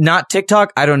 Maybe not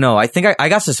TikTok. I don't know. I think I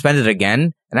got suspended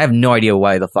again, and I have no idea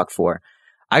why the fuck for.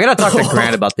 I gotta talk to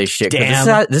Grant about this shit. This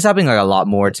is happening like a lot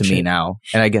more to me now,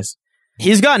 and I guess.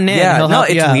 He's gotten in. Yeah, no,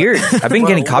 it's weird. I've been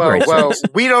getting copyright. Well,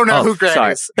 we don't know who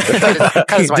Grant is.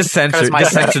 Just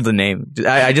censor the name.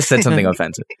 I just said something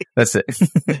offensive. That's it.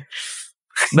 But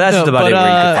that's just about it. Where you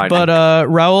can find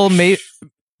Raul,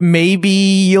 maybe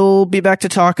you'll be back to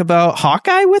talk about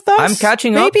Hawkeye with us? I'm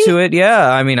catching up to it. Yeah,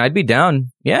 I mean, I'd be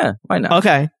down. Yeah, why not?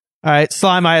 Okay. All right,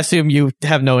 Slime, I assume you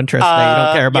have no interest in that. You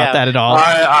don't care about that at all.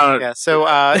 So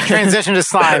transition to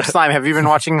Slime. Slime, have you been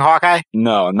watching Hawkeye?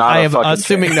 No, not I am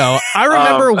assuming no. I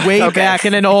remember way back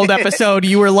in an old episode,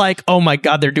 you were like, oh my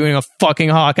god, they're doing a fucking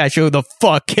Hawkeye show. Who the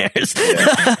fuck cares?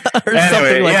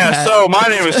 Anyway, that. So my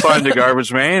name is Slime the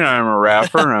Garbage Man. I'm a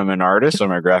rapper. I'm an artist.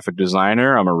 I'm a graphic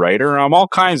designer. I'm a writer. I'm all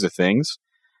kinds of things.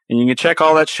 And you can check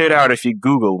all that shit out if you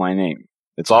Google my name.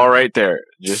 It's all right there.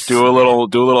 Just do a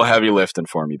little heavy lifting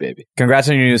for me, baby. Congrats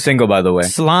on your new single, by the way.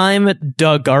 Slime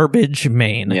the Garbage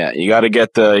Man. Yeah, you got to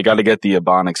get the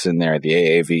ebonics in there, the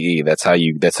AAVE. That's how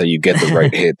you get the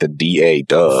right hit, the DA.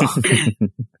 Duh.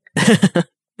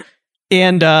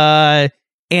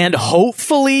 And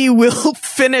hopefully we'll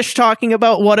finish talking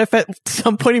about What If at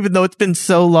some point, even though it's been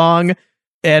so long.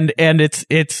 And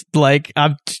it's like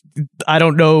I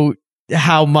don't know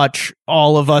how much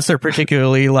all of us are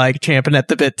particularly like champing at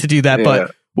the bit to do that,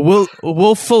 but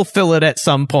we'll fulfill it at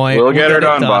some point. We'll get her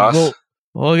done, boss.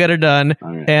 We'll get her done.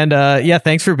 Right. And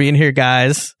thanks for being here,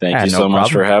 guys. Thank you so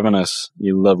much for having us,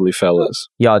 you lovely fellas.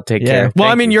 Y'all take care.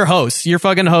 Well, you're hosts. You're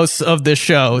fucking hosts of this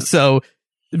show. So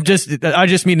I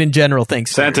just mean in general,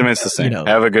 thanks. Sentiments the same.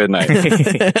 Have a good night.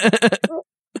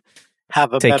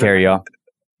 Take care, y'all.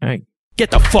 All right.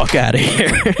 Get the fuck out of here.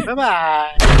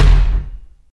 Bye-bye.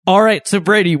 All right, so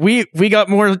Brady, we got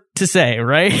more to say,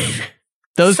 right?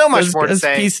 Those more to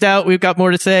say. Pieced out, we've got more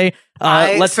to say.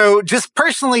 So just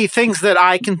personally, things that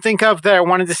I can think of that I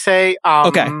wanted to say.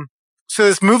 Okay. So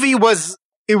this movie was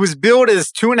billed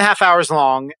as 2.5 hours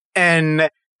long, and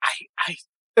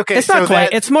it's not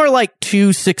quite. It's more like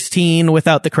 2:16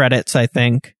 without the credits, I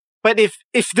think. But if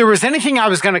there was anything I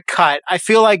was going to cut, I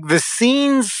feel like the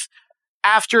scenes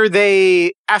after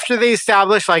they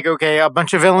establish, like, okay, a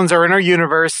bunch of villains are in our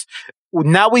universe.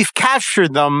 Now we've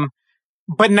captured them,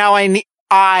 but now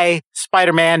I,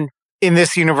 Spider-Man, in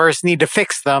this universe, need to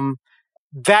fix them.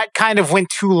 That kind of went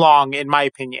too long, in my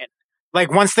opinion.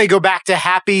 Like, once they go back to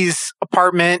Happy's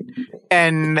apartment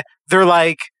and they're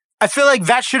like, I feel like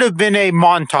that should have been a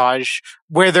montage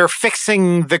where they're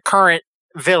fixing the current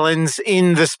villains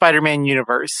in the Spider-Man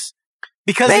universe.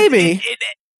 Because maybe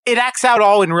it acts out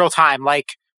all in real time.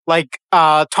 Like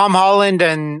Tom Holland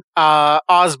and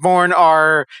Osborn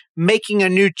are making a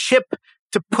new chip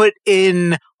to put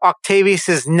in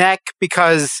Octavius's neck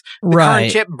because the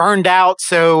current chip burned out.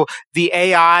 So the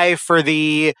AI for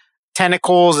the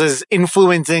tentacles is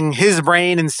influencing his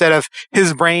brain instead of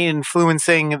his brain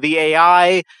influencing the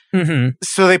AI. Mm-hmm.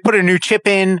 So they put a new chip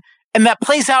in, and that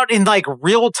plays out in like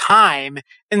real time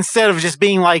instead of just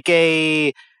being like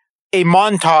a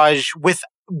montage with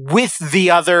the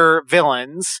other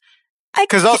villains.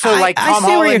 Because also, like, Tom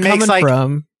Holland makes, like,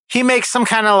 he makes some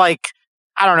kind of, like,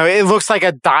 I don't know, it looks like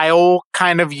a dial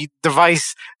kind of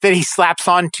device that he slaps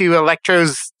onto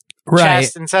Electro's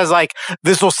chest and says, like,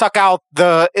 this will suck out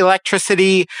the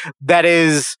electricity that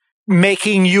is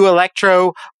making you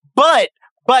Electro, but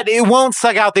it won't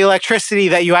suck out the electricity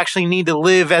that you actually need to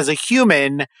live as a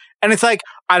human. And it's like,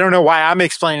 I don't know why I'm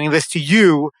explaining this to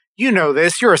you. You know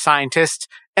this. You're a scientist.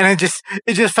 And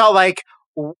it just felt like,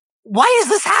 why is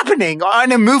this happening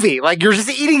on a movie? Like, you're just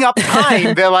eating up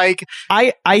time that, like,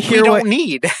 I hear we don't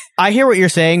need. I hear what you're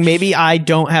saying. Maybe I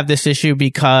don't have this issue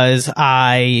because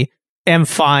I am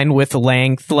fine with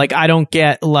length. Like, I don't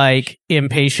get, like,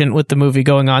 impatient with the movie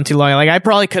going on too long. Like, I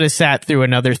probably could have sat through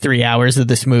another 3 hours of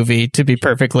this movie, to be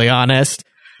perfectly honest.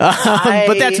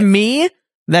 But that's me.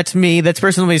 That's me. That's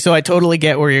personally. So I totally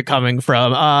get where you're coming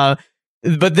from.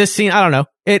 But this scene, I don't know.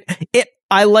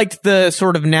 I liked the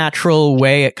sort of natural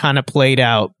way it kind of played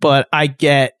out, but I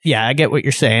get what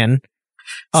you're saying.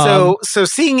 So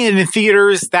seeing it in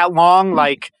theaters that long,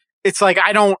 like, it's like,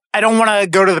 I don't want to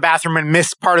go to the bathroom and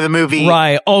miss part of the movie.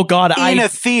 Right. Oh God. In a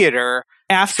theater.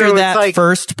 After that, like,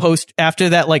 after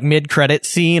that, like, mid-credit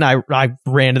scene, I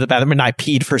ran to the bathroom and I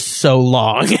peed for so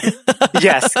long.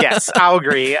 Yes. I'll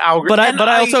agree. But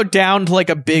I also downed, like,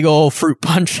 a big old fruit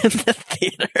punch in the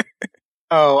theater.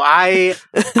 Oh, I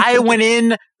went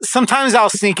in, sometimes I'll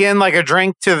sneak in, like, a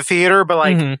drink to the theater, but,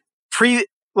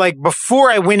 like,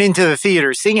 before I went into the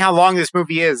theater, seeing how long this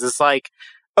movie is, it's like,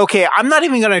 okay, I'm not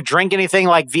even going to drink anything,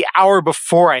 like, the hour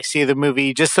before I see the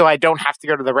movie, just so I don't have to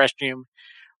go to the restroom.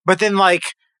 But then, like,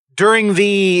 during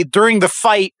the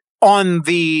fight on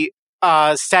the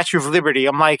Statue of Liberty,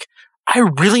 I'm like, I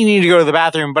really need to go to the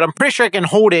bathroom, but I'm pretty sure I can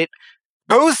hold it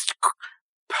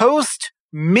post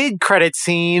mid-credit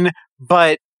scene,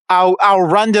 but I'll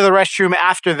run to the restroom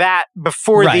after that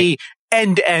before the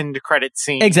end credit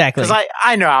scene. Exactly. Because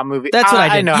I know how That's what I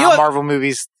did. I know how Marvel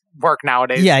movies work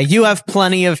nowadays. Yeah, you have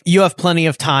plenty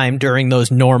of time during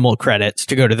those normal credits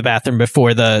to go to the bathroom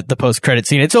before the post credit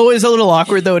scene. It's always a little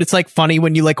awkward though. It's like funny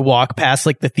when you, like, walk past,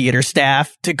 like, the theater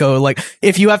staff to go, like,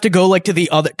 if you have to go, like, to the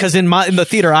other, because in the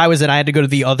theater I was in, I had to go to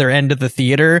the other end of the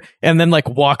theater and then, like,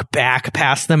 walk back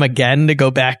past them again to go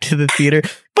back to the theater.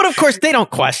 But of course they don't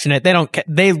question it.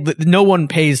 No one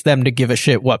pays them to give a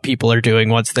shit what people are doing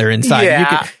once they're inside.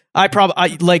 Yeah.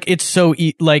 It's so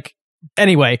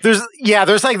anyway, there's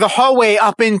like the hallway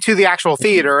up into the actual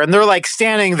theater, and they're, like,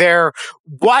 standing there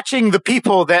watching the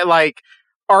people that, like,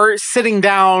 are sitting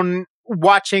down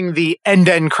watching the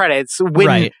end credits.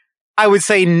 When I would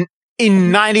say in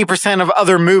 90% of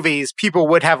other movies, people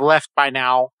would have left by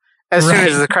now as soon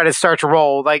as the credits start to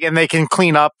roll, like, and they can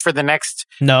clean up for the next.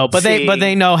 No, but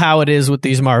they know how it is with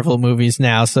these Marvel movies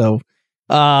now, so.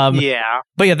 But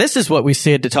yeah, this is what we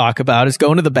said to talk about, is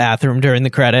going to the bathroom during the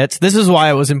credits. This is why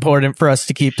it was important for us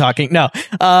to keep talking. No,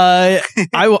 I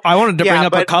wanted to bring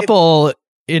up a couple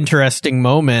interesting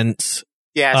moments.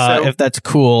 Yeah. So, if that's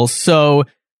cool. So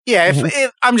yeah,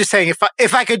 if I'm just saying,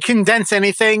 if I could condense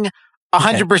anything,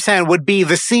 100% would be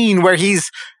the scene where he's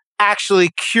actually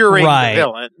curing the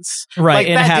villains. Right. Like,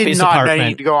 in that Happy's did not apartment.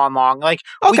 need to go on long. Like,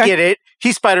 we get it.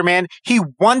 He's Spider-Man. He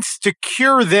wants to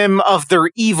cure them of their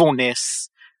evilness,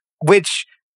 which,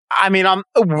 I mean,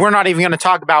 we're not even going to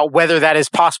talk about whether that is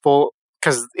possible,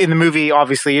 because in the movie,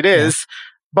 obviously it is.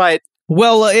 But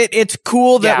well, it's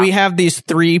cool that we have these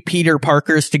 3 Peter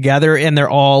Parkers together and they're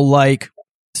all, like,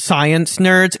 science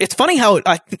nerds. It's funny how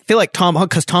I feel like Tom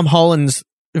Holland's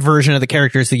version of the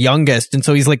character is the youngest, and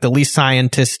so he's, like, the least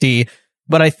scientisty.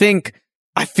 But I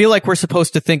feel like we're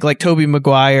supposed to think, like, Tobey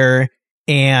Maguire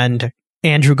and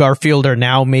Andrew Garfield are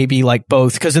now maybe, like,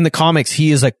 both, because in the comics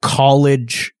he is a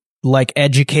college, like,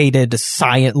 educated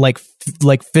science,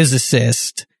 like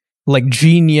physicist, like,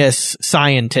 genius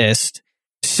scientist.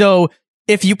 So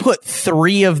if you put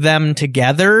 3 of them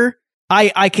together,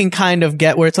 I can kind of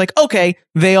get where it's like, okay,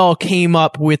 they all came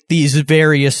up with these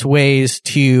various ways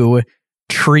to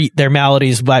treat their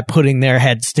maladies by putting their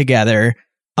heads together.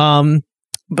 But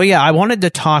yeah, I wanted to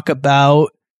talk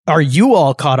about, are you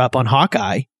all caught up on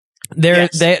Hawkeye? There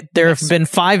have been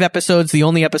 5 episodes. The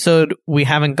only episode we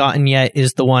haven't gotten yet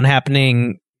is the one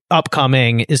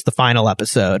upcoming is the final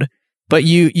episode. But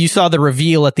you saw the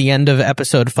reveal at the end of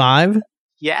episode 5?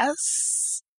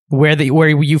 Yes. Where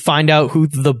you find out who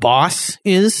the boss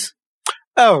is?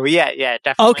 Oh, yeah,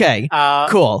 definitely. Okay,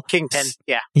 cool. Kingpin,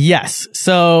 yeah. Yes.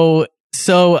 So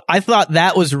I thought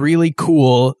that was really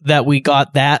cool that we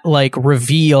got that, like,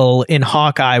 reveal in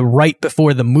Hawkeye right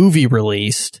before the movie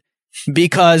released.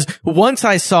 Because once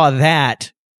I saw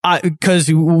that,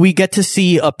 because we get to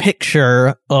see a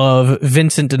picture of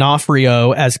Vincent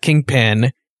D'Onofrio as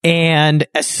Kingpin, And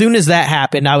as soon as that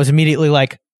happened, I was immediately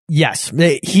like, yes,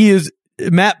 he is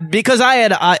Matt, because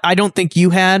I don't think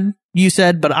you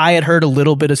said, but I had heard a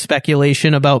little bit of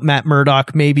speculation about Matt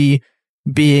Murdock maybe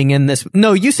being in this.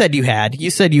 No, you said you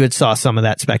had saw some of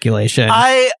that speculation.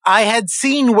 I had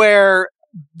seen where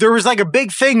there was like a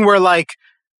big thing where like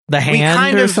the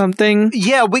hand or something.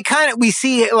 Yeah, we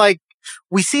see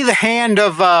the hand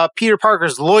of Peter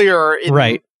Parker's lawyer,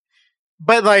 right?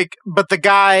 But the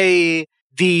guy,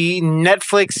 the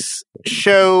Netflix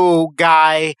show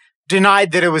guy,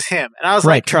 denied that it was him, and I was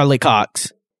like, Charlie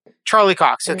Cox.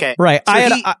 Okay, right.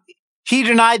 So he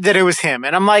denied that it was him,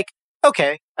 and I'm like,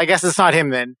 okay, I guess it's not him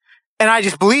then. And I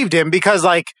just believed him because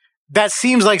like that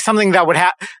seems like something that would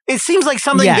happen. It seems like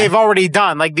something they've already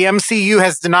done. Like the MCU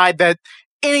has denied that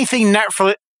anything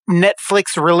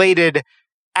Netflix related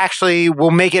actually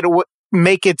will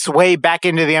make its way back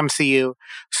into the MCU.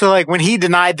 So like when he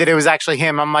denied that it was actually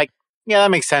him, I'm like, yeah,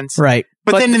 that makes sense. Right.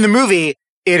 But then in the movie,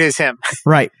 it is him.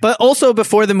 Right. But also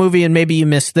before the movie, and maybe you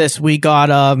missed this, we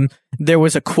got, there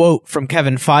was a quote from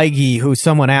Kevin Feige who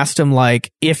someone asked him,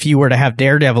 like, if you were to have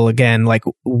Daredevil again, like,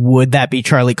 would that be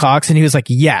Charlie Cox? And he was like,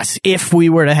 yes, if we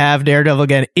were to have Daredevil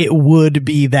again, it would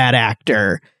be that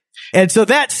actor. And so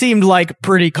that seemed like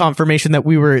pretty confirmation that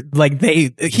we were like,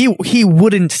 he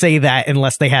wouldn't say that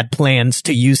unless they had plans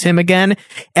to use him again.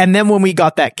 And then when we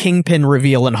got that Kingpin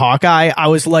reveal in Hawkeye, I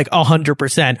was like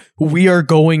 100%, we are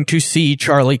going to see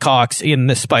Charlie Cox in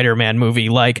the Spider-Man movie.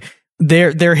 Like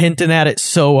they're hinting at it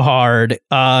so hard.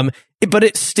 But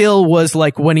it still was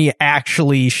like when he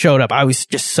actually showed up, I was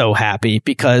just so happy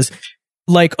because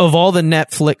like of all the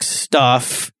Netflix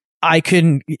stuff, I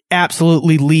can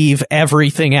absolutely leave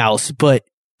everything else, but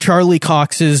Charlie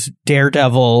Cox's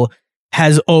Daredevil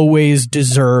has always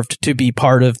deserved to be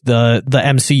part of the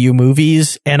MCU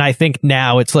movies. And I think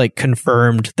now it's like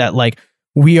confirmed that like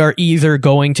we are either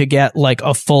going to get like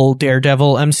a full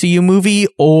Daredevil MCU movie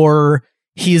or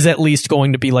he's at least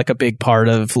going to be like a big part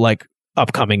of like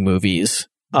upcoming movies,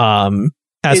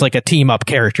 as like a team up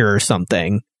character or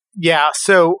something. Yeah.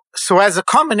 So as a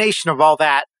combination of all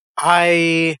that,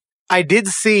 I did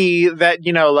see that,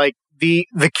 you know, like the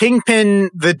Kingpin,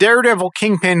 the Daredevil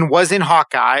Kingpin was in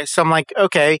Hawkeye. So I'm like,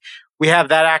 okay, we have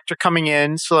that actor coming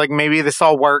in. So like maybe this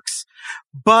all works.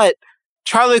 But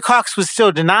Charlie Cox was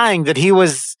still denying that he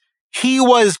was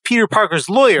Peter Parker's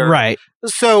lawyer. Right.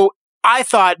 So I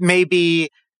thought maybe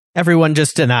everyone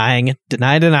just deny.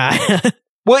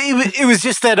 Well, it was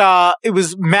just that it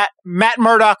was Matt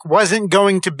Murdock wasn't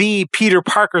going to be Peter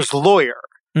Parker's lawyer.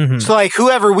 Mm-hmm. So like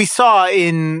whoever we saw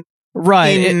in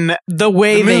the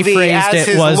way the they phrased as it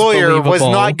his was lawyer believable. was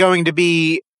not going to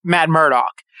be Matt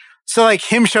Murdock. So like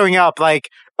him showing up, like,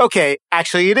 okay,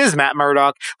 actually it is Matt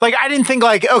Murdock. Like I didn't think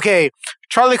like, okay,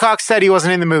 Charlie Cox said he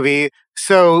wasn't in the movie,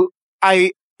 so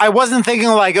I wasn't thinking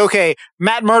like, okay,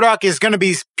 Matt Murdock is going to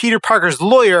be Peter Parker's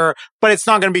lawyer, but it's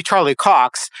not going to be Charlie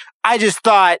Cox. I just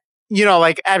thought, you know,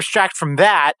 like abstract from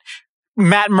that,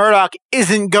 Matt Murdock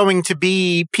isn't going to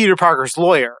be Peter Parker's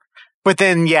lawyer. But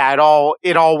then, yeah, it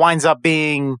all winds up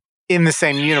being in the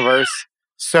same universe.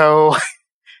 So,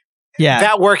 yeah,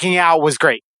 that working out was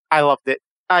great. I loved it.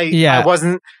 I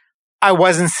didn't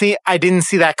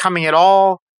see that coming at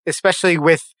all, especially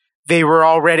with they were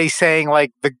already saying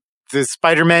like the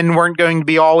Spider-Men weren't going to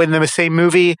be all in the same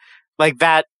movie. Like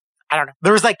that, I don't know.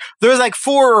 There was like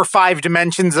 4 or 5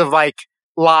 dimensions of like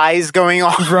lies going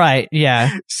on. Right.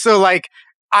 Yeah. So like,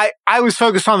 I was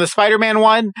focused on the Spider-Man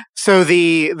one, so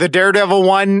the Daredevil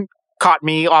one caught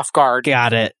me off guard.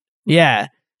 Got it. Yeah.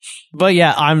 But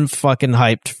yeah, I'm fucking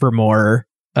hyped for more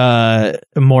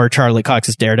Charlie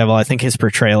Cox's Daredevil. I think his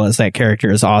portrayal as that character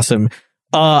is awesome.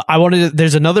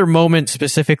 There's another moment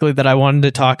specifically that I wanted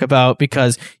to talk about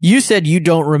because you said you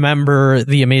don't remember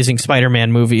the Amazing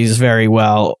Spider-Man movies very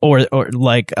well, or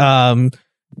like,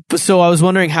 so I was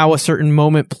wondering how a certain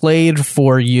moment played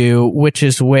for you, which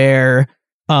is where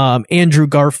Andrew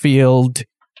Garfield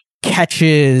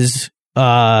catches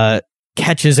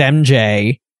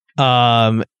MJ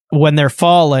when they're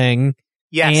falling.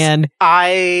 Yes. And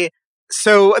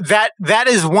so that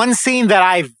is one scene that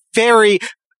I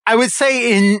would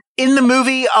say in the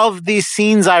movie of these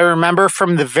scenes I remember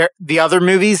from the other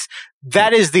movies,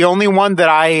 that is the only one that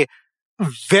I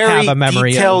very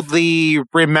detailedly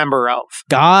remember of.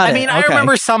 I mean, I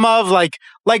remember some of like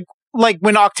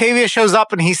when Octavia shows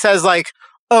up and he says like,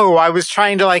 oh, I was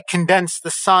trying to like condense the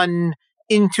sun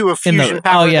into a fusion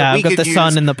power. Oh yeah, I've got the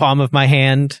sun in the palm of my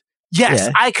hand. Yes,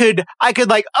 yeah. I could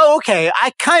like, oh, okay.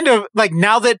 I kind of like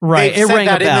now that right. they've said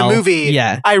that in the movie.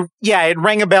 Yeah. It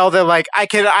rang a bell that like I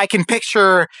can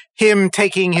picture him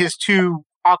taking his 2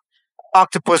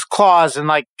 octopus claws and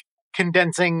like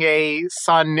condensing a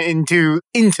sun into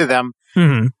them.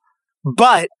 Mhm.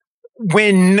 But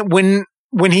when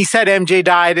he said MJ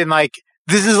died and like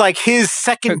this is like his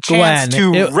second chance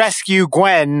to rescue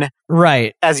Gwen,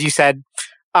 right? As you said,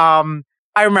 I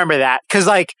remember that because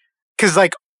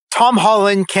Tom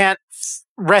Holland can't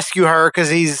rescue her because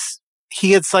he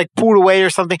gets like pulled away or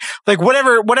something. Like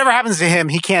whatever happens to him,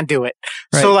 he can't do it.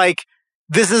 Right. So like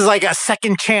this is like a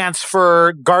second chance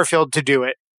for Garfield to do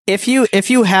it. If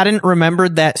you hadn't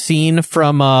remembered that scene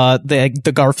from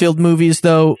the Garfield movies,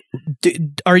 though,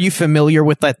 are you familiar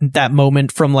with that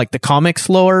moment from like the comics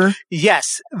lore?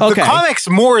 Yes, the comics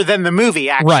more than the movie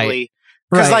actually,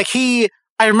 because like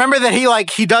I remember that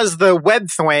he does the web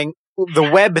thing,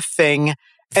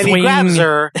 and he grabs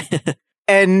her,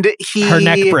 and her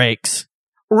neck breaks.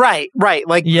 Right.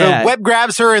 Like the web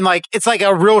grabs her, and like it's like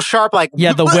a real sharp like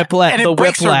the whiplash, and it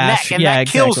breaks her neck, and that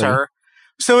kills her.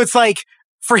 So it's like,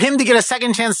 for him to get a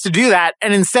second chance to do that,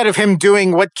 and instead of him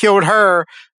doing what killed her,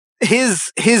 his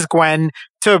Gwen,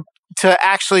 to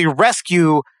actually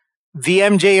rescue the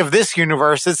MJ of this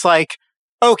universe, it's like,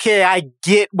 okay, I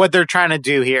get what they're trying to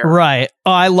do here. Right.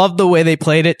 Oh, I love the way they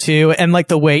played it too, and like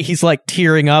the way he's like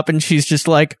tearing up, and she's just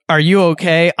like, "Are you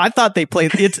okay?" I thought they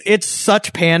played it's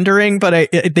such pandering,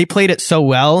 but they played it so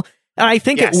well. And I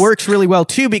think it works really well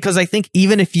too, because I think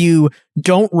even if you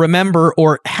don't remember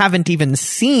or haven't even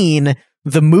seen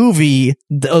the movie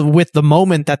with the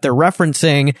moment that they're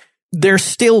referencing, they're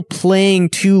still playing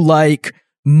to like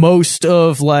most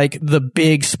of like the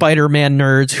big Spider-Man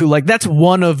nerds who like that's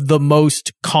one of the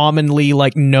most commonly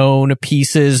like known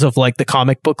pieces of like the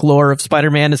comic book lore of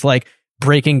Spider-Man is like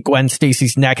breaking Gwen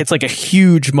Stacy's neck. It's like a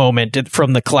huge moment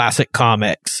from the classic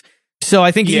comics. So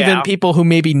I think even people who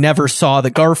maybe never saw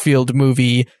the Garfield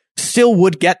movie still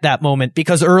would get that moment,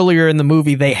 because earlier in the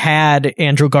movie they had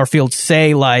Andrew Garfield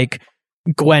say like,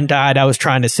 Gwen died, I was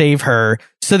trying to save her.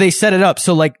 So they set it up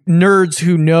so like nerds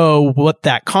who know what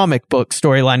that comic book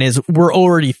storyline is were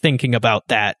already thinking about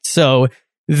that. So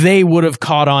they would have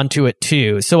caught on to it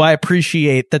too. So I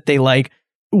appreciate that they like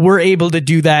were able to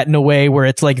do that in a way where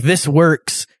it's like this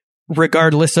works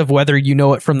regardless of whether you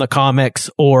know it from the comics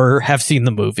or have seen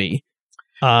the movie.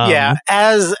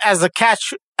 As a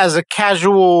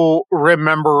casual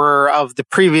rememberer of the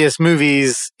previous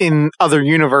movies in other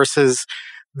universes,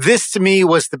 this to me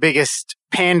was the biggest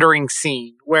pandering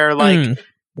scene where like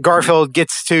Garfield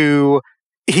gets a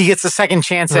second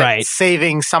chance at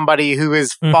saving somebody who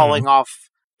is falling off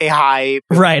a high.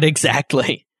 Right,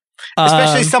 exactly.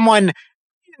 Especially someone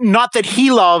not that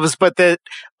he loves, but that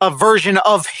a version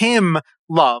of him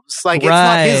loves. Like it's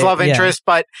not his love interest,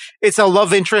 but it's a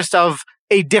love interest of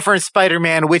a different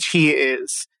Spider-Man, which he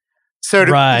is. So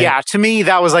to me,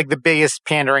 that was like the biggest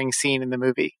pandering scene in the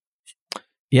movie.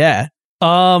 Yeah.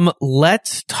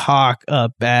 Let's talk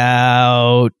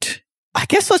about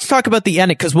the ending,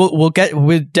 because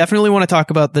we definitely want to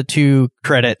talk about the two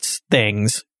credits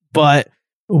things, but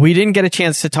we didn't get a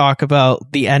chance to talk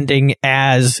about the ending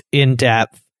as in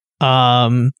depth.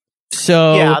 Even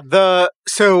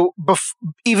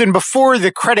before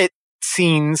the credit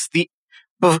scenes,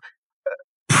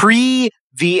 pre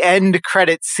the end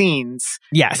credit scenes,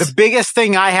 the biggest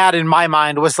thing I had in my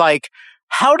mind was like,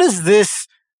 how does this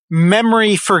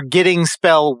memory forgetting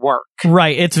spell work?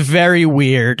 Right, it's very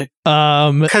weird.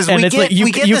 Because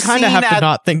you kind of have to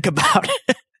not think about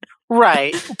it.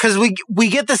 Right, because we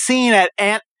get the scene at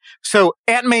Aunt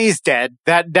May's dead.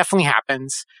 That definitely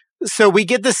happens. So we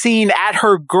get the scene at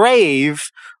her grave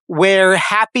where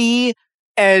Happy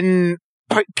and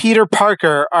Peter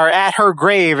Parker are at her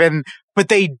grave, but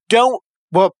they don't.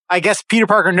 Well, I guess Peter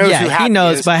Parker knows who Happy is. He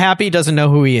knows, but Happy doesn't know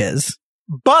who he is.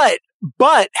 But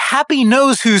Happy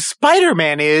knows who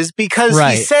Spider-Man is because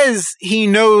he says he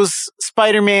knows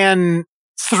Spider-Man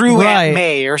through Aunt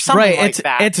May or something like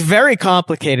that. It's very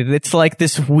complicated. It's like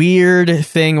this weird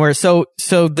thing where so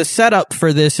the setup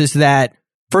for this is that,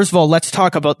 first of all, let's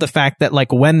talk about the fact that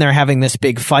like when they're having this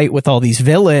big fight with all these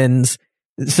villains,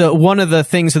 so one of the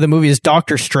things of the movie is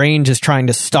Doctor Strange is trying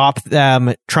to stop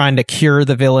them, trying to cure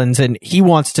the villains, and he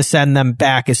wants to send them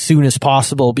back as soon as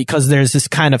possible because there's this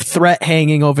kind of threat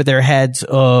hanging over their heads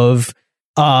of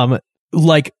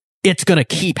like it's going to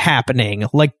keep happening.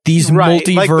 Like these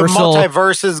multiversal... Like the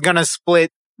multiverse is going to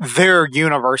split their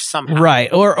universe somehow.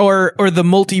 Right. Or the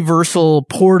multiversal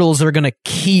portals are going to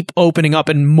keep opening up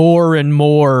and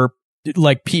more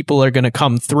like people are going to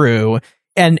come through.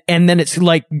 And then it's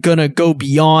like going to go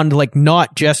beyond like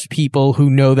not just people who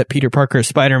know that Peter Parker is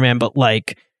Spider-Man, but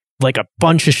like a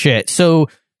bunch of shit. So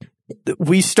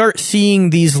we start seeing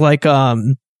these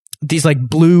blue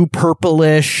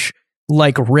purplish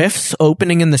like rifts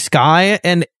opening in the sky,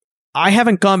 and I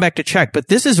haven't gone back to check, but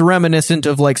this is reminiscent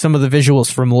of like some of the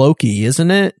visuals from Loki,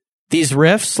 isn't it? These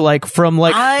riffs, like from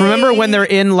like, remember when they're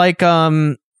in like,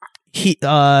 when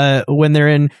they're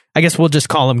in, I guess we'll just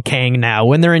call him Kang now,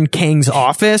 when they're in Kang's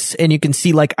office and you can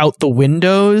see like out the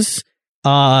windows,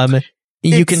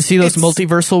 you can see those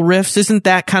multiversal rifts. Isn't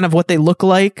that kind of what they look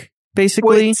like,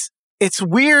 basically? Well, it's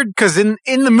weird because in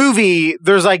the movie,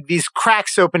 there's like these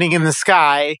cracks opening in the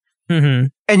sky. Mm-hmm.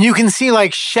 And you can see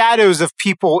like shadows of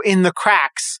people in the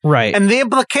cracks. Right. And the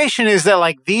implication is that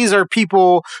like these are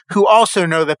people who also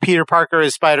know that Peter Parker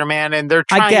is Spider-Man and they're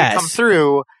trying to come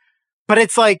through. But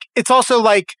it's like, it's also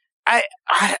like, I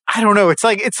don't know. It's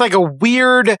like a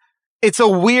weird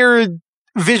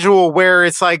visual where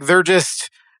it's like,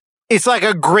 it's like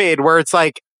a grid where it's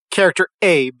like character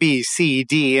A, B, C,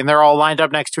 D, and they're all lined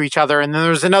up next to each other. And then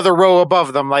there's another row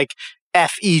above them, like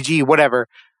F, E, G, whatever.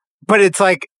 But it's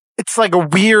like a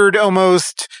weird,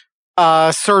 almost,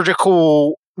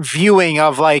 surgical viewing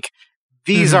of like,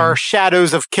 these are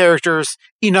shadows of characters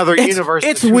in other universes.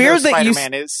 It's weird that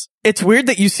Spider-Man is. It's weird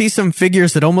that you see some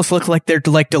figures that almost look like they're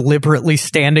like deliberately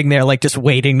standing there, like just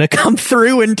waiting to come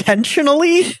through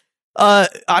intentionally. I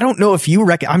don't know if you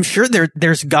reckon. I'm sure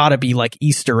there's got to be like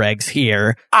Easter eggs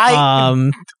here.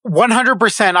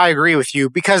 100% I agree with you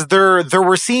because there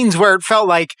were scenes where it felt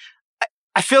like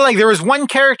I feel like there was one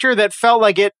character that felt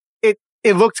like it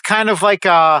looked kind of like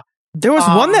a. There was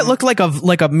one that looked like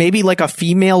a maybe like a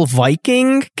female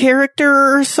Viking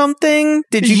character or something.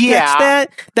 Did you catch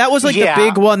that? That was like the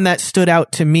big one that stood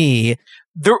out to me.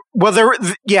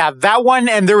 That one,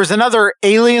 and there was another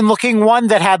alien looking one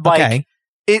that had like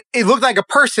it looked like a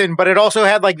person, but it also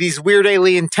had like these weird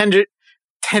alien tendricles,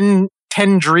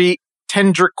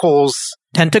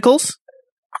 tentacles,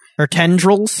 or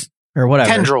tendrils. Or whatever.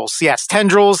 Tendrils, yes.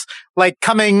 Tendrils, like,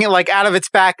 coming, like, out of its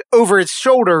back over its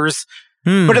shoulders.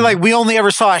 But, like, we only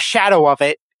ever saw a shadow of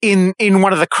it in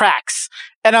one of the cracks.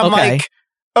 And I'm like,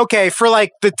 okay, for,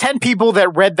 like, the 10 people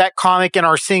that read that comic and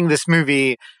are seeing this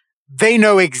movie, they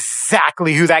know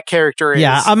exactly who that character is.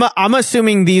 Yeah, I'm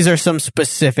assuming these are some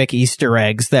specific Easter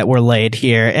eggs that were laid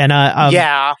here. And,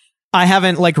 I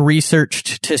haven't like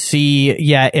researched to see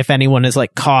yet if anyone has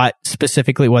like caught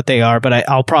specifically what they are, but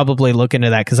I'll probably look into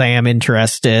that because I am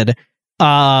interested.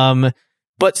 But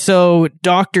so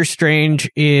Doctor Strange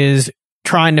is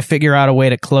trying to figure out a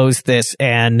way to close this,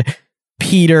 and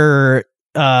Peter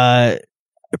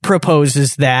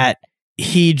proposes that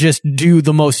he just do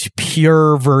the most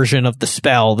pure version of the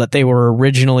spell that they were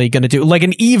originally going to do, like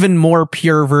an even more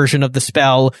pure version of the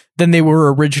spell than they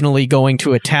were originally going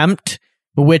to attempt.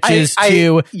 Which is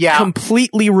to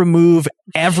completely remove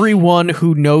everyone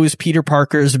who knows Peter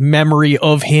Parker's memory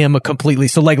of him completely.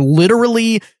 So like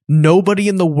literally nobody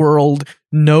in the world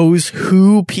knows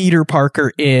who Peter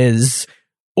Parker is,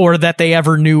 or that they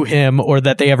ever knew him, or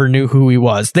that they ever knew who he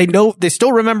was. They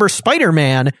still remember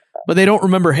Spider-Man, but they don't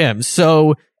remember him.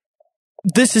 So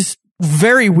this is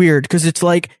very weird because it's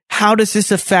like, how does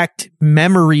this affect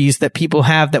memories that people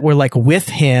have that were like with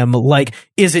him? Like,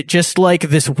 is it just like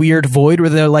this weird void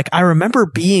where they're like, I remember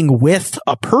being with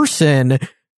a person,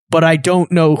 but I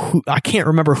don't know I can't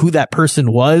remember who that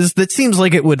person was. That seems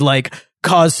like it would like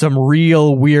cause some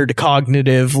real weird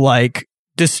cognitive like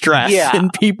distress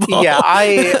in people. Yeah,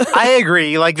 I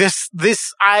agree. Like if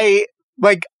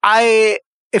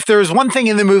there was one thing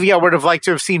in the movie I would have liked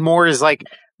to have seen more is like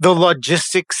the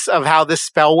logistics of how this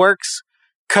spell works,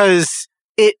 because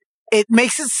it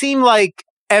makes it seem like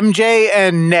MJ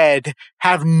and Ned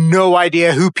have no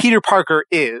idea who Peter Parker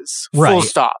is. Right. Full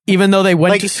stop. Even though they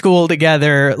went to school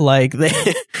together, like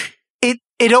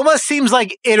it almost seems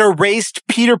like it erased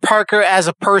Peter Parker as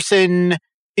a person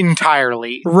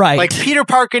entirely. Right. Like Peter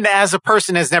Parker as a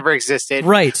person has never existed.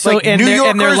 Right. So like, and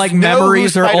their like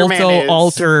memories are also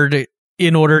altered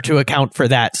in order to account for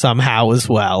that somehow as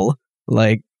well.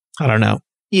 Like, I don't know.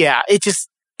 Yeah, it just,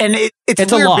 and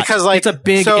it's weird a lot. Because like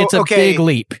it's a big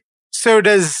leap. So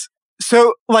does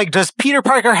Peter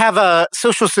Parker have a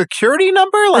social security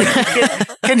number? Like,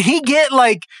 can he get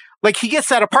like he gets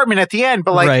that apartment at the end,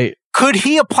 but like, could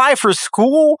he apply for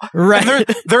school? Right.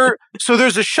 So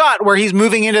there's a shot where he's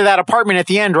moving into that apartment at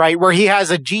the end, right? Where he has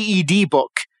a GED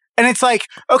book. And it's like,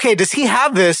 okay, does he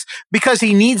have this because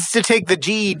he needs to take the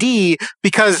GED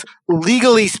because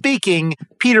legally speaking,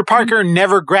 Peter Parker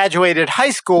never graduated high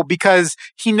school because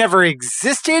he never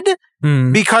existed?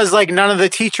 Because like none of the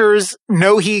teachers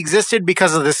know he existed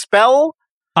because of the spell?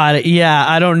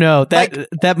 I don't know.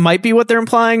 That might be what they're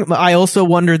implying. I also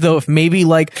wonder though if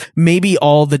maybe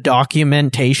all the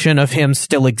documentation of him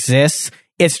still exists.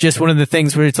 it's just one of the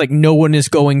things where it's like no one is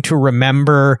going to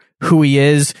remember who he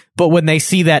is. But when they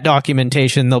see that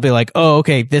documentation, they'll be like, oh,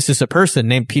 okay, this is a person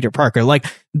named Peter Parker. Like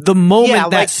the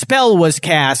moment that spell was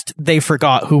cast, they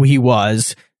forgot who he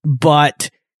was. But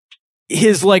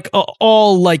his like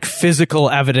all like physical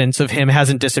evidence of him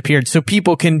hasn't disappeared, so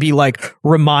people can be like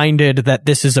reminded that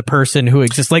this is a person who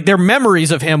exists. Like their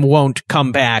memories of him won't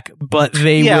come back, but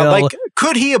they will. Like,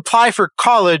 could he apply for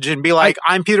college and be like,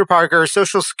 I'm Peter Parker,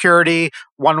 Social Security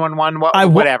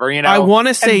 111, whatever, you know? I want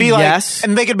to say yes,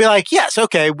 and they could be like, yes,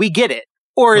 okay, we get it.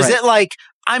 Or is it like,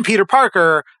 I'm Peter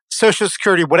Parker, Social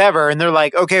Security, whatever, and they're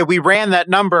like, okay, we ran that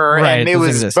number and it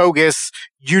was bogus.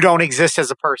 You don't exist as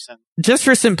a person. Just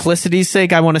for simplicity's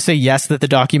sake, I want to say yes, that the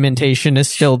documentation is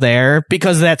still there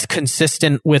because that's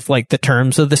consistent with like the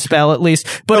terms of the spell at least.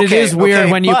 But it is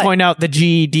weird when you point out the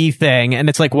GED thing and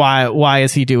it's like, why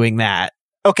is he doing that?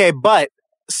 Okay, but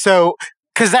so,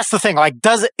 cause that's the thing, like,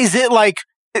 does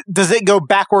it go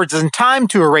backwards in time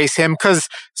to erase him? Cause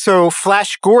so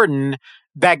Flash Gordon,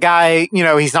 that guy, you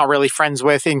know, he's not really friends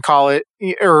with in college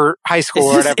or high school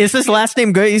or whatever. Is his last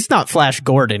name good? He's not Flash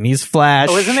Gordon. He's Flash.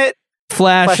 Oh, isn't it?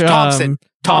 Flash Thompson.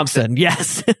 Thompson.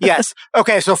 Yes. Yes.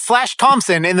 Okay. So Flash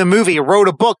Thompson in the movie wrote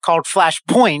a book called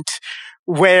Flashpoint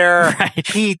where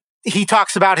he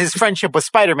talks about his friendship with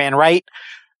Spider-Man, right?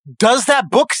 Does that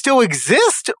book still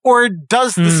exist or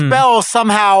does the spell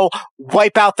somehow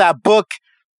wipe out that book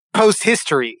post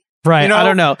history? Right. You know? I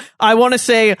don't know. I want to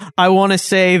say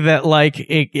that like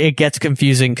it gets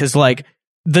confusing because like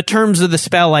the terms of the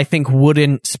spell, I think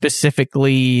wouldn't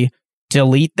specifically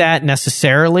delete that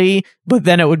necessarily, but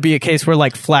then it would be a case where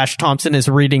like Flash Thompson is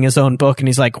reading his own book and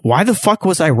he's like, why the fuck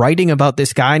was I writing about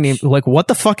this guy named, like, what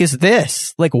the fuck is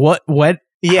this? Like what?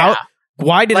 Yeah.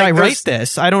 Why did I write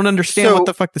this? I don't understand what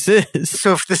the fuck this is.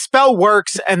 So if the spell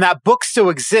works and that book still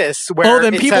exists, where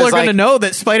then people are going to know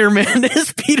that Spider-Man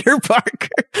is Peter Parker.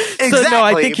 Exactly. So no,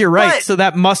 I think you're right. So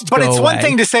that must go away. But it's one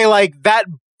thing to say like that,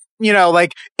 you know,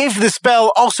 like if the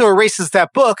spell also erases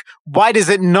that book, why does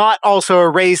it not also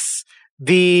erase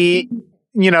the,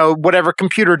 you know, whatever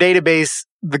computer database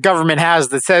the government has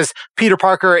that says Peter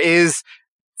Parker is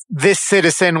this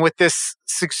citizen with this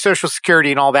Social Security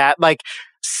and all that? Like,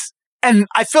 and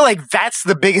I feel like that's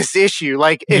the biggest issue.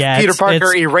 Like if Peter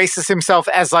Parker erases himself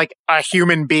as like a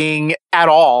human being at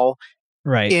all,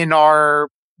 right, in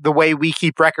the way we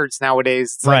keep records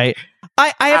nowadays. It's right.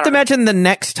 Like, I have to imagine the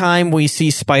next time we see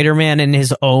Spider-Man in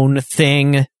his own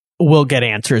thing, we'll get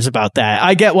answers about that.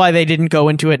 I get why they didn't go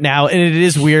into it now, and it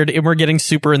is weird, and we're getting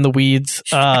super in the weeds.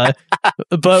 But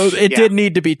it did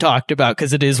need to be talked about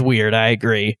because it is weird. I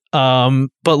agree.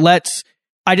 But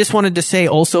I just wanted to say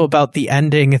also about the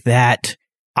ending that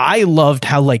I loved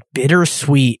how like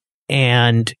bittersweet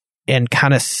and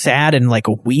kind of sad and like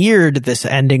weird this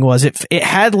ending was. It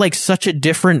had like such a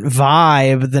different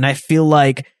vibe than I feel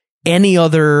like any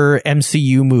other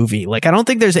MCU movie. Like I don't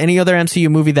think there's any other MCU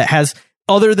movie that has,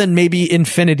 other than maybe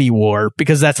Infinity War,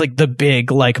 because that's like the big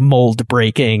like mold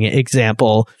breaking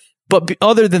example. But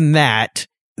other than that,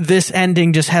 this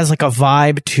ending just has like a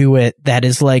vibe to it that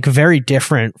is like very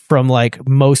different from like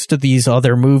most of these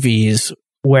other movies,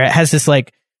 where it has this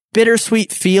like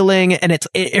bittersweet feeling, and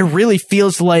it really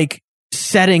feels like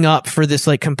setting up for this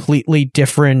like completely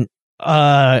different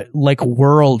like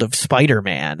world of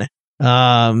Spider-Man.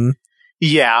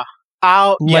 Yeah.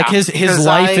 His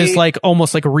life is like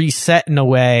almost like reset in a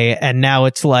way, and now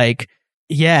it's like,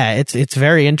 yeah, it's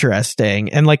very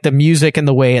interesting, and like the music and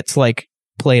the way it's like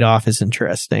played off is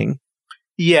interesting.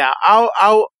 Yeah,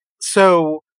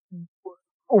 so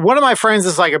one of my friends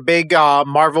is like a big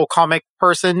Marvel comic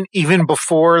person, even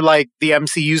before like the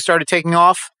MCU started taking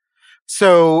off.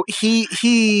 So he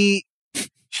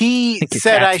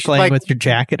said I should playing like with your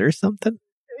jacket or something.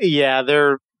 Yeah,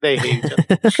 they hate each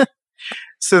other.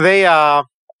 So they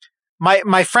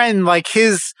my friend, like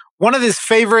one of his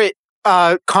favorite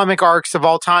comic arcs of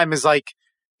all time is like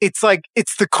it's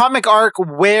the comic arc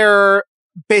where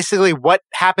basically what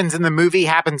happens in the movie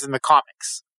happens in the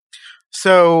comics.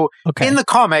 So in the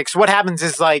comics, what happens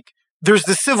is like there's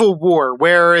the Civil War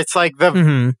where it's like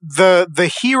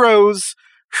the heroes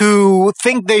who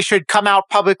think they should come out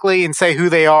publicly and say who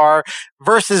they are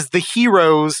versus the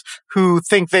heroes who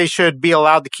think they should be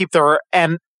allowed to keep their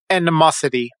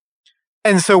animosity.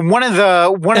 And so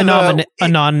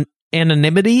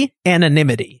anonymity.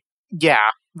 Yeah.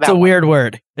 It's a weird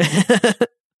word.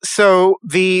 So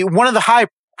one of the high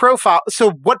profile,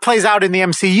 so what plays out in the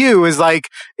MCU is like,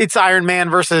 it's Iron Man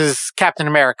versus Captain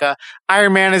America.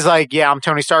 Iron Man is like, yeah, I'm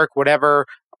Tony Stark, whatever,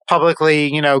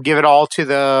 publicly, you know, give it all to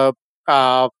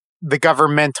the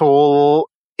governmental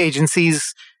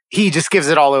agencies. He just gives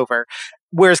it all over.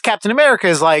 whereas Captain America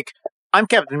is like, I'm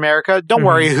Captain America. Don't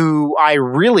worry who I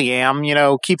really am.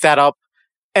 Keep that up.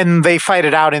 And they fight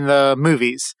it out in the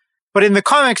movies. But in the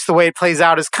comics, the way it plays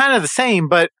out is kind of the same.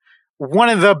 But one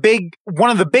of the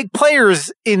big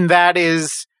players in that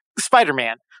is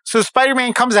Spider-Man. So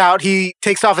Spider-Man comes out, he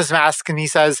takes off his mask and he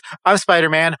says, I'm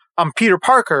Spider-Man, I'm Peter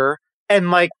Parker.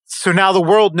 And so now the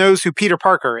world knows who Peter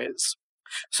Parker is.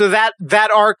 So that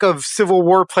arc of Civil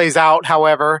War plays out,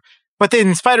 however, but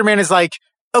then Spider-Man is like,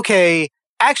 okay,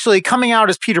 actually coming out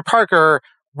as Peter Parker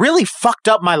really fucked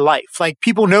up my life. Like,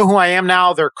 people know who I am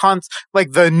now. They're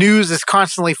the news is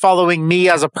constantly following me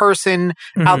as a person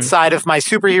outside of my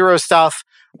superhero stuff.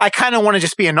 I kind of want to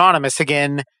just be anonymous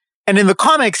again. And in the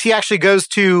comics, he actually goes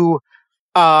to,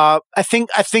 I think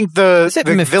the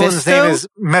villain's name is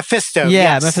Mephisto.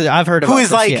 Yeah, yes. Mephisto. I've heard of who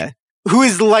is I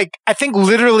think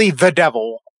literally the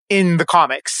devil in the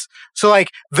comics. So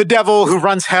the devil who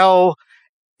runs hell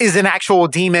is an actual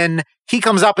demon. He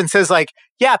comes up and says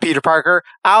yeah, Peter Parker,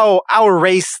 I'll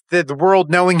erase the world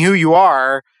knowing who you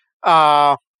are.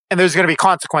 And there's going to be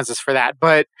consequences for that.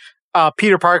 But,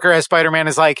 Peter Parker as Spider-Man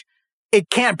is it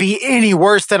can't be any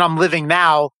worse than I'm living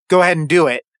now. Go ahead and do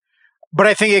it. But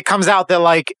I think it comes out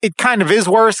that it kind of is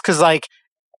worse because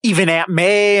even Aunt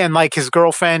May and his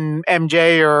girlfriend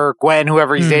MJ or Gwen,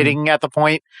 whoever he's dating at the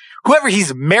point, whoever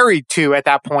he's married to at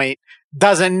that point,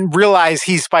 doesn't realize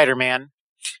he's Spider-Man.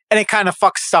 And it kind of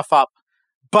fucks stuff up.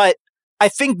 But I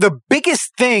think the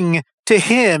biggest thing to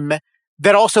him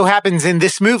that also happens in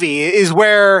this movie is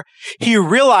where he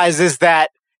realizes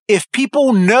that if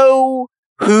people know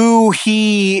who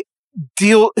he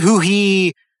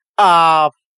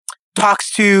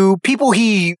talks to, people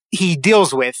he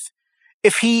deals with,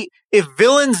 if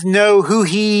villains know who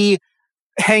he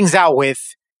hangs out with,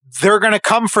 they're going to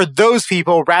come for those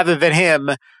people rather than him,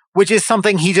 which is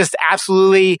something he just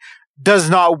absolutely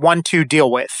does not want to deal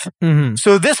with.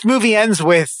 So this movie ends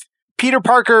with Peter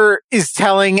Parker is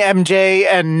telling MJ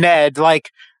and Ned,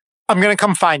 I'm going to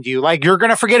come find you. You're going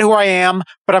to forget who I am,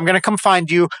 but I'm going to come find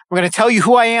you. I'm going to tell you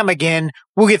who I am again.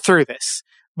 We'll get through this.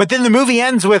 But then the movie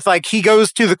ends with he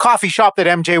goes to the coffee shop that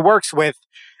MJ works with,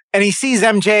 and he sees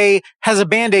MJ has a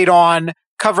Band-Aid on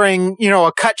covering,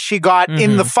 a cut she got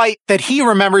in the fight that he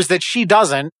remembers that she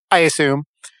doesn't, I assume.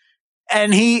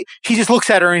 And he just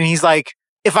looks at her and he's like,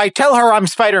 if I tell her I'm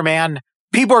Spider-Man,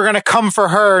 people are going to come for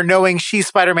her knowing she's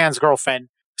Spider-Man's girlfriend.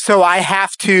 So I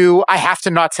have to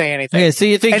not say anything. Okay, so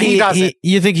you think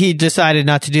you think he decided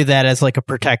not to do that as a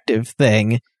protective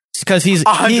thing? Because he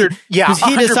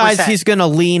decides he's going to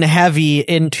lean heavy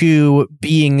into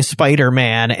being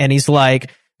Spider-Man, and he's like,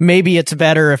 maybe it's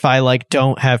better if I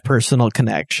don't have personal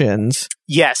connections.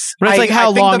 Yes, but it's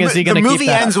how long is he going to keep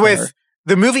that up for?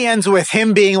 The movie ends with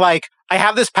him being like, I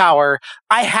have this power.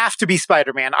 I have to be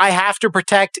Spider-Man. I have to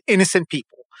protect innocent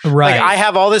people. Right. I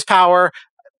have all this power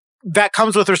that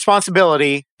comes with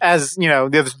responsibility, as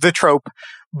the trope.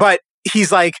 But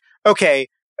he's like, okay,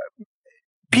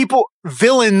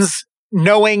 villains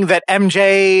knowing that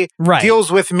MJ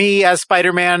deals with me as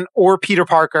Spider-Man or Peter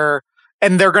Parker,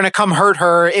 and they're going to come hurt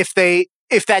her if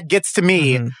that gets to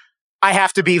me. I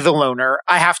have to be the loner.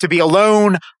 I have to be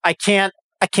alone. I can't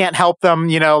help them,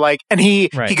 and he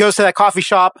goes to that coffee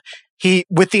shop,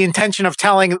 with the intention of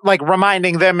telling,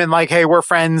 reminding them and hey, we're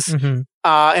friends,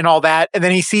 and all that. And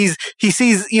then he sees,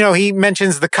 he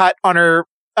mentions the cut on her,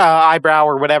 eyebrow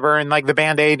or whatever, and the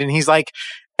Band-Aid. And he's like,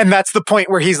 and that's the point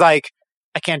where he's like,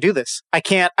 I can't do this. I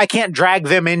can't drag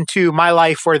them into my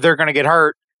life where they're going to get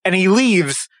hurt. And he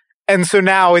leaves. And so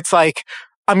now it's I'm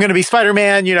going to be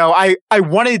Spider-Man. I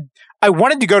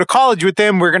wanted to go to college with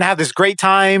them. We're going to have this great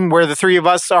time where the three of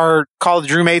us are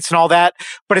college roommates and all that.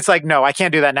 But it's no, I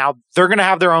can't do that now. They're going to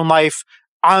have their own life.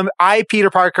 I, Peter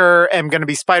Parker, am going to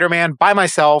be Spider-Man by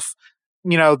myself.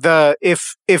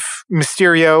 If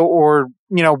Mysterio or,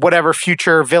 whatever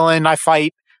future villain I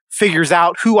fight figures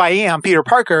out who I am, Peter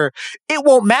Parker, it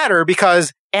won't matter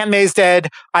because Aunt May's dead.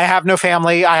 I have no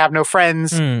family. I have no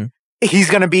friends. He's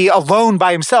going to be alone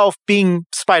by himself being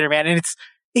Spider-Man. And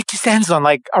it just ends on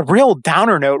a real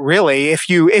downer note, really, if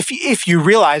you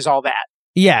realize all that.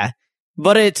 Yeah.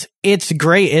 But it's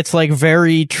great. It's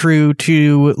very true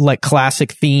to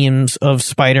classic themes of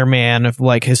Spider-Man of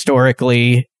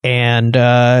historically, and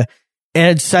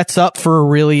it sets up for a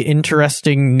really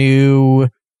interesting new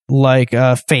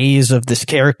phase of this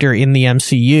character in the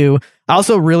MCU. I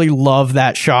also really love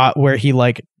that shot where he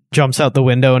jumps out the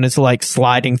window and it's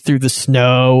sliding through the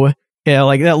snow.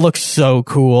 Yeah, that looks so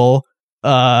cool.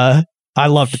 I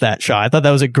loved that shot. I thought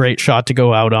that was a great shot to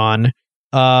go out on.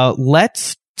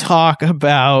 Let's talk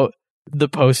about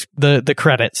the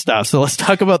credit stuff. So let's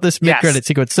talk about this mid-credit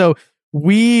sequence. So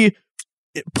we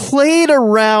played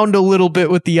around a little bit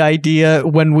with the idea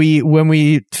when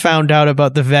we found out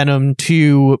about the Venom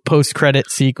 2 post-credit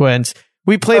sequence.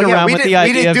 We played around with the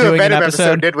idea of doing an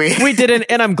episode, did we? We didn't,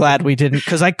 and I'm glad we didn't,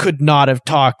 because I could not have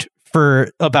talked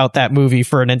about that movie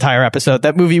for an entire episode.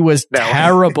 That movie was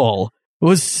terrible. It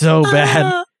was so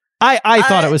bad. I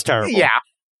thought it was terrible. Yeah.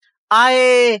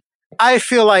 I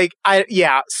feel like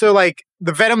so like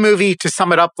the Venom movie, to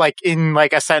sum it up like in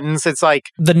like a sentence, it's like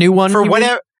the new one for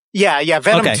whatever. Yeah,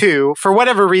 Venom 2. For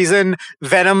whatever reason,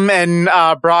 Venom and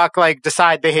Brock like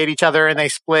decide they hate each other and they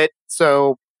split.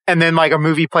 So, and then like a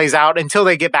movie plays out until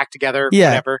they get back together.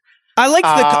 Yeah. Whatever.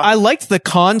 I liked the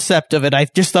concept of it. I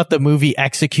just thought the movie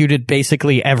executed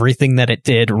basically everything that it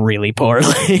did really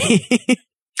poorly.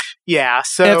 Yeah,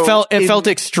 so it felt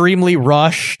extremely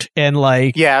rushed and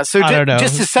like So I don't know,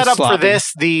 just to set up for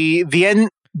this, the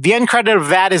end credit of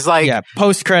that is like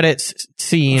post credits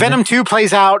scene. Venom 2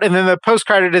 plays out, and then the post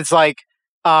credit is like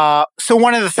so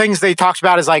one of the things they talked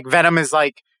about is like Venom's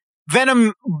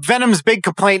big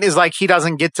complaint is like he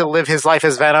doesn't get to live his life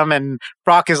as Venom, and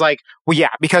Brock is like, well, yeah,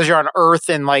 because you're on Earth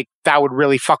and like that would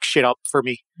really fuck shit up for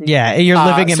me. Yeah, you're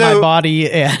living in my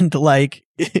body and like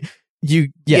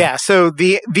so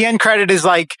the end credit is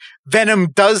like Venom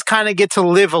does kind of get to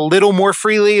live a little more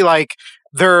freely. Like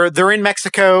they're in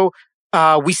Mexico.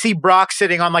 We see Brock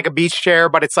sitting on like a beach chair,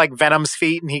 but it's like Venom's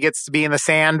feet, and he gets to be in the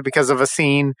sand because of a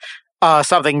scene.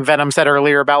 Something Venom said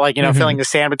earlier about like feeling the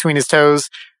sand between his toes.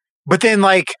 But then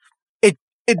like it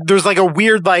there's like a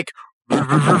weird like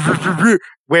where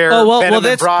Venom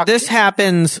and Brock. This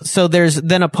happens. So there's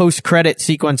then a post credit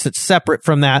sequence that's separate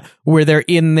from that, where they're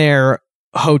in their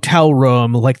hotel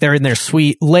room, like they're in their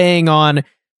suite, laying on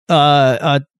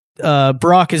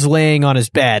Brock is laying on his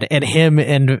bed, and him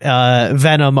and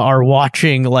Venom are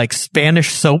watching like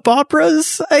Spanish soap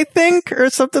operas, I think, or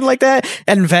something like that,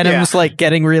 and Venom's like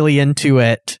getting really into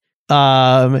it.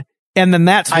 And then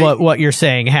that's what you're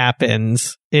saying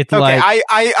happens. It's like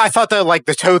I thought that like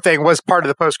the toe thing was part of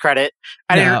the post credit.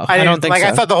 I don't think so.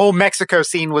 I thought the whole Mexico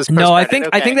scene was post-credit. No,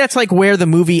 I think that's like where the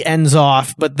movie ends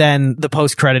off, but then the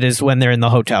post credit is when they're in the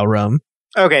hotel room.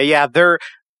 Okay, yeah,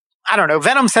 I don't know.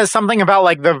 Venom says something about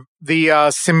like the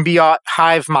symbiote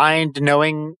hive mind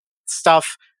knowing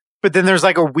stuff, but then there's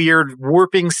like a weird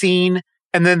warping scene,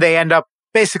 and then they end up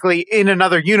basically in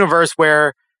another universe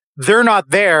where they're not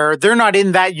there. They're not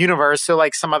in that universe. So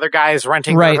like some other guy is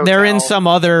renting. Right. They're in some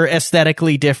other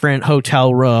aesthetically different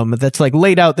hotel room that's like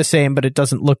laid out the same, but it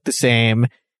doesn't look the same.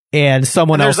 And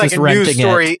someone else is renting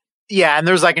it. Yeah. And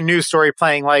there's like a news story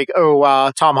playing like,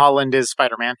 Tom Holland is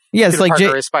Spider-Man. Yeah. It's Peter like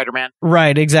Parker is Spider-Man.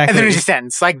 Right. Exactly. And then it just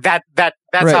ends like that. That's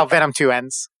right. How Venom 2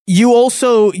 ends. You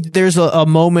also, there's a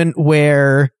moment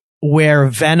where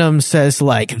Venom says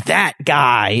like that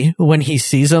guy when he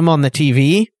sees him on the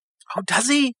TV. Oh, does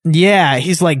he? Yeah,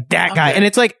 he's like that guy. And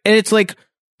it's like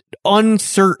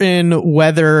uncertain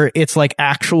whether it's like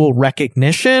actual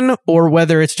recognition or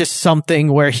whether it's just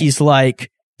something where he's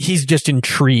just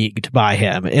intrigued by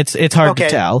him. It's hard to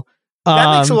tell.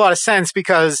 That makes a lot of sense,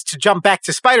 because to jump back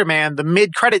to Spider-Man, the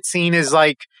mid-credit scene is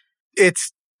like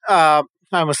it's I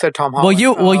almost said Tom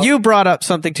Holland. Well, you brought up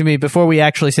something to me before we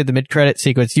actually said the mid-credit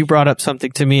sequence. You brought up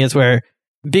something to me as where,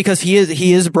 because he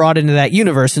is brought into that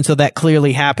universe, and so that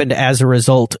clearly happened as a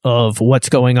result of what's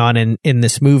going on in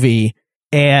this movie.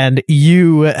 And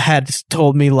you had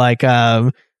told me like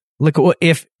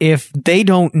if they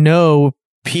don't know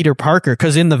Peter Parker,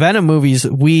 because in the Venom movies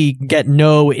we get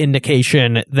no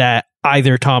indication that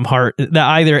either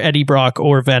Eddie Brock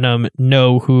or Venom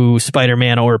know who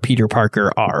Spider-Man or Peter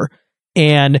Parker are.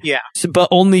 And but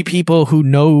only people who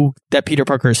know that Peter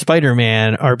Parker is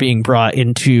Spider-Man are being brought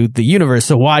into the universe.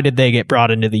 So why did they get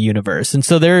brought into the universe? And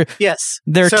so there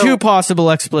are two possible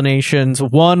explanations.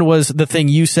 One was the thing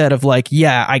you said of like,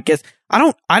 I guess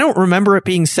I don't remember it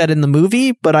being said in the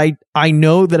movie, but I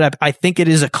know that I think it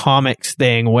is a comics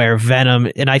thing where Venom,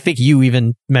 and I think you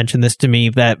even mentioned this to me,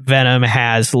 that Venom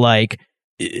has like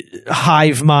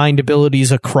hive mind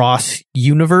abilities across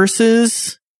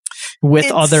universes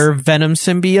with other Venom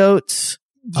symbiotes.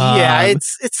 Yeah,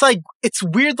 it's like, it's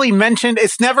weirdly mentioned.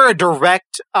 It's never a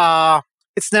direct plot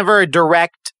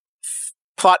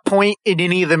point in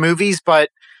any of the movies, but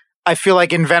I feel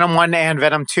like in Venom 1 and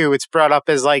Venom 2, it's brought up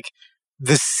as like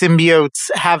the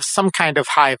symbiotes have some kind of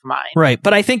hive mind. Right,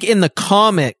 but I think in the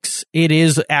comics, it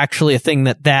is actually a thing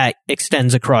that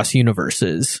extends across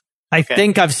universes. I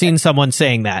think I've seen someone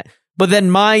saying that. But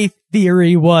then my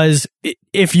theory was,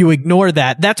 if you ignore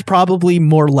that, that's probably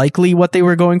more likely what they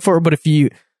were going for. But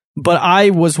I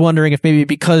was wondering if maybe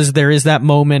because there is that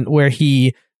moment where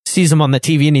he sees him on the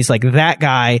TV and he's like, that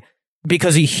guy,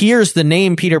 because he hears the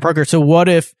name Peter Parker. So what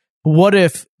if what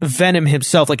if Venom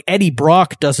himself, like Eddie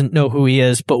Brock doesn't know who he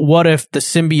is, but what if the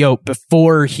symbiote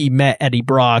before he met Eddie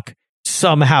Brock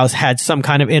somehow had some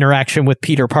kind of interaction with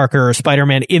Peter Parker or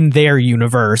Spider-Man in their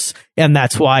universe, and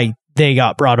that's why they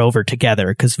got brought over together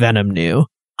because Venom knew.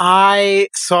 I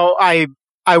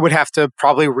would have to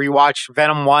probably rewatch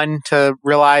Venom 1 to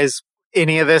realize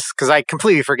any of this because I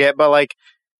completely forget. But like,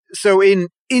 so in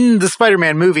the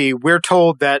Spider-Man movie, we're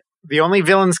told that the only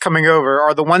villains coming over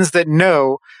are the ones that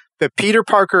know that Peter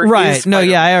Parker is Spider-Man. No,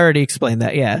 yeah, I already explained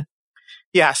that. Yeah.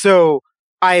 Yeah. So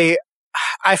I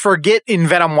forget in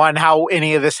Venom 1 how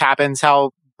any of this happens,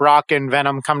 how Brock and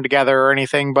Venom come together or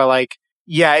anything. But like,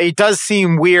 yeah, it does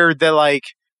seem weird that like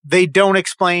they don't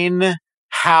explain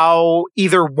how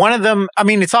either one of them, I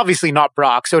mean, it's obviously not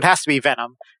Brock, so it has to be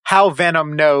Venom, how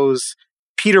Venom knows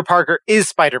Peter Parker is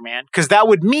Spider-Man. Because that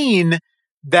would mean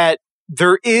that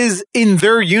there is in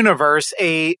their universe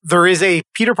there is a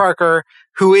Peter Parker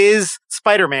who is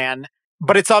Spider-Man,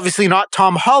 but it's obviously not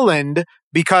Tom Holland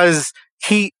because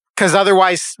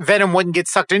otherwise Venom wouldn't get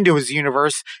sucked into his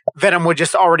universe. Venom would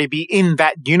just already be in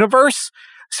that universe.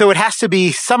 So it has to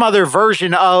be some other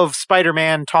version of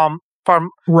Spider-Man,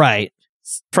 right.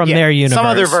 From their universe. Some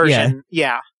other version.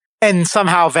 Yeah. And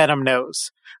somehow Venom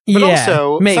knows. But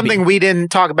also something we didn't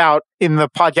talk about in the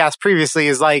podcast previously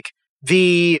is like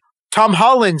the Tom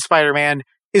Holland Spider-Man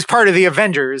is part of the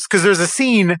Avengers because there's a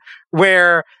scene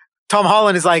where Tom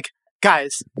Holland is like,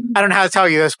 guys, I don't know how to tell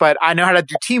you this, but I know how to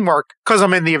do teamwork because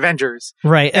I'm in the Avengers.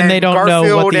 Right. And they don't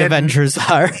know what the Avengers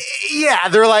are. Yeah.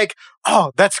 They're like,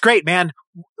 oh, that's great, man.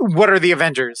 What are the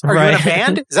Avengers? Are you in a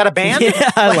band? Is that a band?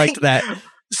 Yeah, I liked that.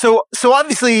 So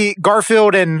obviously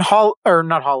Garfield and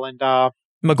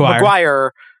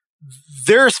Maguire,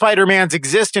 their Spider-Mans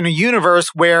exist in a universe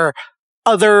where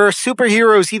other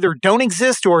superheroes either don't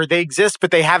exist or they exist,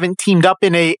 but they haven't teamed up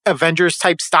in a Avengers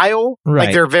type style. Right.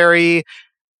 Like they're very,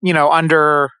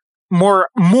 more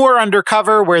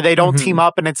undercover where they don't team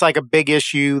up and it's like a big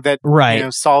issue that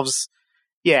solves.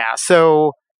 Yeah.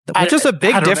 So which is a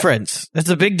big difference. It's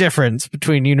a big difference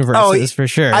between universes for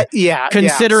sure.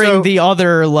 Considering the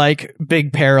other like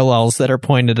big parallels that are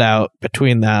pointed out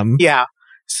between them. Yeah.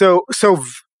 So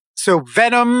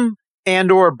Venom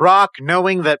and or Brock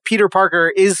knowing that Peter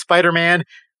Parker is Spider-Man,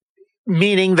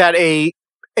 meaning that a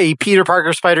Peter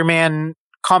Parker Spider-Man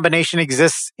combination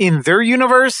exists in their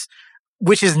universe,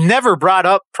 which is never brought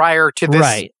up prior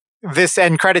to this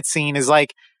end credit scene, is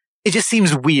like, it just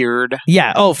seems weird.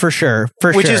 Yeah. Oh, for sure.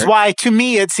 Which is why, to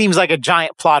me, it seems like a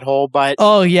giant plot hole. But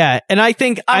oh, yeah. And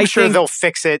I'm sure they'll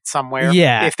fix it somewhere.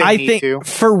 Yeah. If they need to.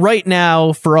 For right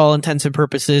now, for all intents and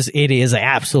purposes, it is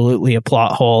absolutely a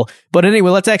plot hole. But anyway,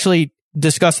 let's actually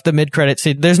discuss the mid-credit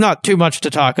scene. There's not too much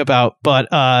to talk about,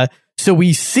 but so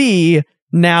we see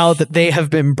now that they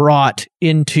have been brought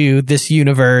into this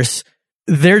universe.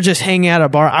 They're just hanging out at a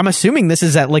bar. I'm assuming this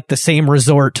is at like the same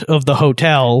resort of the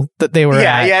hotel that they were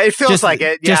at. Yeah, it feels like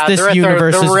it. Just this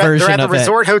universe's version they're at the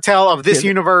resort hotel of this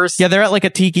universe. Yeah, they're at like a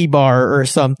tiki bar or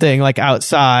something like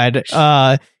outside.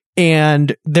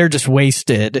 And they're just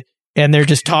wasted. And they're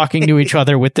just talking to each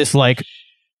other with this like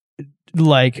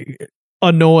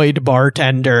annoyed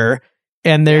bartender.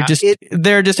 And they're just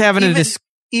having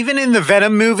even in the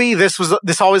Venom movie,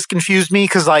 this always confused me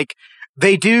because like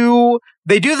they do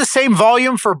the same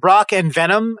volume for Brock and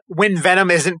Venom when Venom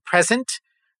isn't present.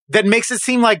 That makes it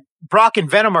seem like Brock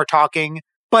and Venom are talking,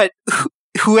 but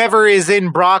whoever is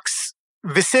in Brock's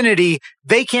vicinity,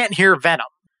 they can't hear Venom.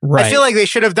 Right. I feel like they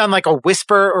should have done like a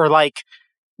whisper or like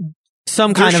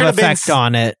some kind of effect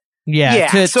on it. Yeah.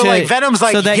 Like Venom's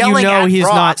like so that yelling at he's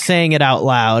Brock. Not saying it out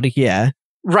loud. Yeah.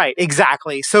 Right.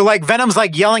 Exactly. So like Venom's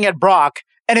like yelling at Brock.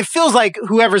 And it feels like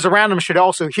whoever's around them should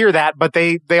also hear that, but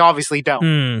they obviously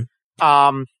don't.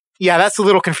 Yeah, that's a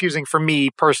little confusing for me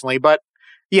personally, but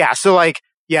yeah, so like,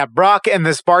 yeah, Brock and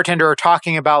this bartender are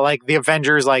talking about like the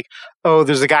Avengers, like, oh,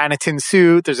 there's a guy in a tin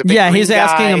suit. There's a big he's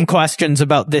asking him questions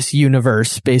about this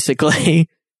universe, basically.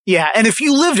 Yeah, and if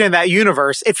you lived in that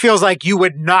universe, it feels like you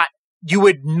would not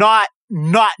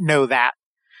know that.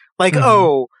 Like,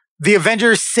 oh, the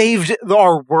Avengers saved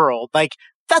our world. Like,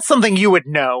 that's something you would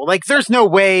know. Like, there's no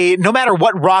way, no matter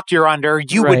what rock you're under,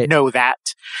 you would know that.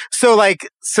 So like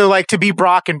to be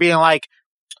Brock and being like,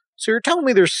 so you're telling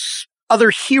me there's other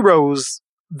heroes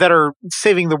that are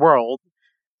saving the world,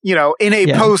 in a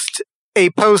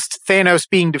post Thanos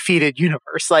being defeated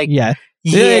universe. Like, you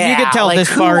can tell like, this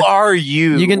who are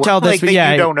you? You can tell this, like,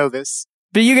 you don't know this.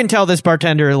 But you can tell this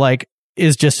bartender like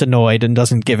is just annoyed and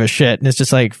doesn't give a shit, and it's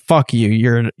just like, fuck you,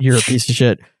 you're a piece of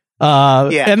shit.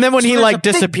 And then when he like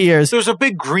disappears, there's a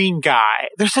big green guy.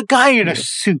 There's a guy in a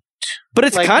suit. But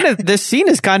it's like, kind of, this scene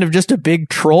is kind of just a big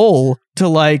troll to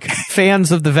like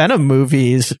fans of the Venom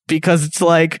movies, because it's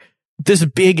like this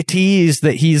big tease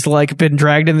that he's like been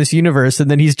dragged in this universe, and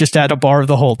then he's just at a bar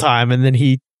the whole time, and then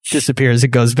he disappears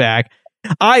and goes back.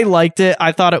 I liked it.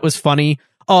 I thought it was funny.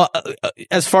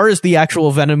 As far as the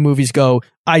actual Venom movies go,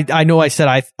 I know I said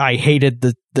I hated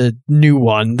the new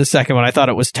one, the second one. I thought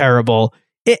it was terrible.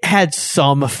 It had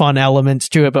some fun elements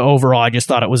to it, but overall, I just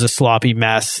thought it was a sloppy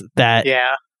mess that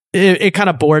it kind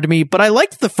of bored me. But I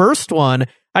liked the first one.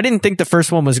 I didn't think the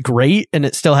first one was great, and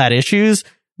it still had issues,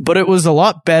 but it was a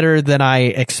lot better than I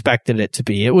expected it to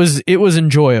be. It was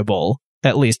enjoyable,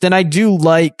 at least. And I do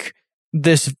like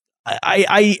this.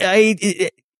 I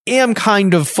am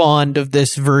kind of fond of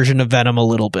this version of Venom a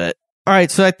little bit. All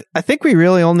right, so I think we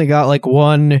really only got like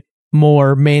one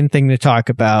more main thing to talk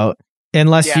about,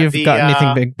 unless you've got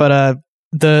anything big. But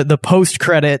the post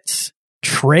credits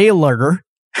trailer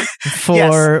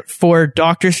for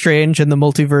Doctor Strange and the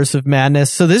Multiverse of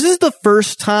Madness. So this is the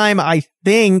first time, I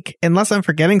think, unless I'm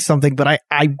forgetting something, but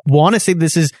I want to say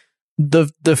this is the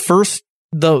first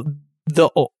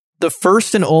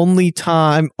and only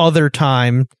other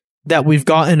time that we've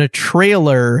gotten a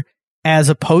trailer as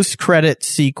a post-credit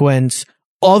sequence,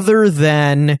 other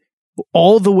than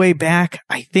all the way back,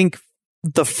 I think,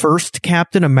 the first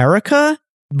Captain America,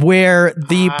 where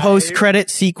the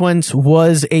post-credit sequence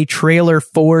was a trailer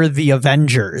for the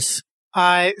Avengers.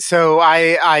 So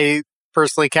I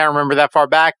personally can't remember that far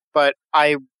back, but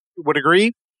I would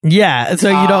agree. Yeah.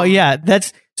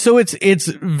 So, it's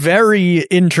very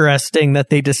interesting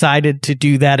that they decided to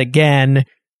do that again,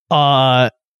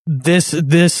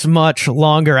 this much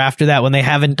longer after that, when they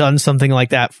haven't done something like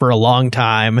that for a long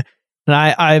time. And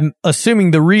I'm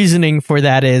assuming the reasoning for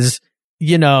that is,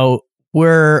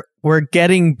 we're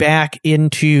getting back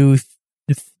into,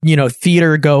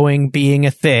 theater going being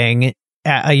a thing,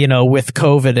 with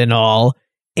COVID and all.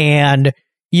 And,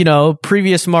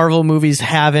 previous Marvel movies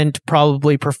haven't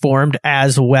probably performed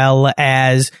as well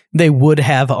as they would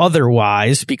have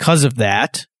otherwise because of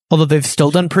that, although they've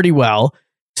still done pretty well.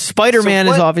 Spider-Man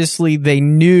is obviously, they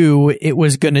knew it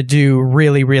was going to do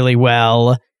really, really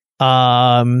well,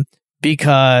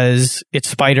 because it's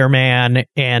Spider-Man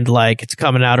and like it's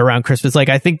coming out around Christmas. Like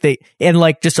I think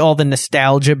just all the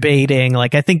nostalgia baiting,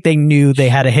 like I think they knew they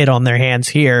had a hit on their hands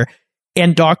here.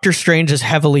 And Doctor Strange is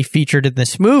heavily featured in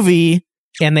this movie,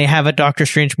 and they have a Doctor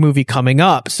Strange movie coming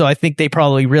up. So I think they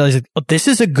probably realized this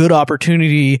is a good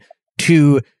opportunity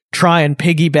to try and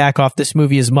piggyback off this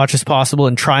movie as much as possible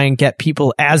and try and get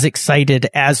people as excited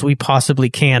as we possibly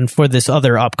can for this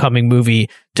other upcoming movie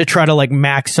to try to like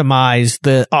maximize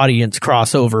the audience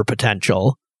crossover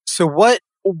potential. So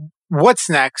what's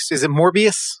next? Is it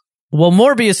Morbius? Well,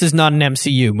 Morbius is not an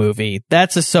MCU movie.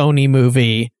 That's a Sony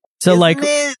movie. So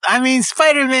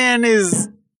Spider-Man has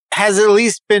at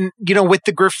least been, with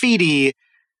the graffiti.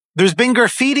 There's been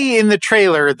graffiti in the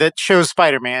trailer that shows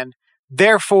Spider-Man.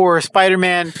 Therefore,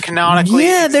 Spider-Man canonically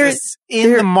exists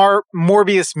in the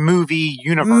Morbius movie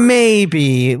universe.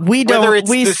 Maybe. We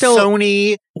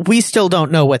still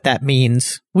don't know what that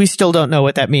means.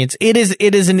 It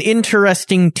is an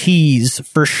interesting tease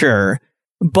for sure.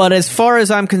 But as far as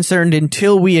I'm concerned,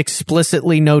 until we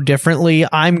explicitly know differently,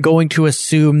 I'm going to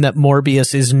assume that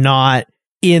Morbius is not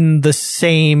in the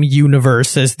same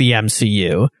universe as the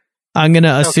MCU. I'm going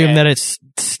to assume that it's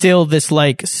still this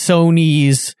like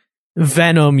Sony's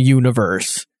Venom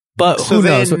universe, but who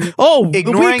knows?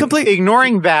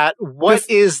 Ignoring that, what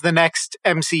is the next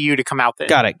MCU to come out then?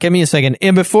 Got it. Give me a second.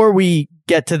 And before we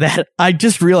get to that, I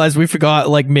just realized we forgot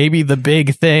like maybe the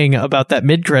big thing about that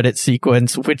mid-credit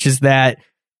sequence, which is that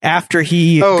after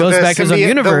he goes back to his own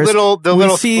universe, the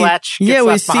little splash. Yeah,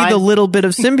 we see the little bit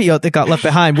of symbiote that got left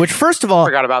behind. Which, first of all,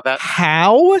 forgot about that.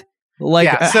 How?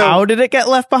 How did it get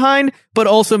left behind? But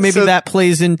also maybe that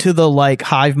plays into the like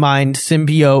hive mind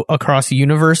symbiote across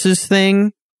universes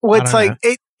thing. Well, it's like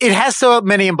it has so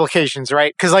many implications,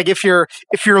 right? Because like if you're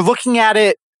looking at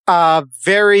it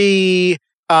very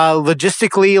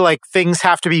logistically, like things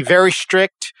have to be very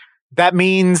strict. That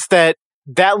means that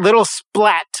little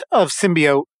splat of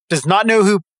symbiote does not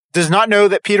know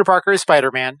that Peter Parker is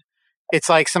Spider-Man. It's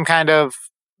like some kind of,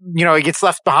 it gets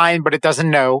left behind, but it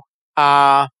doesn't know.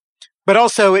 But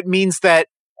also it means that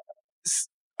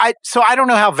I don't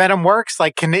know how Venom works.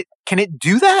 Like, can it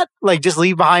do that? Like just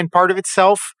leave behind part of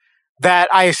itself that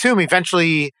I assume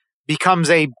eventually becomes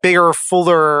a bigger,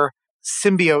 fuller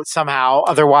symbiote somehow.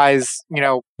 Otherwise,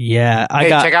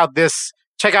 check out this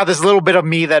little bit of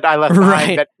me that I left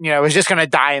behind that, is just going to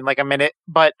die in like a minute.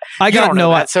 But I don't know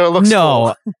that, so it looks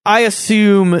cool. I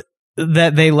assume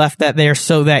that they left that there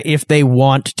so that if they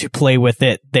want to play with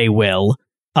it, they will.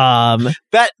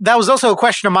 That was also a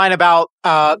question of mine about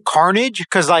Carnage,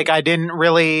 because like I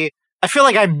feel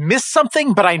like I missed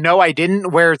something, but I know I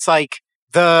didn't, where it's like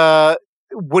the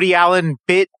Woody Allen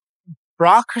bit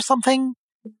Brock or something,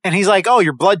 and he's like, "Oh,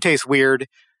 your blood tastes weird,"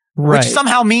 which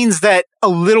somehow means that a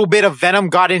little bit of venom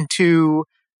got into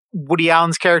Woody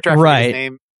Allen's character, I forget his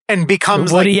name, and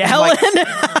becomes Woody Allen.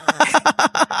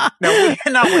 No,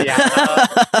 not Woody Allen.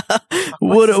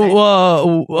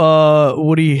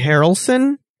 Woody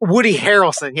Harrelson. Woody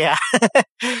Harrelson, yeah.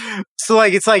 So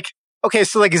like it's like, okay,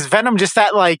 so like is Venom just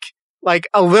that like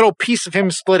a little piece of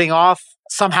him splitting off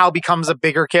somehow becomes a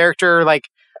bigger character like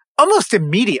almost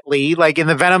immediately, like in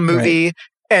the Venom movie. Right.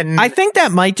 And I think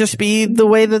that might just be the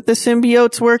way that the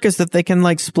symbiotes work, is that they can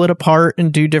like split apart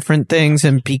and do different things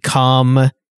and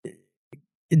become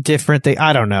different things.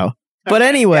 I don't know. But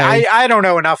anyway, I don't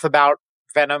know enough about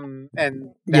Venom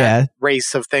and that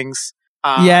race of things.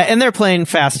 And they're playing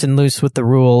fast and loose with the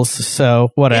rules,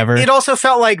 so whatever. It also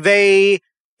felt like they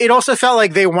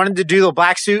wanted to do the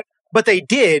black suit, but they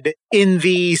did in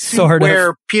the suit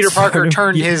where Peter Parker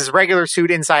turned his regular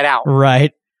suit inside out.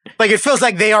 Right. Like it feels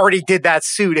like they already did that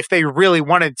suit if they really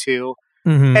wanted to.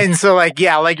 Mm-hmm. And so like,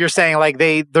 yeah, like you're saying, like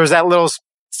there's that little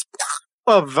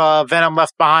of Venom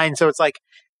left behind. So it's like,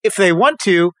 if they want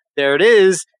to, there it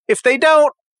is. If they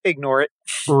don't, ignore it.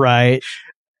 Right.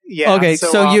 Yeah. Okay.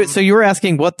 So you were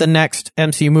asking what the next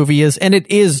MCU movie is, and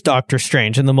it is Doctor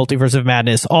Strange in the Multiverse of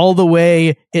Madness, all the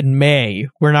way in May.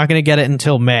 We're not going to get it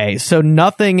until May, so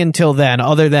nothing until then,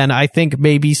 other than I think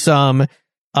maybe some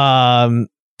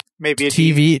maybe a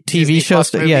TV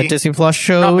shows. Yeah, Disney Plus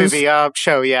shows. Not movie,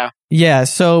 show. Yeah. Yeah.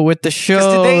 So with the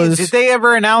shows, did they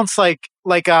ever announce like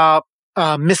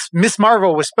Miss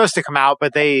Marvel was supposed to come out,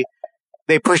 but they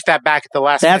pushed that back at the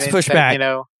last minute. That's pushed back.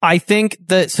 I think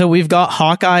that, so we've got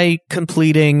Hawkeye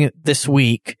completing this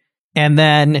week, and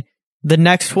then the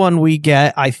next one we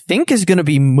get, I think, is going to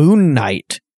be Moon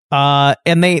Knight.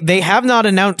 And they have not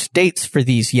announced dates for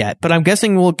these yet, but I'm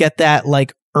guessing we'll get that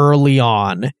like early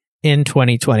on in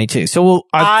 2022. So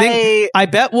I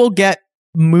bet we'll get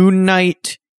Moon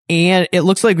Knight, and it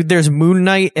looks like there's Moon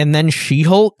Knight and then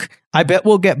She-Hulk. I bet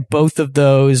we'll get both of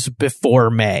those before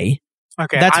May.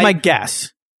 Okay. That's my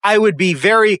guess. I would be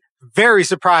very, very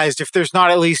surprised if there's not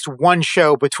at least one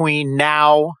show between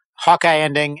now, Hawkeye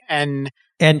ending, and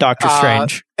Doctor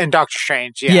Strange. And Doctor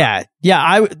Strange, yeah. Yeah,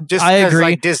 I agree.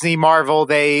 Like Disney, Marvel,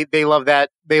 they love that.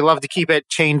 They love to keep it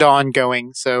chained on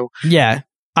going. So yeah,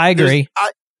 I agree.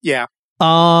 Yeah.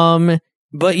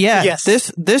 But yeah,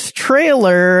 yes. This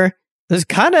trailer is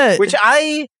kind of, which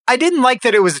I didn't like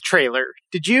that it was a trailer.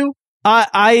 Did you?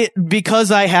 Because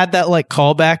I had that like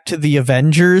callback to the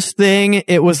Avengers thing,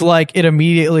 it was like, it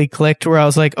immediately clicked where I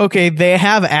was like, okay, they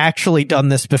have actually done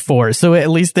this before. So at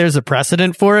least there's a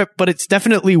precedent for it, but it's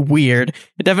definitely weird.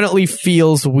 It definitely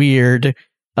feels weird,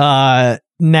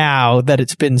 now that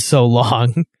it's been so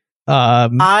long.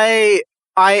 I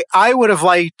would have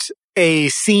liked a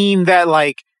scene that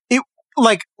like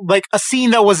a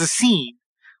scene that was a scene.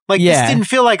 Like, this didn't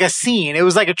feel like a scene. It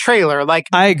was like a trailer. Like,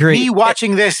 I agree. Me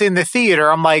watching this in the theater,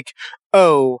 I'm like,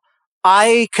 oh,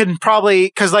 I can probably,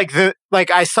 cause like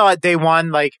I saw it day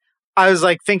one, like, I was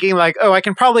like thinking like, oh, I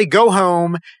can probably go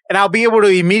home and I'll be able to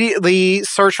immediately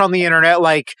search on the internet,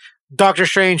 like Doctor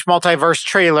Strange Multiverse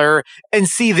trailer, and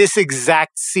see this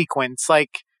exact sequence,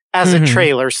 like as a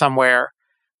trailer somewhere.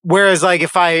 Whereas like,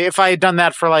 if I had done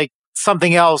that for like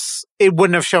something else, it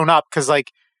wouldn't have shown up. Cause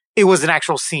like, it was an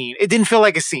actual scene. It didn't feel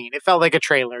like a scene. It felt like a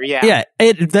trailer. Yeah.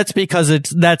 Yeah. That's because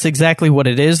that's exactly what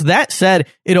it is. That said,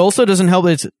 it also doesn't help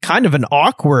that it's kind of an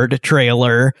awkward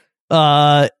trailer.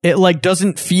 It like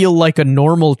doesn't feel like a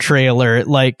normal trailer.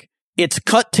 Like it's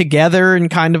cut together in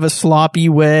kind of a sloppy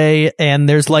way. And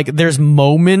there's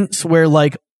moments where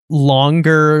like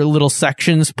longer little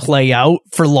sections play out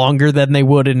for longer than they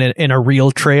would in a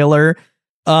real trailer.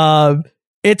 There's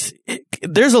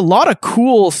a lot of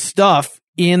cool stuff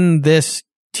in this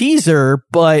teaser,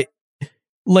 but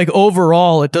like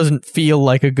overall it doesn't feel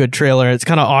like a good trailer. It's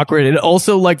kind of awkward. It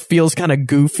also like feels kind of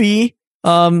goofy.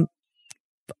 Although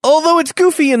it's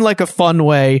goofy in like a fun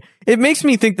way, it makes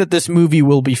me think that this movie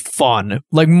will be fun,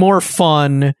 like more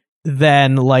fun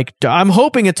than like, I'm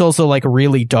hoping it's also like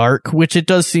really dark, which it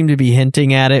does seem to be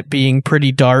hinting at it being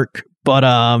pretty dark, but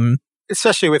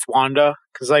especially with Wanda,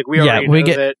 because like we already know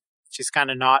that she's kind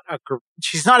of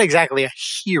she's not exactly a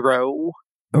hero.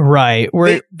 Right.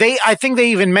 I think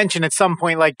they even mentioned at some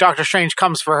point, like Doctor Strange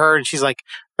comes for her and she's like,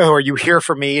 oh, are you here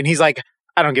for me? And he's like,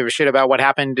 I don't give a shit about what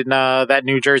happened in that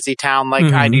New Jersey town. Like,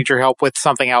 I need your help with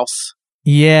something else.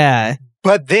 Yeah.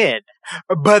 But then,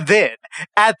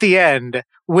 at the end,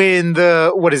 when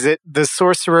the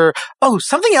sorcerer,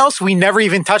 something else we never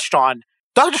even touched on.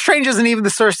 Doctor Strange isn't even the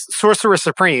Sorcerer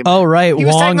Supreme. Oh, right. He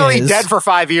was Wong technically is dead for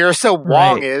 5 years, so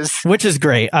Wong is. Which is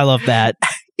great. I love that.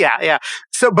 Yeah.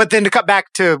 So, but then to cut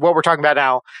back to what we're talking about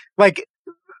now, like,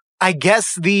 I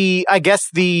guess the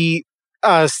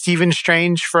Stephen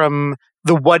Strange from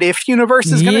the What If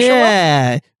universe is going to show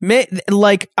up?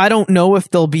 Like, I don't know if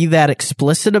they'll be that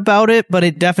explicit about it, but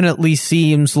it definitely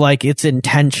seems like it's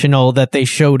intentional that they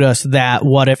showed us that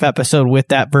What If episode with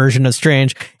that version of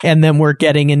Strange, and then we're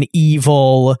getting an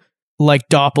evil, like,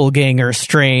 doppelganger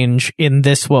Strange in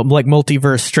this one, like,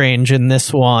 multiverse Strange in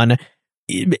this one.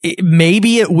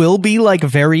 Maybe it will be, like,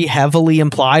 very heavily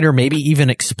implied or maybe even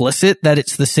explicit that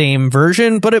it's the same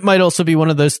version, but it might also be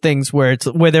one of those things where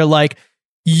they're like,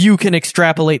 you can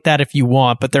extrapolate that if you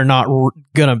want, but they're not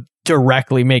gonna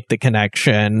directly make the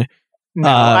connection.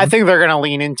 No, I think they're gonna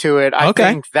lean into it. I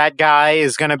think that guy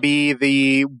is gonna be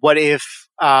the What If.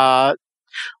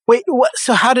 Wait, what?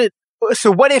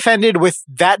 So What If ended with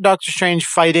that Doctor Strange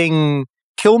fighting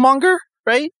Killmonger,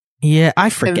 right? Yeah, I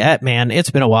forget, man.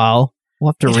 It's been a while.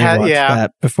 We'll have to rewatch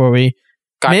that before we.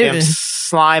 Goddamn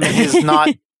Slime is not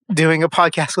doing a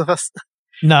podcast with us.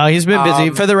 No, he's been busy.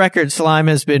 For the record, Slime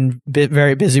has been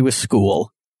very busy with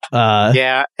school.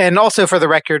 Yeah, and also for the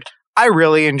record, I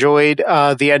really enjoyed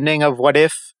the ending of What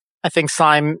If. I think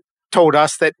Slime told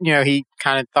us that, he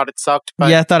kind of thought it sucked. But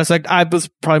yeah, I thought it sucked. I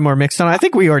was probably more mixed on it. I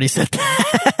think we already said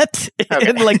that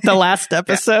in like the last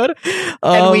episode. Yeah.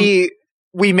 And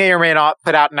we may or may not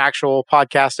put out an actual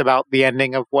podcast about the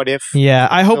ending of What If. Yeah,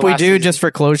 I hope we do season. Just for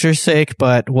closure's sake,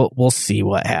 but we'll see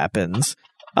what happens.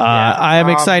 I am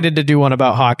excited to do one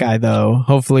about Hawkeye, though.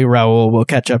 Hopefully Raul will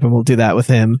catch up and we'll do that with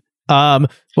him. What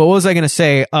was I going to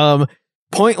say?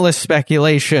 Pointless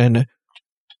speculation.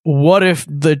 What if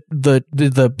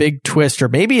the big twist, or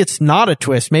maybe it's not a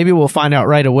twist, maybe we'll find out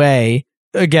right away.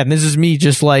 Again, this is me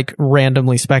just like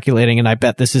randomly speculating, and I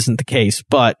bet this isn't the case,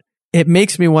 but it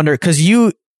makes me wonder, because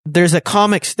there's a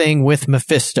comics thing with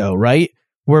Mephisto, right?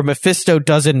 Where Mephisto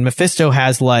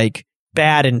has like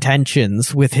bad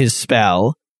intentions with his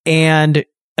spell. And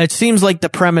it seems like the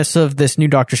premise of this new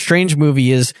Doctor Strange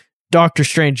movie is, Doctor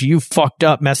Strange, you fucked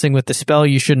up messing with the spell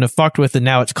you shouldn't have fucked with, and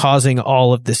now it's causing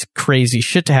all of this crazy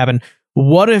shit to happen.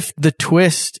 What if the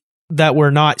twist that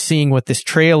we're not seeing with this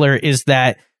trailer is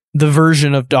that the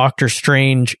version of Doctor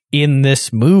Strange in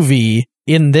this movie,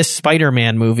 in this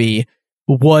Spider-Man movie,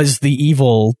 was the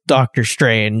evil Doctor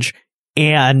Strange,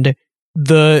 and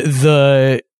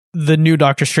the new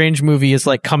Doctor Strange movie is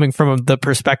like coming from the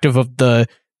perspective of the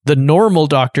normal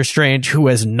Doctor Strange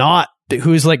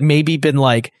who's like maybe been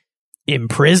like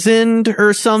imprisoned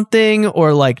or something,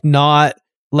 or like not,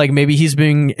 like maybe he's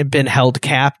been held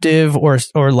captive or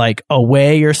like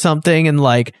away or something, and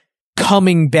like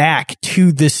coming back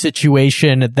to this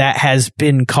situation that has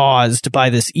been caused by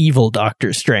this evil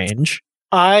Doctor Strange.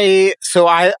 I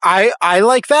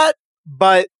like that,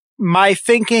 but my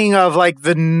thinking of like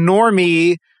the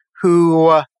normie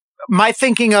my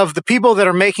thinking of the people that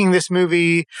are making this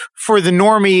movie for the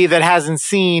normie that hasn't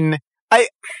seen, I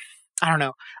don't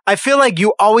know. I feel like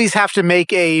you always have to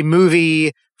make a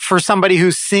movie for somebody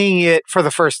who's seeing it for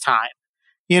the first time,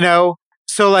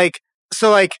 So like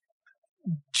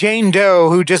Jane Doe,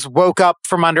 who just woke up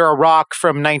from under a rock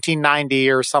from 1990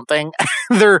 or something.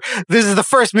 This is the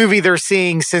first movie they're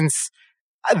seeing since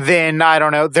then. I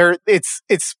don't know. It's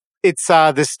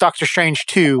this Doctor Strange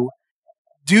 2.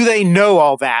 Do they know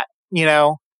all that?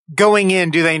 Going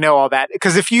in, do they know all that?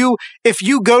 Because if you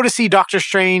go to see Doctor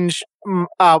Strange,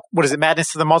 what is it?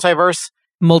 Madness of the Multiverse?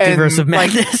 Multiverse of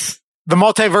Madness. The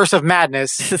Multiverse of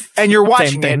Madness. And you're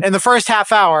watching it. And the first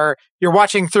half hour, you're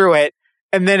watching through it.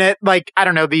 And then at like, I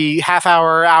don't know, the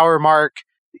hour mark,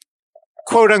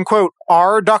 quote unquote,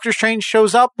 our Doctor Strange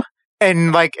shows up.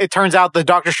 And like, it turns out the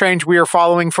Doctor Strange we are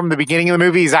following from the beginning of the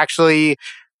movie is actually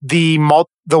the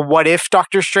What If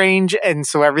Doctor Strange. And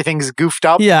so everything's goofed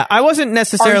up. Yeah, I wasn't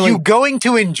necessarily. Are you going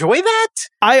to enjoy that?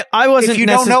 I wasn't. If you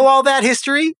don't know all that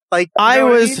history, like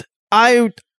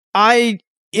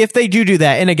if they do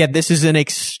that, and again, this is an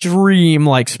extreme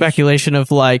like speculation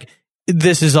of like,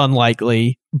 this is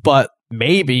unlikely, but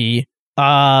maybe.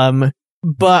 But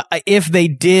if they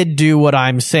did do what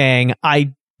I'm saying,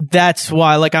 that's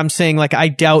why, like I'm saying, like I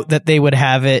doubt that they would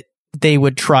have it. They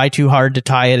would try too hard to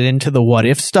tie it into the what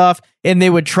if stuff, and they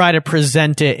would try to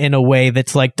present it in a way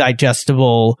that's like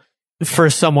digestible for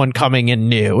someone coming in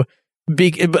new.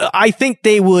 I think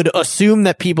they would assume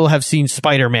that people have seen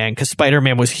Spider-Man, because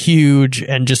Spider-Man was huge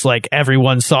and just like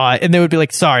everyone saw it, and they would be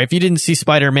like, sorry, if you didn't see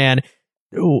Spider-Man,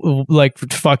 like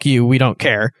fuck you, we don't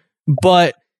care.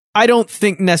 but I don't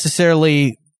think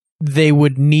necessarily they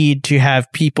would need to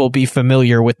have people be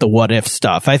familiar with the what if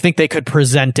stuff. I think they could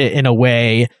present it in a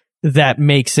way that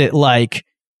makes it like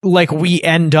we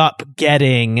end up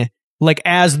getting, like,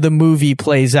 as the movie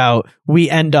plays out, we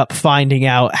end up finding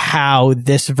out how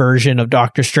this version of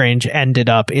Doctor Strange ended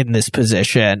up in this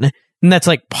position. And that's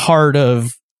like part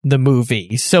of the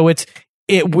movie. So it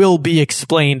will be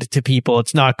explained to people.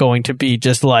 It's not going to be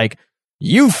just like,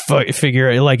 you figure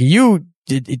it, like, you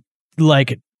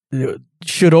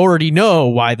should already know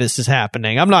why this is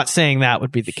happening. I'm not saying that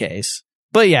would be the case.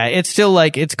 But yeah, it's still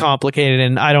like, it's complicated,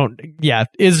 and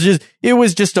it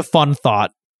was just a fun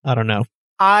thought. I don't know.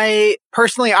 I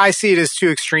see it as two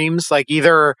extremes. Like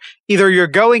either you're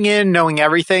going in knowing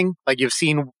everything, like you've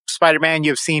seen Spider-Man,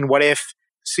 you've seen What If,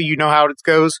 so you know how it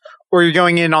goes, or you're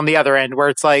going in on the other end where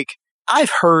it's like,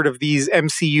 I've heard of these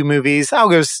MCU movies. I'll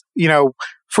go,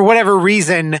 for whatever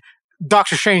reason,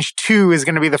 Doctor Strange 2 is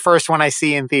going to be the first one I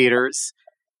see in theaters.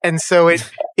 And so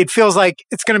it feels like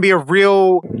it's going to be a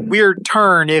real weird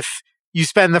turn if you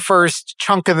spend the first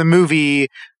chunk of the movie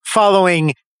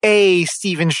following a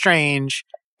Stephen Strange,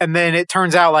 and then it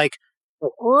turns out like,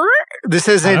 this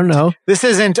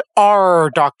isn't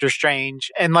our Doctor Strange.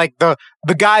 And like the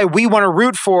guy we want to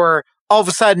root for all of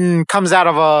a sudden comes out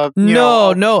of I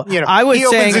was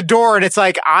saying, opens a door and it's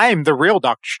like, I'm the real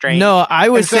Doctor Strange. No, I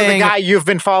was saying the guy you've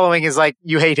been following is like,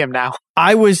 you hate him now.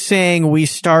 I was saying we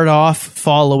start off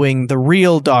following the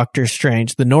real Doctor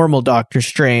Strange, the normal Doctor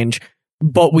Strange,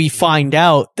 but we find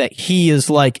out that he is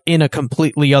like in a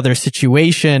completely other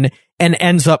situation and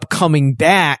ends up coming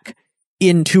back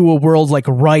into a world like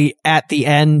right at the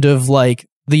end of like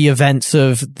the events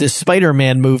of the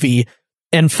Spider-Man movie,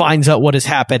 and finds out what has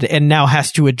happened and now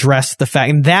has to address the fact.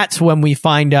 And that's when we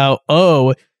find out,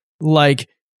 like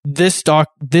this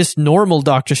normal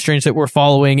Doctor Strange that we're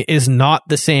following is not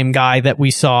the same guy that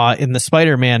we saw in the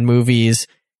Spider-Man movies.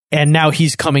 And now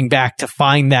he's coming back to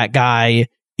find that guy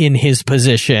in his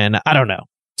position. I don't know.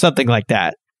 Something like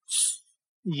that.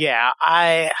 Yeah,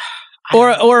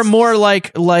 or more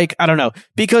like, I don't know,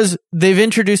 because they've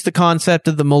introduced the concept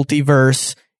of the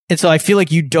multiverse. And so I feel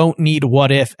like you don't need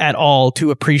What If at all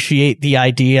to appreciate the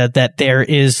idea that there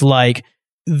is like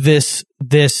this,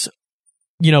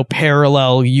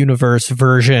 parallel universe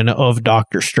version of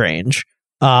Doctor Strange.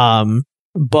 Yeah.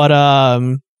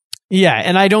 And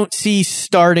I don't see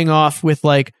starting off with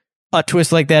like a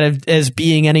twist like that as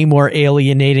being any more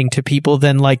alienating to people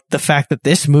than like the fact that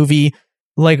this movie,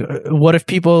 like, what if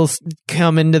people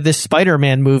come into this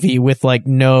Spider-Man movie with like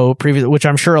no previous, which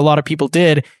I'm sure a lot of people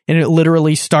did, and it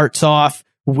literally starts off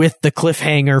with the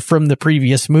cliffhanger from the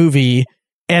previous movie,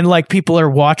 and like people are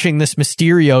watching this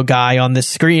Mysterio guy on the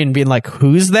screen being like,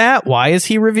 who's that? Why is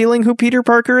he revealing who Peter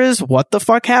Parker is? What the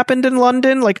fuck happened in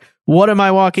London? Like, what am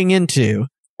I walking into?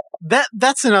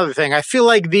 That's another thing. I feel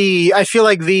like the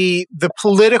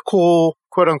political,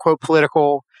 quote unquote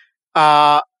political,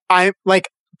 I like,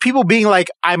 people being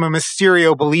like, I'm a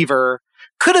Mysterio believer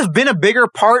could have been a bigger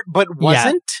part, but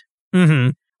wasn't. Yeah. Mm-hmm.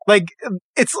 Like,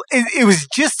 it was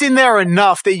just in there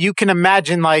enough that you can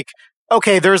imagine, like,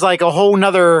 okay, there's a whole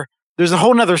nother,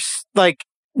 like,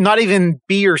 not even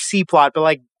B or C plot, but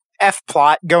like F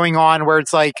plot going on where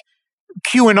it's like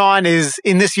QAnon is,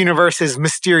 in this universe, is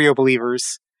Mysterio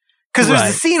believers. Cause there's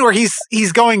a scene where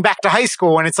he's going back to high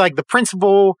school, and it's like the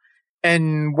principal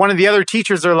and one of the other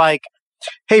teachers are like,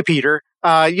 hey, Peter,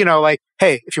 like,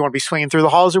 hey, if you want to be swinging through the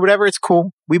halls or whatever, it's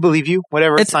cool. We believe you.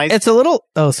 Whatever. It's nice. It's a little.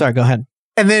 Oh, sorry. Go ahead.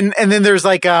 And then there's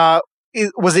like,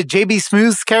 was it JB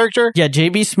Smooth's character? Yeah,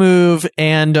 JB Smoove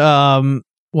and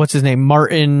what's his name?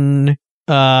 Martin.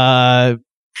 Oh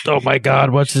my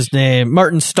God, what's his name?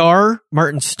 Martin Starr,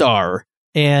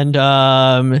 and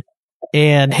Hannibal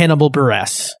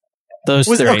Buress. Those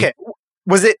three. Okay.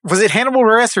 Was it Hannibal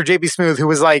Buress or JB Smoove who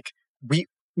was like, but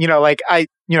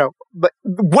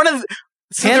one of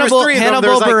so Hannibal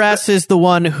Buress is the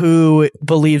one who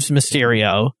believes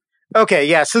Mysterio. Okay,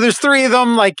 yeah. So there's three of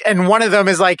them, like, and one of them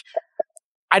is like,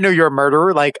 I know you're a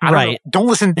murderer. Like, don't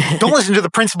listen to the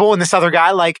principal and this other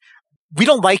guy. Like, we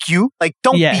don't like you. Like,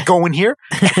 don't be going here.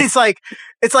 And it's like,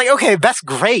 okay, that's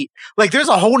great. Like, there's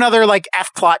a whole nother like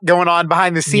F plot going on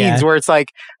behind the scenes where it's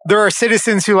like, there are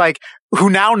citizens who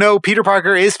now know Peter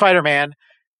Parker is Spider-Man,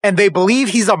 and they believe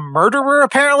he's a murderer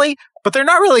apparently, but they're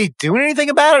not really doing anything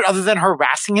about it other than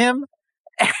harassing him.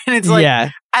 And it's like,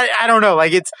 I don't know.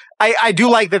 Like, I do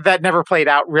like that never played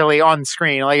out really on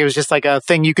screen. Like, it was just like a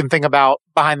thing you can think about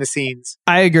behind the scenes.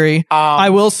 I agree.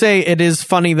 I will say it is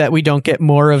funny that we don't get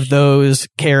more of those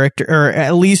characters, or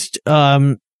at least,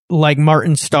 like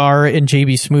Martin Starr and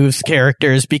JB Smooth's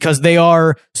characters because they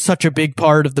are such a big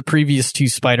part of the previous 2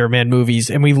 Spider-Man movies,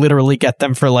 and we literally get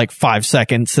them for like 5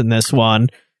 seconds in this one.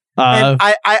 And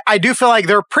I do feel like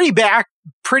they're pretty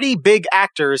big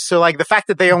actors. So like the fact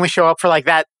that they only show up for like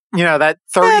that, that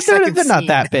 30 seconds. They're not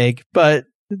that big, but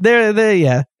they're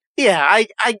yeah. Yeah,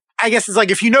 I guess it's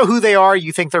like if you know who they are,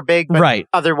 you think they're big, but right.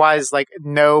 Otherwise, like,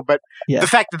 no. But the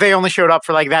fact that they only showed up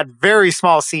for like that very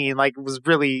small scene, like, was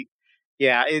really,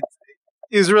 it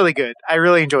was really good. I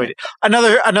really enjoyed it.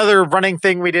 Another running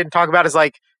thing we didn't talk about is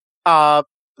like,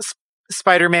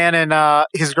 Spider-Man and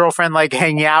his girlfriend like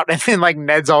hanging out, and then like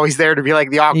Ned's always there to be like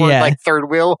the awkward like third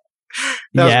wheel.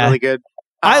 That was really good.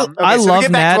 I love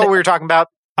get back Ned. To what we were talking about.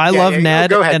 I love Ned,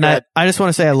 go ahead, and I just want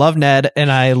to say I love Ned,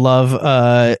 and I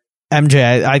love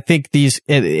MJ. I think these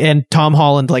and Tom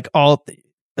Holland, like all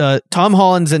Tom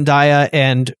Holland, Zendaya,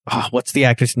 and what's the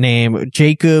actor's name?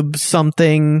 Jacob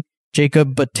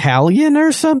Battalion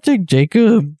or something.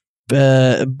 Jacob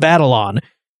Batalon,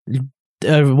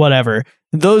 whatever.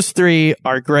 Those 3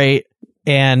 are great,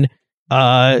 and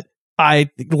I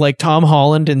like Tom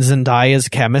Holland and Zendaya's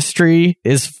chemistry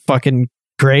is fucking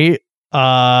great.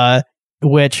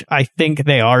 Which I think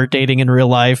they are dating in real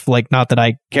life. Like, not that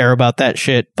I care about that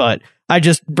shit, but I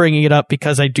just bringing it up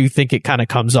because I do think it kind of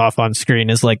comes off on screen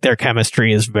as like their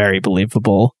chemistry is very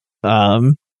believable.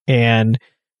 And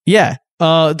yeah.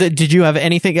 Did you have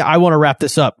anything? I want to wrap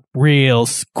this up real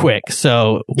quick.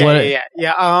 So it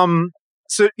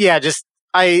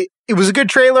was a good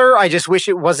trailer. I just wish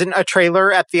it wasn't a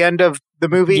trailer at the end of the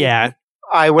movie. Yeah.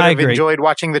 I would have enjoyed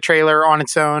watching the trailer on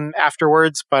its own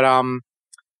afterwards, but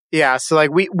so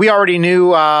like we already knew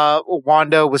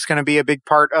Wanda was going to be a big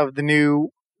part of the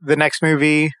next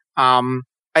movie.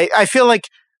 I feel like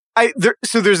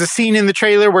there's a scene in the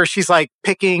trailer where she's like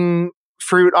picking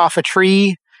fruit off a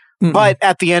tree, but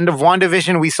at the end of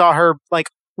WandaVision we saw her like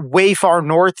way far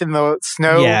north in the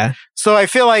snow. Yeah. So I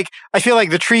feel like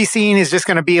the tree scene is just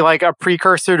going to be like a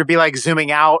precursor to be like zooming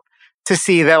out to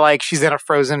see that like she's in a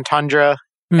frozen tundra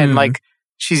and like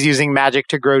she's using magic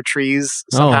to grow trees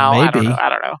somehow. Oh, maybe. I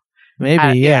don't know.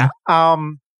 Maybe, yeah.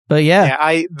 But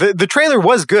the trailer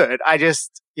was good.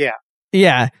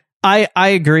 Yeah, I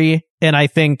agree. And I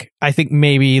think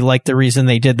maybe like the reason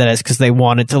they did that is because they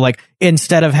wanted to like,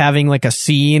 instead of having like a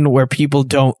scene where people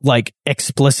don't like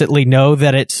explicitly know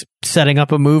that it's setting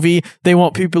up a movie, they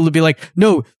want people to be like,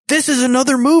 no, this is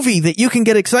another movie that you can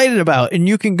get excited about and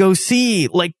you can go see.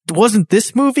 Like, wasn't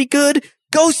this movie good?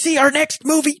 Go see our next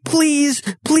movie, please.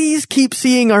 Please keep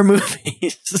seeing our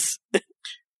movies.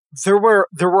 There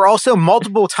were also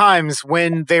multiple times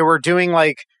when they were doing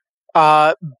like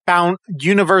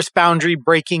universe boundary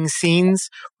breaking scenes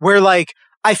where like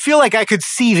I feel like I could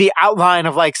see the outline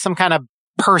of like some kind of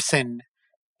person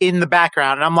in the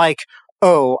background, and I'm like,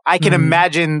 oh, I can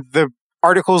imagine the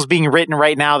articles being written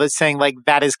right now that's saying like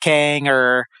that is Kang,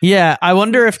 or I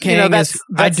wonder if Kang is.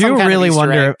 I do really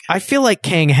wonder. I feel like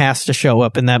Kang has to show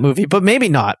up in that movie, but maybe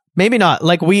not.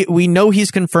 Like we know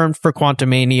he's confirmed for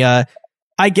Quantumania.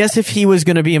 I guess if he was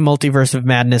going to be a Multiverse of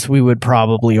Madness, we would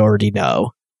probably already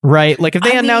know, right? Like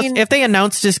if they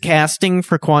announced his casting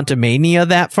for Quantumania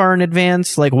that far in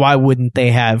advance, like why wouldn't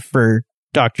they have for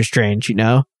Doctor Strange?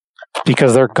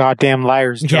 Because they're goddamn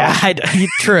liars. John. Yeah,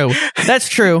 true. That's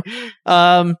true.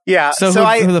 So who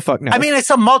the fuck knows? I mean, it's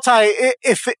a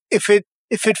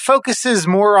if it focuses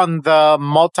more on the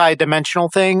multi-dimensional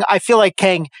thing, I feel like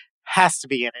Kang has to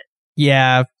be in it.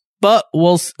 Yeah, but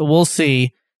we'll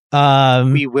see.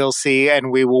 We will see,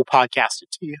 and we will podcast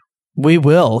it to you. We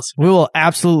will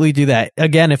absolutely do that.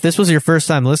 Again, if this was your first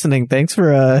time listening, thanks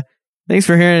for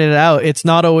hearing it out. It's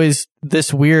not always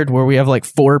this weird where we have like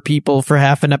 4 people for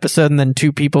half an episode and then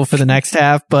 2 people for the next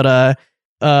half. But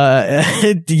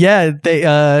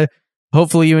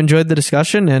hopefully you enjoyed the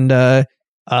discussion, and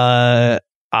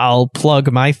I'll plug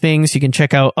my things. You can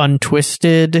check out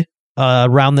Untwisted,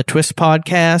 Around the Twist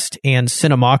podcast, and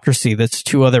Cinemocracy. That's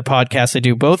 2 other podcasts I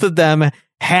do. Both of them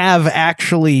have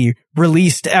actually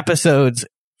released episodes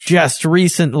just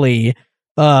recently.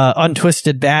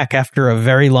 Untwisted back after a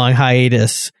very long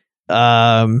hiatus,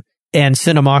 and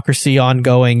Cinemocracy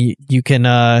ongoing. You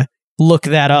can look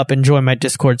that up and join my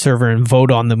Discord server and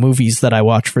vote on the movies that I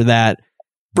watch for that.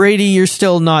 Brady, you're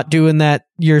still not doing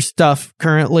your stuff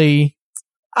currently?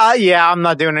 I'm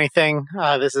not doing anything.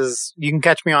 You can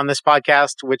catch me on this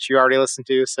podcast, which you already listened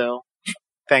to, so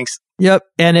thanks. Yep.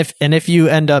 And if you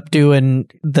end up doing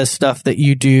the stuff that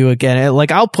you do again,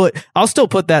 like I'll still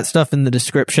put that stuff in the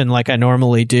description like I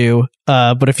normally do.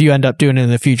 But if you end up doing it in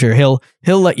the future, he'll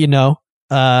let you know.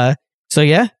 So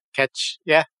yeah. Catch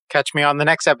me on the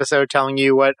next episode telling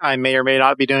you what I may or may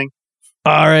not be doing.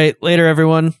 All right. Later,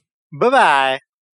 everyone. Bye bye.